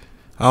it.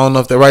 I don't know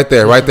if they're right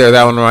there,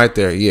 that one right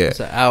there. Yeah,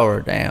 it's an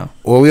hour down.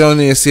 Well, we don't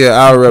need to see an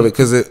hour of it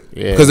because if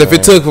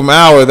it took from an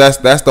hour, that's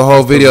the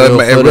whole video.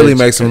 It really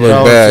makes them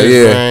look bad.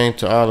 Yeah,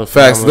 to all the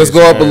facts. Let's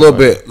go up a little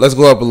bit.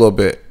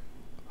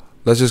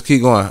 Let's just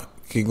keep going.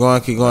 Keep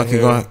going.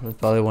 That's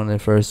probably when they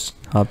first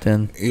hopped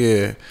in.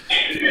 Yeah.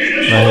 Right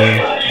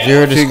here.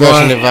 Viewer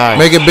discretion advised.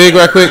 Make it big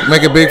right quick.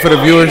 Make it big for the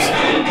viewers.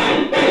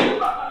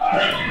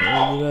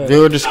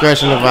 Viewer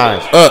discretion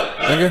advised.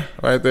 Nigga,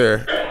 right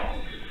there.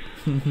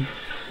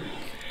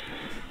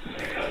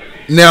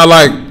 Now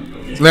look.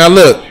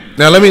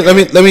 Now let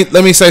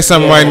me say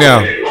something right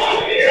now.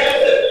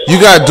 You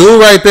got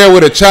dude right there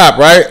with a chop,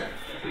 right?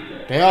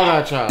 They all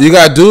got Chop. You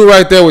got dude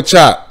right there with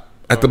Chop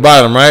at the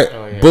bottom, right?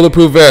 Oh, yeah.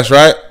 Bulletproof vest,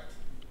 right?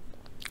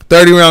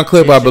 30-round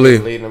clip, I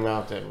believe. Leading them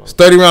out there, It's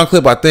 30-round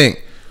clip, I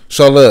think.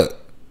 So look,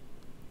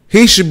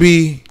 he should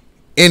be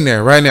in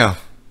there right now.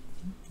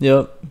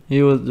 Yep,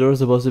 they were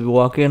supposed to be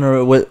walking,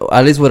 or with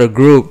at least with a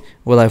group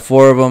with like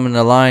 4 of them in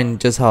a line.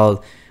 Just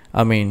how,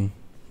 I mean,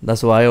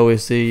 that's what I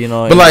always see, you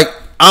know. But like,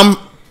 you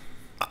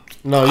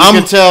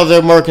can tell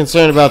they're more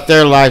concerned about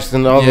their lives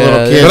than all the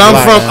little kids.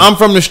 But I'm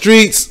from the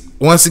streets.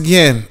 Once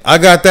again, I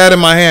got that in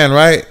my hand,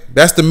 right?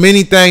 That's the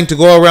mini thing to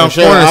go around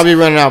corners. I'll be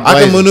running out.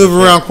 I can maneuver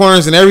around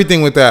corners and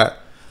everything with that.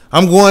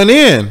 I'm going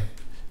in.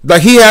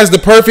 Like, he has the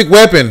perfect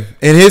weapon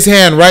in his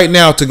hand right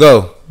now to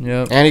go.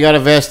 Yep. And he got a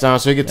vest on,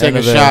 so he could take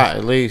a shot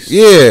at least.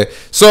 Yeah.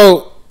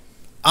 So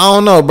I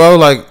don't know, bro.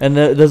 Like, and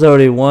there's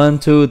already 1,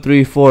 2,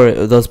 3, 4.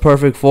 Those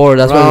perfect 4.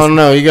 That's why I don't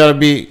know. You gotta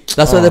be.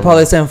 That's why they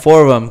probably sent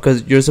 4 of them,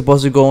 because you're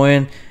supposed to go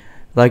in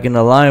like in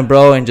a line,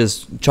 bro, and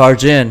just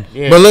charge in.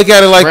 Yeah. But look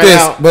at it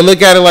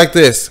like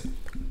this.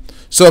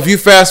 So if you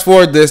fast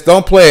forward this,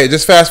 don't play it.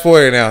 Just fast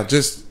forward it now.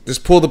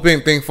 Just pull the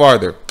thing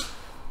farther.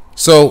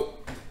 So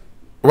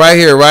right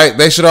here, right?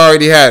 They should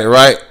already had it,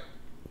 right?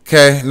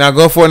 Okay. Now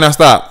go for it. Now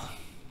stop.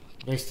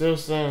 They still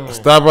saying that.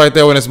 Stop right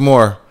there when it's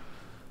more.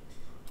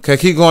 Okay,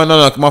 keep going.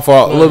 No, my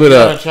fault. A little bit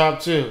up. Chop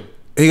too.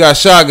 He got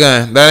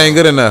shotgun. That ain't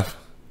good enough.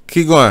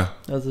 Keep going.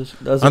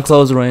 That's a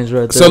close range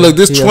right there. So look,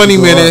 this 20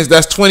 minutes.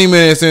 That's 20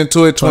 minutes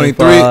into it.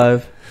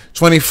 23.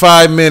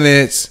 25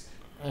 minutes.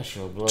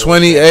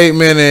 28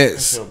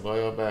 minutes.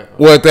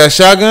 What, that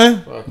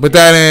shotgun? But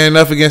that ain't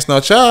enough against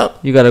no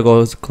Chop. You gotta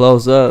go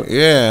close up.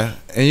 Yeah,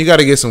 and you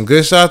gotta get some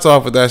good shots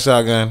off with that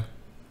shotgun.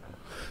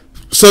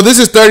 So this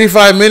is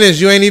 35 minutes.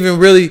 You ain't even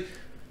really.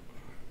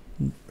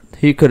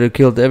 He could have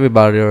killed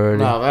everybody already.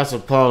 No, that's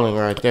appalling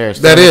right there.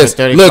 That is.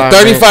 Look,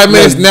 35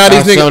 minutes. Now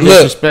these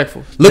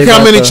niggas. Look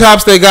how many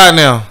chops they got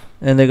now.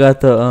 And they got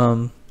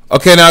the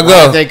Okay, now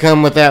go. They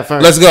come with that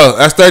first. Let's go.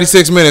 That's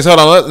 36 minutes. Hold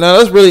on. Now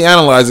let's really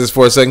analyze this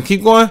for a second.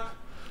 Keep going.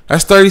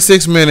 That's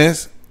 36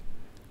 minutes.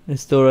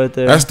 It's still right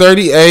there. That's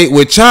 38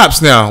 with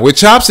chops now. With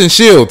chops and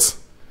shields.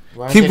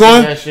 Keep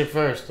going. That shit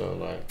first though,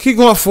 like. Keep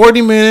going.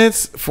 40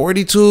 minutes.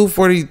 42,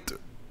 40,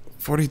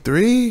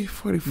 43,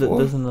 44.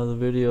 There's another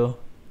video.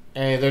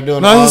 Hey, they're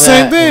doing all it's the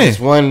same thing. It's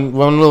one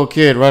little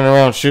kid running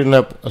around shooting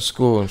up a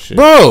school and shit.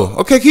 Bro,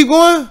 okay, keep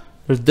going.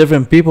 There's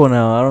different people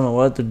now. I don't know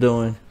what they're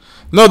doing.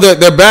 No,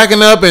 they're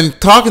backing up and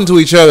talking to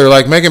each other,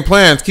 like making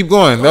plans. Keep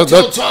going.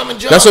 Tom and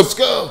John, let's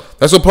go.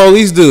 That's what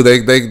police do.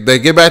 They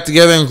get back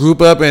together and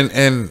group up,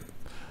 and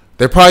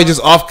they're probably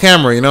just off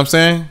camera. You know what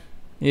I'm saying?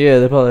 Yeah,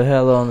 they're probably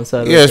hella on the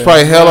side. Yeah, it's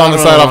probably hella on the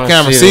side off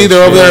camera. See,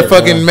 they're over there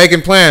fucking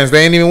making plans.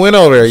 They ain't even went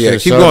over there yet.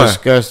 Keep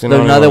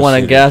going. Now they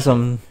want to gas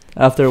them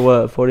after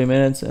what? 40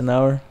 minutes, an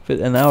hour,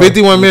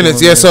 51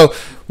 minutes. Yeah. So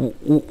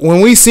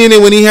when we seen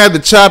it, when he had the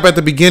chop at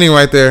the beginning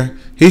right there,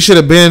 he should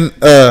have been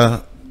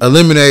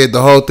eliminated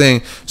the whole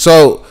thing.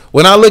 So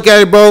when I look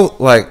at it, bro,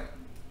 like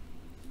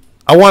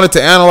I wanted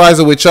to analyze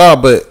it with y'all,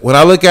 but when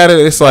I look at it,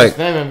 it's like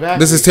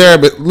this is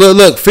terrible.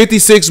 Look,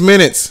 56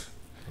 minutes.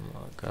 Oh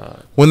my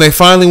god! When they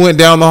finally went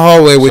down the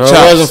hallway with chops,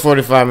 it wasn't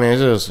 45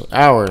 minutes. It was an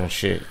hour and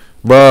shit,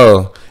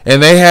 bro.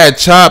 And they had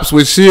chops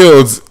with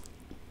shields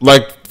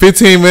like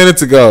 15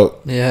 minutes ago.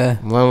 Yeah,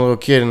 one little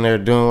kid in there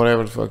doing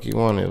whatever the fuck he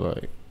wanted.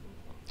 Like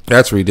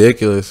that's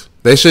ridiculous.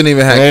 They shouldn't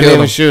even have. They didn't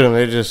even shoot him.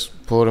 They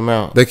just pulled him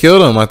out. They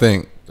killed him, I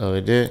think. Oh,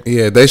 they did?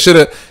 Yeah, they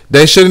shouldn't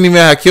even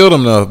have killed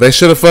him though. They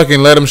should have fucking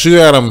let him shoot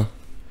at him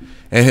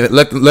and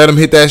let him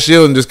hit that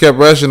shield and just kept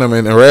rushing him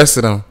and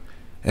arrested him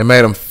and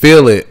made him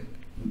feel it.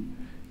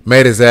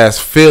 Made his ass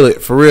feel it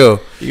for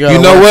real. You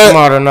know what?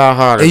 Smarter, not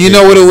harder. And you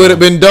know what it would have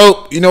been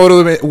dope? You know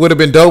what it would have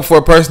been dope for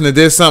a person that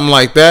did something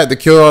like that to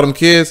kill all them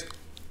kids?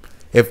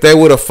 If they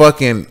would have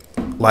fucking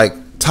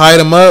like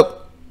tied him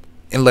up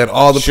and let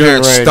all the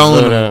parents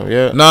stone him.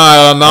 Yeah.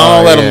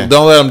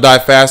 Don't let him die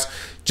fast.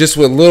 Just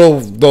with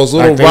those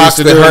little rocks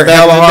that hurt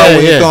hella hard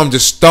when you throw him,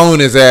 just stone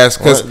his ass.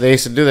 Cause they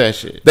used to do that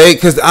shit.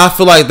 Because I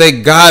feel like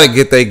they gotta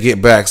get their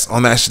get backs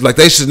on that shit. Like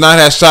they should not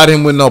have shot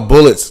him with no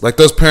bullets. Like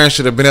those parents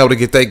should have been able to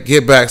get their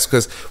get backs.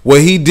 Because what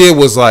he did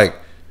was like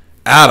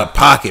out of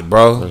pocket,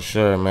 bro. For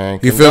sure, man.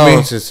 You feel me?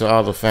 Condolences to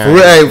all the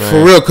families.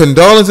 For real,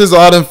 condolences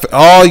to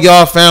all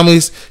y'all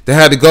families that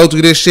had to go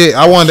through this shit.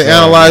 I wanted to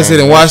analyze it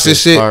and watch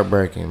this shit.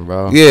 Heartbreaking,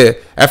 bro. Yeah.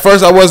 At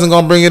first, I wasn't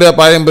gonna bring it up.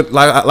 I didn't, but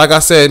like I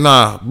said,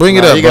 bring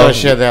it up. You gotta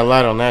shed that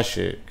light on that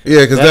shit. Yeah,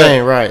 because that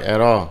ain't right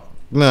at all.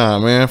 Nah,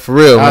 man, for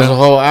real. That was a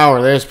whole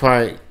hour. There's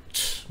probably,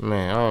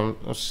 man,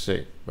 I'm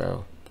sick,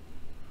 bro.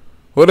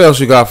 What else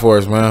you got for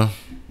us, man?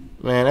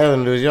 Man, other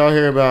news. Y'all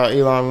hear about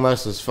Elon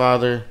Musk's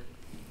father?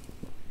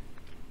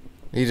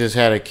 He just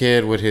had a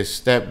kid with his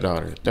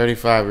stepdaughter,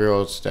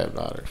 35-year-old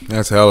stepdaughter.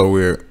 That's hella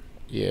weird.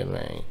 Yeah,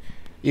 man.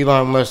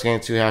 Elon Musk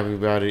ain't too happy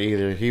about it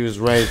either. He was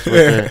raised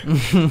with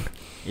her.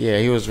 Yeah,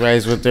 he was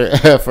raised with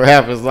her for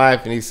half his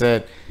life, and he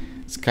said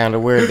it's kind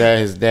of weird that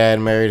his dad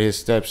married his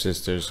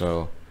stepsister.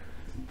 So,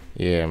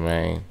 yeah,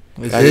 man.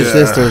 It's his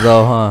sister,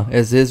 though, huh?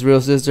 It's his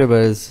real sister,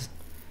 but it's...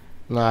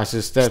 Nah, it's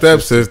his stepsister.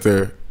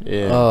 Stepsister.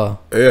 Yeah. Oh.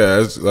 Yeah,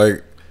 it's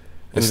like...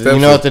 You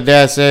know what the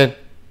dad said?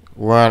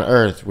 We're on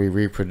Earth, we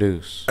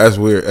reproduce. That's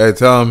weird. Hey,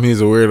 tell him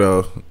he's a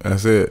weirdo.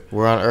 That's it.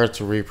 We're on Earth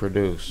to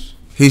reproduce.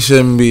 He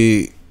shouldn't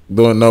be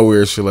doing no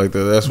weird shit like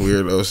that. That's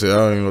weirdo shit. I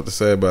don't even know what to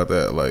say about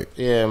that. Like,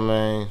 yeah,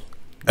 man.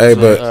 Hey,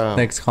 but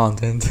next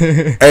content.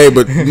 Hey,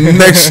 but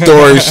next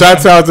story.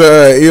 Shouts out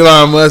to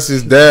Elon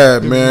Musk's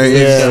dad, man.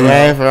 Yeah,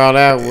 man, for all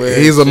that weird.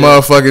 He's a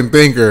motherfucking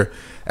thinker.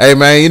 Hey,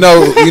 man, you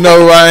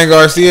know Ryan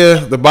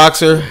Garcia, the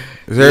boxer.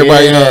 Does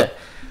everybody know?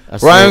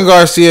 Ryan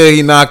Garcia,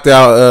 he knocked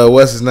out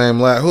what's his name?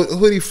 Who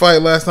did he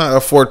fight last night?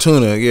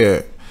 Fortuna,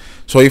 yeah.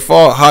 So he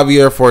fought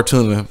Javier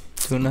Fortuna.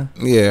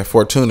 Yeah,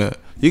 Fortuna.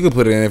 You can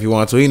put it in if you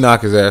want to. He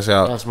knocked his ass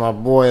out. That's my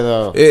boy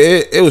though.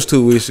 It was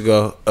 2 weeks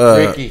ago.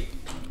 Ricky.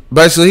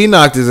 Basically, he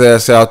knocked his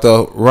ass out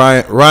though.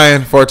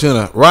 Ryan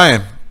Fortuna.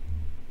 Ryan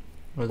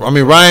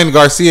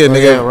Garcia,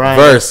 nigga. Yeah, Ryan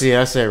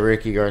Garcia. I said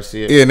Ricky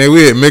Garcia. Yeah, nigga,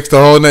 we had mixed the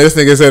whole name. This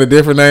nigga said a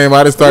different name.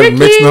 I just started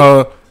mixing the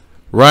whole.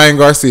 Ryan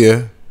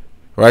Garcia,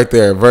 right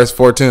there, versus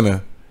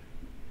Fortuna.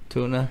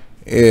 Tuna.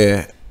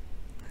 Yeah,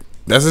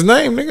 that's his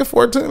name, nigga.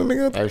 Fortuna,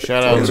 nigga. Hey,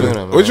 shout out Tuna,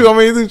 man. What you want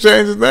me to do?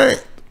 Change his name?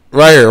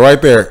 Right here,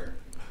 right there.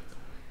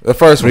 The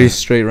first 3 one.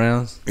 straight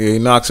rounds. Yeah, he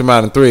knocks him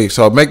out in 3.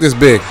 So make this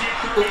big.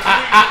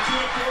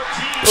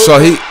 So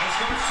he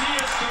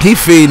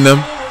feeding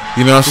them.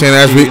 You know what I'm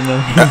saying?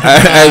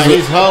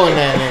 He's holding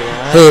that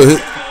nigga.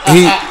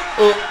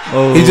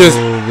 He just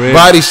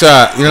body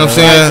shot. You know what I'm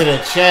saying? Right to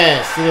the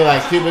chest. He look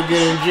like Cuba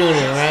Gooding Jr.,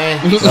 right?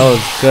 That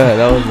was good.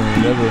 That was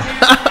another.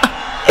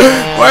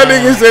 Why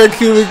nigga said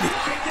Cuba?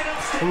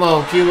 Come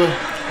on, Cuba.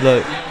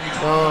 Look.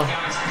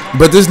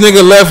 But this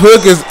nigga left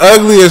hook is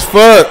ugly as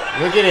fuck.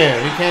 Look at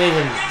him. He can't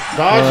even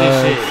dodge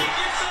his shit.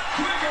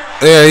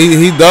 Yeah,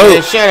 he dope.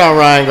 Hey, shout out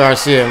Ryan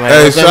Garcia, man.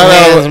 Hey, shout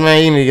out,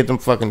 man. You need to get them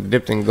fucking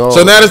dipped in gold.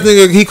 So now this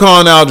nigga, he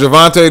calling out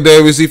Gervonta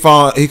Davis. He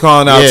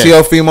calling out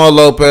Teofimo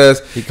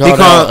Lopez.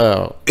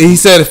 He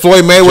said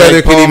Floyd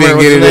Mayweather could even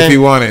get it if he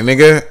wanted,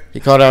 nigga. He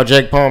called out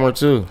Jake Palmer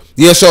too.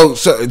 Yeah, so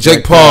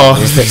Jake Paul.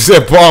 He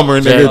said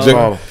Palmer,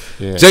 nigga.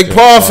 Jake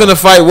Paul finna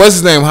fight. What's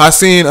his name?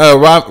 Hakeem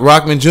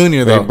Rockman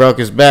Jr. Though he broke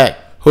his back.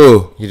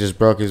 Who? He just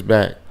broke his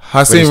back.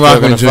 Hakeem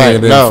Rockman Jr.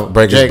 didn't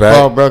break his back. Jake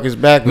Paul broke his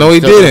back. No, he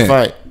didn't.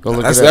 Fight. Go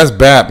look that's it up. That's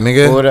BAP,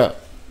 nigga. Pull it up.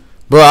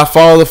 Bro, I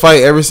follow the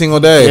fight every single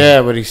day.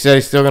 Yeah, but he said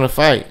he's still gonna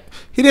fight.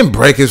 He didn't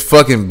break his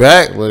fucking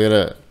back. Look it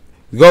up.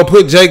 Go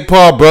put Jake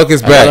Paul broke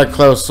his back. I got a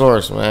close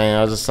source, man.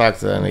 I was just talking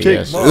to that nigga.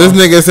 This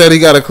nigga said he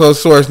got a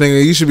close source,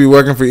 nigga. You should be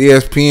working for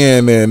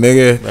ESPN then,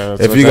 nigga.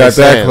 If you got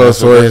that close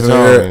source,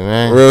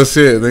 nigga. Real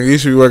shit, nigga. You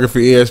should be working for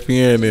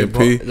ESPN then,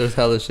 P. There's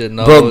hella shit.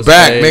 No, broke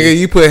back, nigga.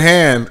 You put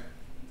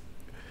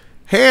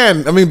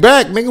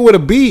back, nigga, with a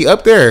B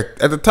up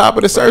there at the top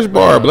of the search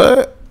bar,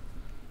 blood.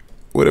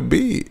 With a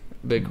B.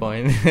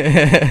 Bitcoin.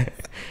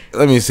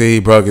 Let me see. He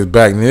broke his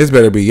back. This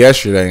better be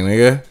yesterday,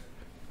 nigga.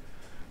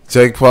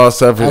 Jake Paul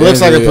suffered. It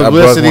looks like a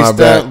publicity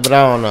stunt, but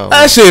I don't know.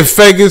 That shit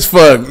fake as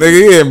fuck, nigga.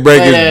 He didn't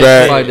break his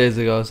back. 5 days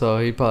ago, so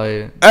he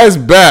probably. That's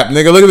BAP,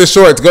 nigga. Look at the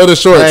shorts. Go to the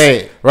shorts.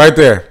 Hey. Right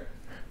there.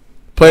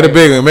 Play the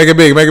big one. Make it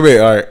big. Make it big.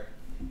 All right.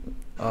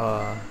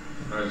 I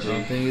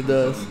don't think he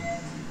does.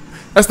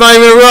 That's not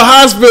even a real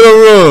hospital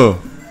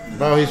room.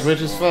 Bro, he's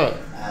rich as fuck.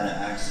 I had an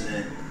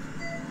accident.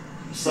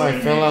 Sorry,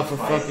 fell off a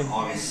fucking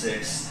August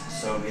 6th.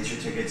 So get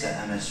your tickets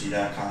at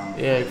MSG.com.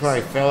 Yeah, he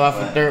probably fell off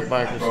a dirt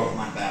bike or something. I broke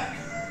my back.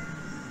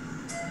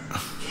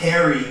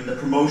 Carrying the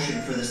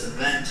promotion for this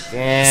event.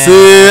 Damn. See,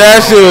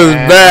 that shit was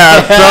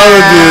bad. I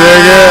told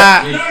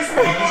you,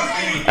 nigga.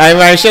 Hey,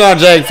 man, shout out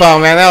Jake Paul,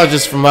 man. That was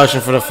just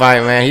promotion for the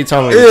fight, man. He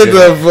told me. Get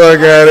the fuck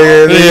out of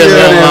here,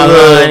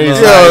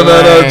 nigga.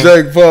 No,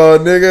 Jake Paul,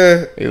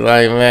 nigga. He's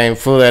like, man,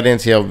 pull that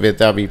into your bit.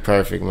 That'll be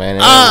perfect, man.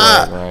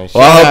 Well,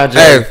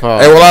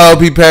 I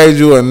hope he paid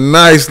you a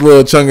nice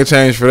little chunk of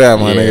change for that,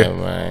 my nigga.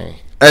 Man.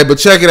 Hey, but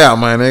check it out,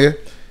 my nigga.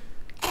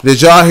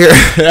 Did y'all hear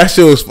that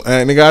shit was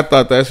nigga? I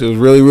thought that shit was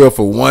really real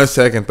for 1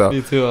 second though.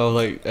 Me too. I was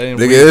like, nigga,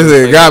 this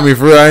nigga got me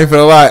for real. I ain't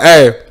finna lie.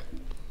 Hey,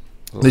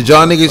 did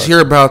y'all niggas hear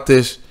about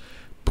this?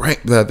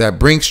 That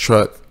Brinks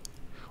truck,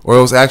 or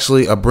it was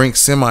actually a Brinks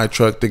semi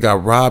truck that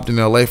got robbed in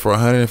LA for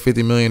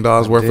 $150 million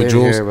worth of jewels. I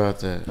didn't hear about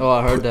that. Oh,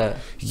 I heard that.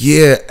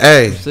 Yeah,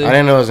 hey. I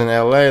didn't know it was in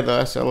LA though.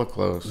 That's hella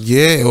close.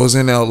 Yeah, it was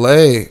in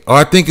LA. Or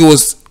I think it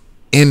was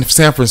in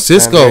San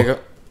Francisco.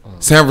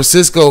 San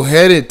Francisco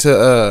headed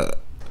to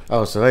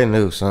oh, so they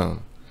knew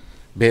something.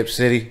 Bip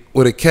City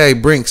with a K,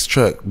 Brinks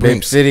truck.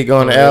 Bip City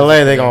going to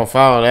LA, they gonna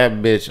follow that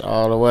bitch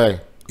all the way.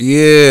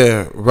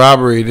 Yeah,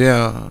 robbery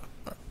down.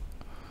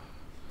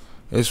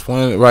 It's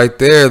one right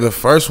there. The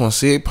first one,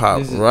 see it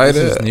pop right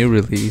this up. Is new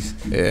release.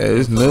 Yeah,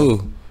 it's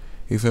new.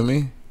 You feel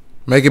me?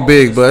 Make it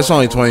big, but it's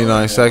only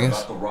 29 seconds.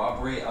 About the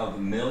robbery of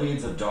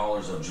millions of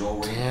dollars of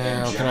jewelry.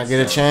 Damn, can I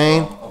get a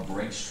chain?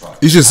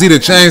 You should see the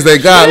chains they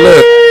got.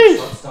 Look.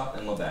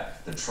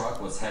 The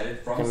truck was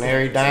headed from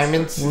Canary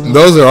Diamonds.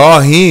 Those are all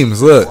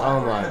hems. Look.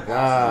 Oh my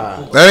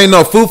god. That ain't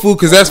no foo-foo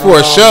because that's for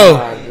a show.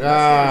 Oh my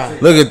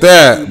god. Look at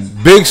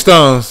that. Big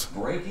stones.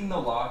 Breaking the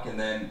lock and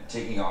then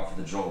taking off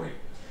the jewelry.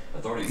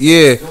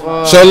 Yeah.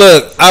 So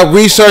look, I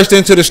researched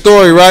into the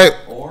story, right?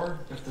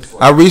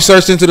 I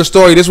researched into the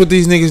story. This what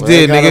these niggas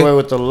did, got nigga. Away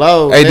with the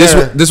load. Hey,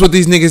 this what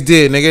these niggas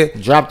did,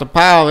 nigga. Drop the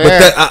pile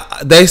there.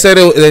 But they said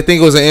they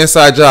think it was an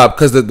inside job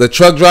because the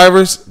truck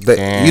drivers,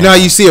 you know how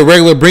you see a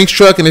regular Brinks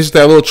truck and it's just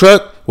that little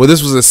truck. Well,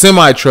 this was a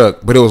semi truck,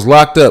 but it was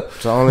locked up.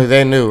 So only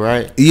they knew,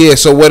 right? Yeah.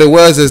 So what it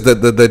was is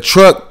the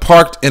truck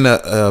parked in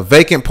a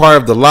vacant part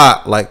of the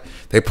lot, like.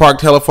 They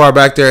parked hella far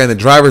back there, and the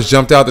drivers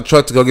jumped out the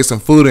truck to go get some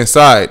food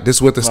inside. This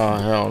is what the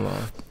hell no.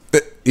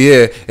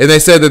 Yeah, and they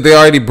said that they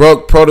already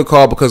broke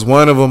protocol because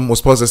one of them was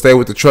supposed to stay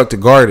with the truck to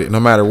guard it, no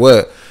matter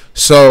what.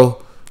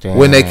 So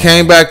when they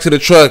came back to the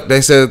truck,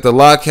 they said that the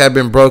lock had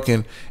been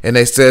broken, and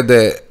they said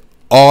that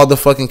all the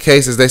fucking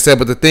cases. They said,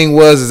 but the thing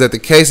was is that the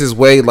cases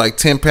weighed like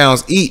 10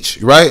 pounds each,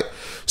 right?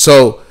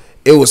 So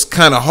it was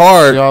kind of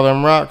hard. See all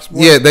them rocks, boy?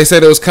 Yeah, they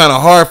said it was kind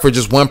of hard for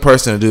just one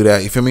person to do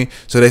that. You feel me?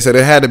 So they said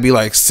it had to be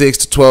like 6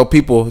 to 12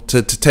 people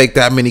to take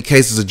that many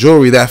cases of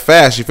jewelry that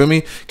fast. You feel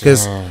me?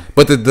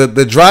 But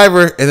the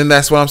driver, and then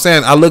that's what I'm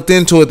saying. I looked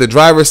into it. The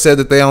driver said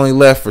that they only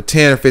left for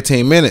 10 or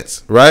 15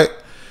 minutes. Right?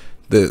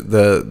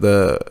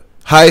 The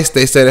heist,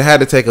 they said it had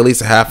to take at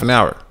least a half an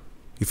hour.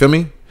 You feel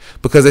me?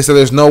 Because they said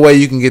there's no way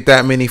you can get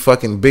that many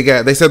fucking big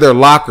ass. They said they're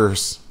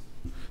lockers.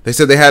 They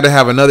said they had to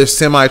have another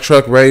semi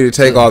truck ready to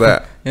take all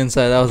that.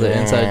 Inside, that was an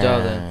inside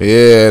job then.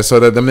 Yeah, so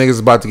that them niggas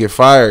about to get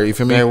fired. You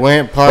feel me? They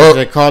went parked.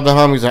 They called the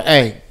homies like,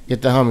 "Hey,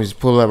 get the homies,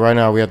 pull up right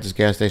now. We at this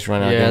gas station right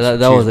now." Yeah,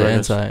 that was an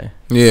inside.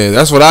 Yeah,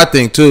 that's what I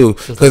think too.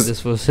 Because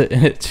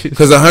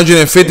because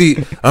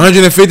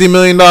 150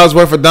 million dollars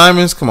worth of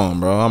diamonds. Come on,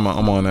 bro. I'm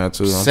on that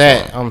too.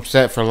 I'm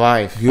set for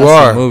life. You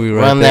are. Movie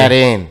right Run there. that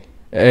in.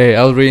 Hey,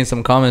 I was reading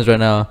some comments right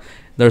now.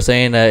 They're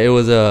saying that it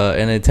was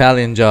an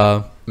Italian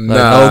job. Like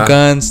no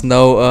guns,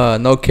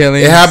 no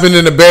killing. It happened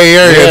in the Bay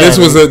Area. Yeah.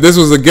 This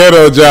was a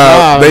ghetto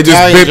job. They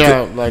just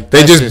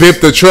bipped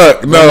bipped the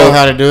truck. No, they know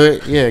how to do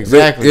it. Yeah,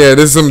 exactly. Yeah,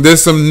 there's some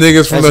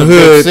niggas from the Bip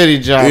hood. City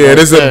job. Yeah, right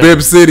this is a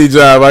Bip City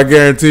job. I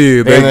guarantee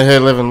you. They in the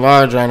hood living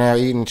large right now,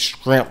 eating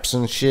shrimps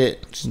and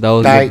shit. That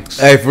was dikes.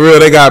 Hey, for real,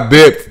 they got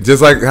bipped.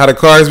 Just like how the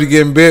cars be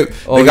getting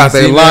bipped. They got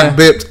their lock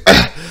bipped.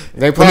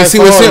 They probably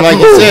followed him, like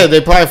you said.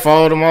 They probably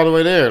followed him all the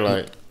way there.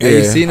 Like, yeah,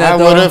 you seen that? I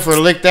would have for a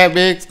lick that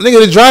big.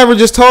 Nigga, the driver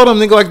just told him,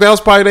 nigga, like that was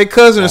probably their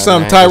cousin or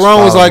something. Man,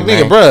 Tyrone was like,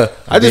 nigga, bruh,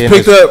 I just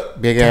picked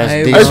up big ass.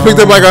 I just picked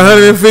up like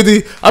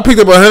 150. I picked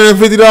up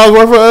 $150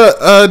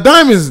 worth of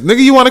diamonds. Nigga,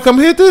 you want to come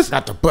hit this?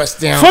 Got the bust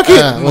down. Fuck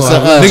it. What's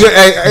up,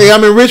 nigga? Hey,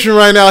 I'm in Richmond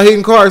right now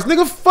hitting cars.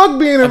 Nigga, fuck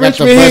being in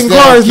Richmond hitting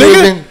cars,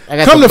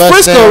 nigga. Come to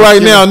Frisco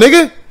right now,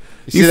 nigga.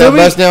 You see that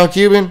bust down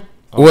Cuban?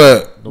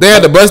 What? They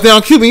had the bust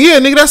down Cuban. Yeah,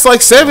 nigga, that's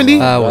like 70.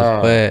 That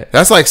was bad.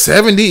 That's like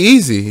 70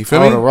 easy. You feel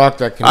me?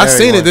 I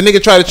seen it. The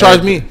nigga tried to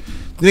charge me.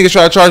 The nigga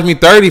tried to charge me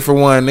 30 for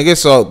one, nigga.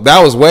 So that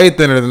was way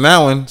thinner than that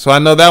one. So I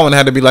know that one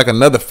had to be like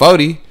another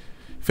 40.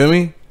 Feel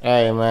me?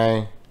 Hey,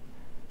 man.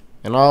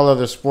 In all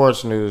other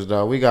sports news,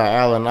 though, we got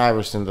Allen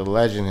Iverson, the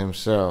legend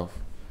himself,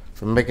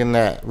 for making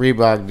that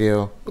Reebok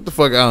deal. What the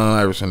fuck Allen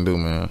Iverson do,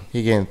 man?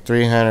 He getting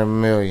 $300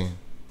 million.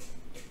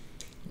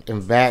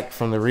 And back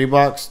from the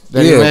Reeboks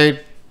that he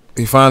made.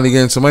 He finally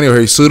getting some money, or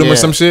he sued him or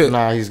some shit?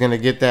 Nah, he's gonna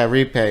get that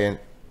repay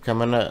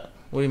coming up.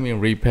 What do you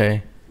mean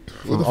repay?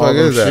 What the fuck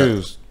is that?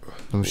 Shoes.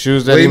 Them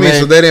shoes that what do you mean?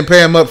 So they didn't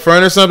pay him up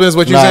front or something? Is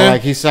what you saying?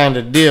 Like he signed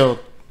a deal,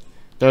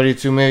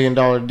 $32 million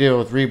deal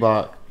with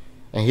Reebok,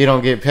 and he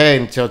don't get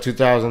paid until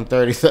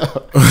 2030. So,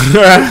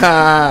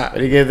 but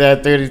he get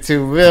that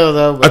 32 mil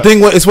though. I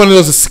think it's one of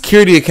those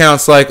security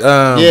accounts, like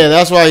yeah,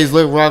 that's why he's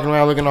walking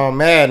around looking all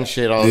mad and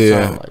shit all the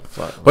time. Like,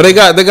 fuck. But they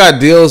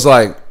got deals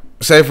like,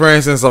 say for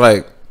instance,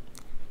 like,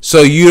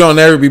 so you don't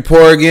ever be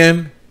poor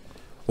again.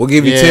 We'll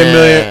give you 10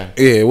 million.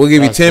 Yeah, we'll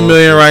give you 10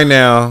 million right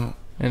now.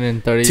 And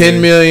then 30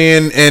 10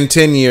 million in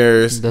 10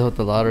 years. They'll hit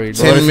the lottery.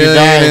 10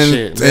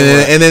 million.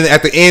 And then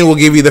at the end, we'll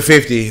give you the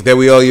 50 that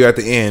we owe you at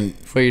the end.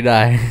 Before you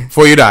die.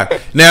 Before you die.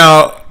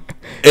 Now,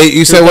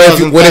 you said,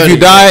 what if you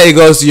die? It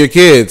goes to your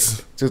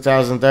kids.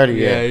 2030.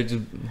 Yeah, you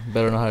just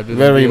better know how to do that.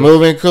 Better be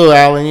moving cool,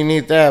 Allen. You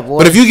need that, boy.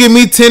 But if you give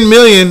me 10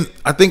 million,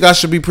 I think I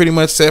should be pretty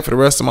much set for the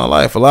rest of my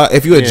life.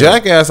 If you a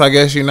jackass, I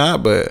guess you're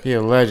not. But he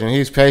a legend.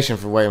 He's patient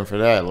for waiting for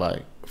that.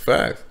 Like,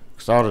 facts.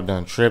 Cause I would have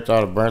done tripped. I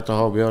would have burnt the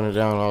whole building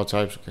down. All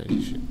types of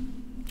crazy shit.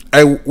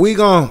 Hey, we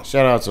gon'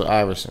 shout out to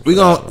Iverson. We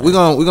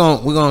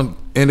gonna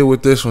end it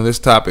with this one. This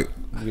topic.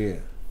 Yeah.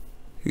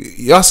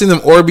 Y'all seen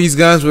them Orbeez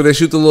guns where they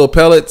shoot the little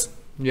pellets?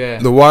 Yeah.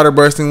 The water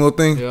bursting little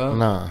thing. Yeah.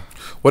 Nah.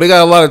 Well, they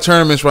got a lot of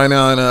tournaments right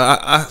now, and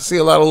I see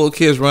a lot of little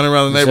kids running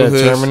around the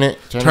neighborhoods.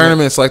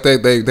 Tournaments like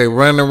they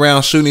running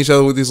around shooting each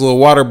other with these little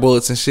water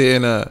bullets and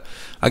shit. And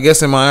I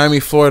guess in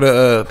Miami,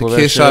 Florida, the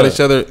kids shot each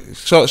other.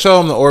 Show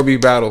them the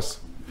Orbeez battles.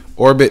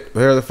 Orbit,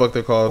 whatever the fuck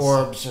they're called.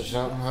 Orbs or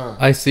something, huh?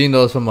 I seen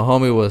those from a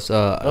homie was those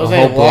a whole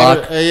ain't block.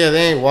 Water. Yeah,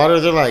 they ain't water.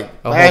 They're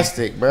like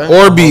plastic, bro.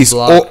 Orbeez,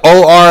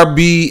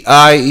 ORBIES.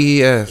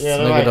 Yeah,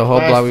 Look like at the whole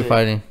block we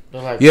fighting.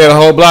 Like the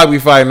whole block we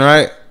fighting,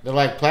 right? They're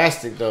like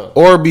plastic though.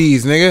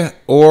 Orbeez, nigga.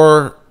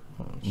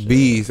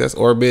 Orbeez. That's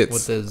orbits.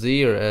 With the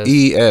Z or S?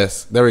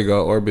 ES. There we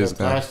go. Orbits.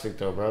 Plastic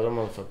though, bro. Them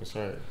motherfuckers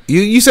hurt.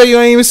 You say you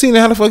ain't even seen it.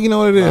 How the fuck you know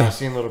what it is? I've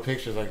seen little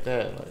pictures like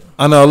that. Like.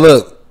 I know.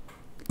 Look,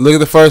 Look at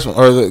the first one,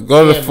 or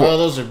go to the bro,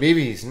 those are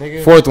BBs,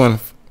 nigga. Fourth one.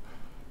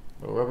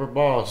 Rubber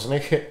balls,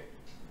 nigga.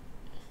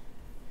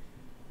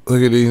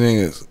 Look at these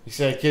niggas. You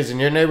said kids in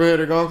your neighborhood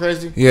are going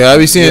crazy? Yeah, I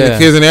be seeing the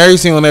kids in every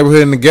single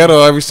neighborhood in the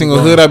ghetto, every single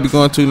hood I be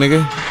going to,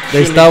 nigga.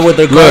 They stop with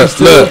their cars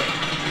too. Look.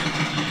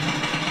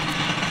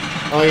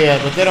 Oh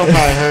yeah, but they don't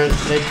probably hurt.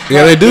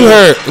 They do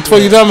hurt. What the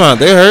fuck you talking about?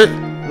 They hurt.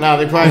 No,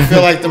 they probably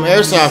feel like them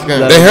airsoft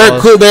guns. They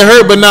hurt, cool. They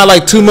hurt, but not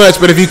like too much.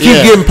 But if you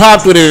keep getting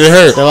popped with it, it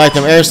hurt. They're like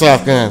them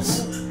airsoft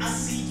guns.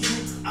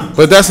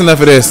 But that's enough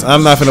of this.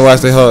 I'm not finna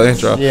watch the whole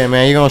intro. Yeah,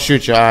 man, you gonna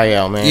shoot your eye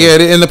out, man.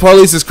 Yeah, and the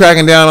police is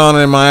cracking down on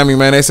it in Miami,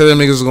 man. They said them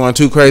niggas was going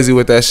too crazy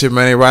with that shit,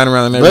 man. They riding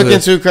around the neighborhood.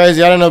 Looking too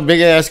crazy. I don't know,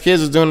 big ass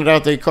kids was doing it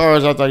out their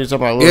cars. I thought you were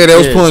talking about little they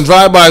kids. was pulling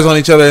drive-bys on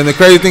each other. And the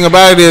crazy thing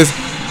about it is,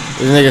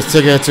 these niggas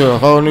took it to a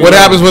whole new. What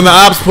happens when the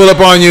ops pull up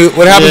on you?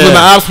 What happens when the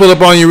ops pull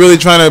up on you, really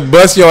trying to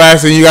bust your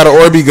ass, and you got an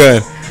Orby gun? You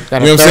know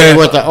what I'm saying?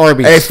 With the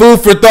Orby. Hey, food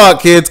for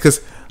thought, kids,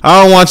 because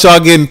I don't want y'all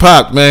getting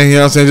popped, man. You know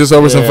what I'm saying? Just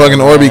over some fucking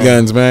Orby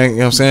guns, man. You know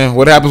what I'm saying?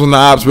 What happens when the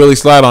ops really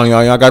slide on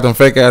y'all? Y'all got them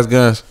fake ass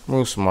guns.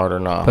 Move smarter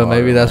now. But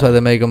maybe that's why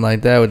they make them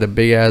like that with the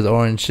big ass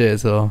orange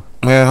shit. So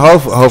man,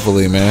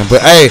 hopefully, man.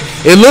 But hey,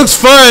 it looks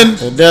fun.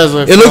 It does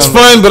look. It looks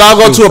fun, but I'll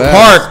go to a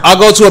park. I'll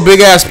go to a big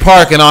ass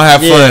park and I'll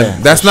have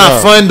fun. That's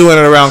not fun doing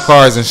it around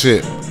cars and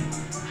shit.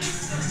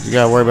 You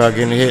gotta worry about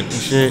getting hit and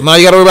shit. No,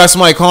 you gotta worry about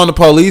somebody calling the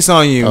police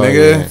on you,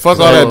 nigga. Yeah. Fuck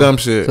all that dumb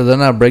shit. So they're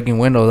not breaking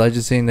windows. I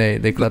just seen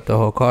they clapped the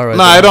whole car. Right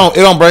nah, it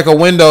don't break a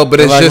window,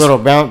 but it's like just little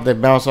bounce. They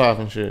bounce off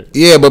and shit.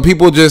 Yeah, but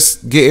people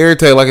just get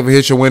irritated. Like if it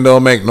hits your window,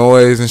 make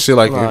noise and shit.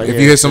 Like if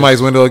you hit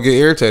somebody's window, get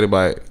irritated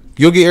by it.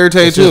 You'll get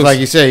irritated too. Like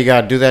you said, you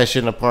gotta do that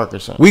shit in the park or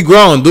something. We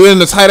grown. Do it in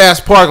the tight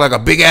ass park, like a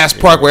big ass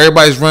park where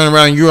everybody's running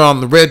around. You're on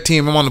the red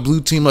team. I'm on the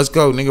blue team. Let's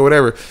go, nigga.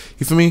 Whatever.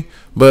 You feel me?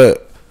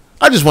 But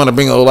I just want to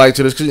bring a little light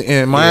to this. Cause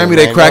in Miami,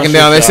 they cracking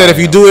down. They said if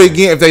you do it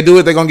again, if they do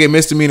it, they're gonna get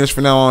misdemeanors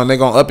from now on. They're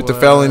gonna up it to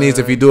felonies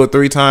if you do it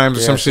 3 times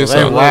or some shit.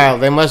 They wild.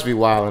 They must be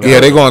wild.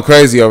 Yeah, they going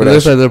crazy over there.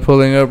 Looks like they're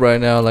pulling up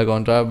right now, like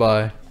on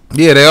drive-by.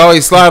 Yeah, they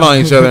always slide on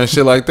each other and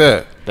shit like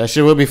that. That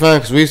shit would be fun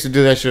because we used to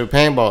do that shit with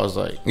paintballs.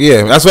 Like,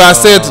 yeah, that's what I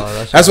said.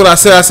 That's what I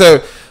said. I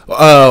said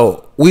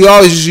we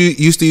always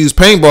used to use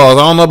paintballs.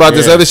 I don't know about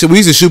this other shit. We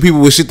used to shoot people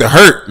with shit that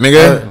hurt,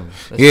 nigga.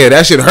 Yeah,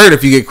 that shit hurt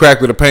if you get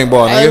cracked with a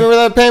paintball, nigga. I remember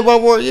that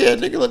paintball war. Yeah,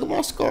 nigga, look at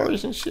my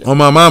scars and shit. On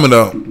my mama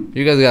though.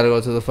 You guys gotta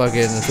go to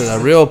the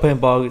real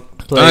paintball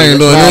place. I ain't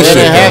doing this shit.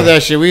 They didn't have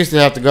that shit. We used to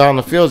have to go out in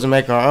the fields and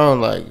make our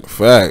own, like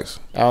facts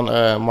out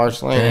on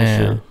March Lane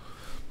and shit.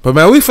 But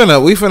man, we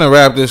finna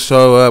wrap this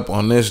show up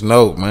on this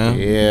note, man.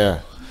 Yeah,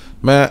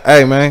 man.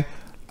 Hey, man.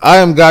 I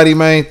am Gotti,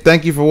 man.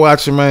 Thank you for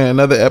watching, man.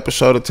 Another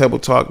episode of Table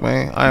Talk,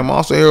 man. I am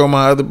also here with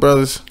my other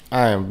brothers.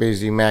 I am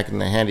Busy Mac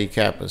and the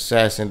Handicap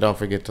Assassin. Don't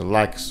forget to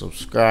like and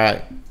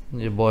subscribe.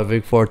 Your boy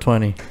Vic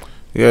 420.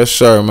 Yes,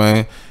 sir,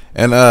 man.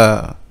 And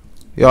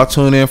y'all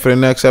tune in for the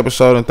next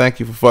episode, and thank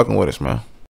you for fucking with us, man.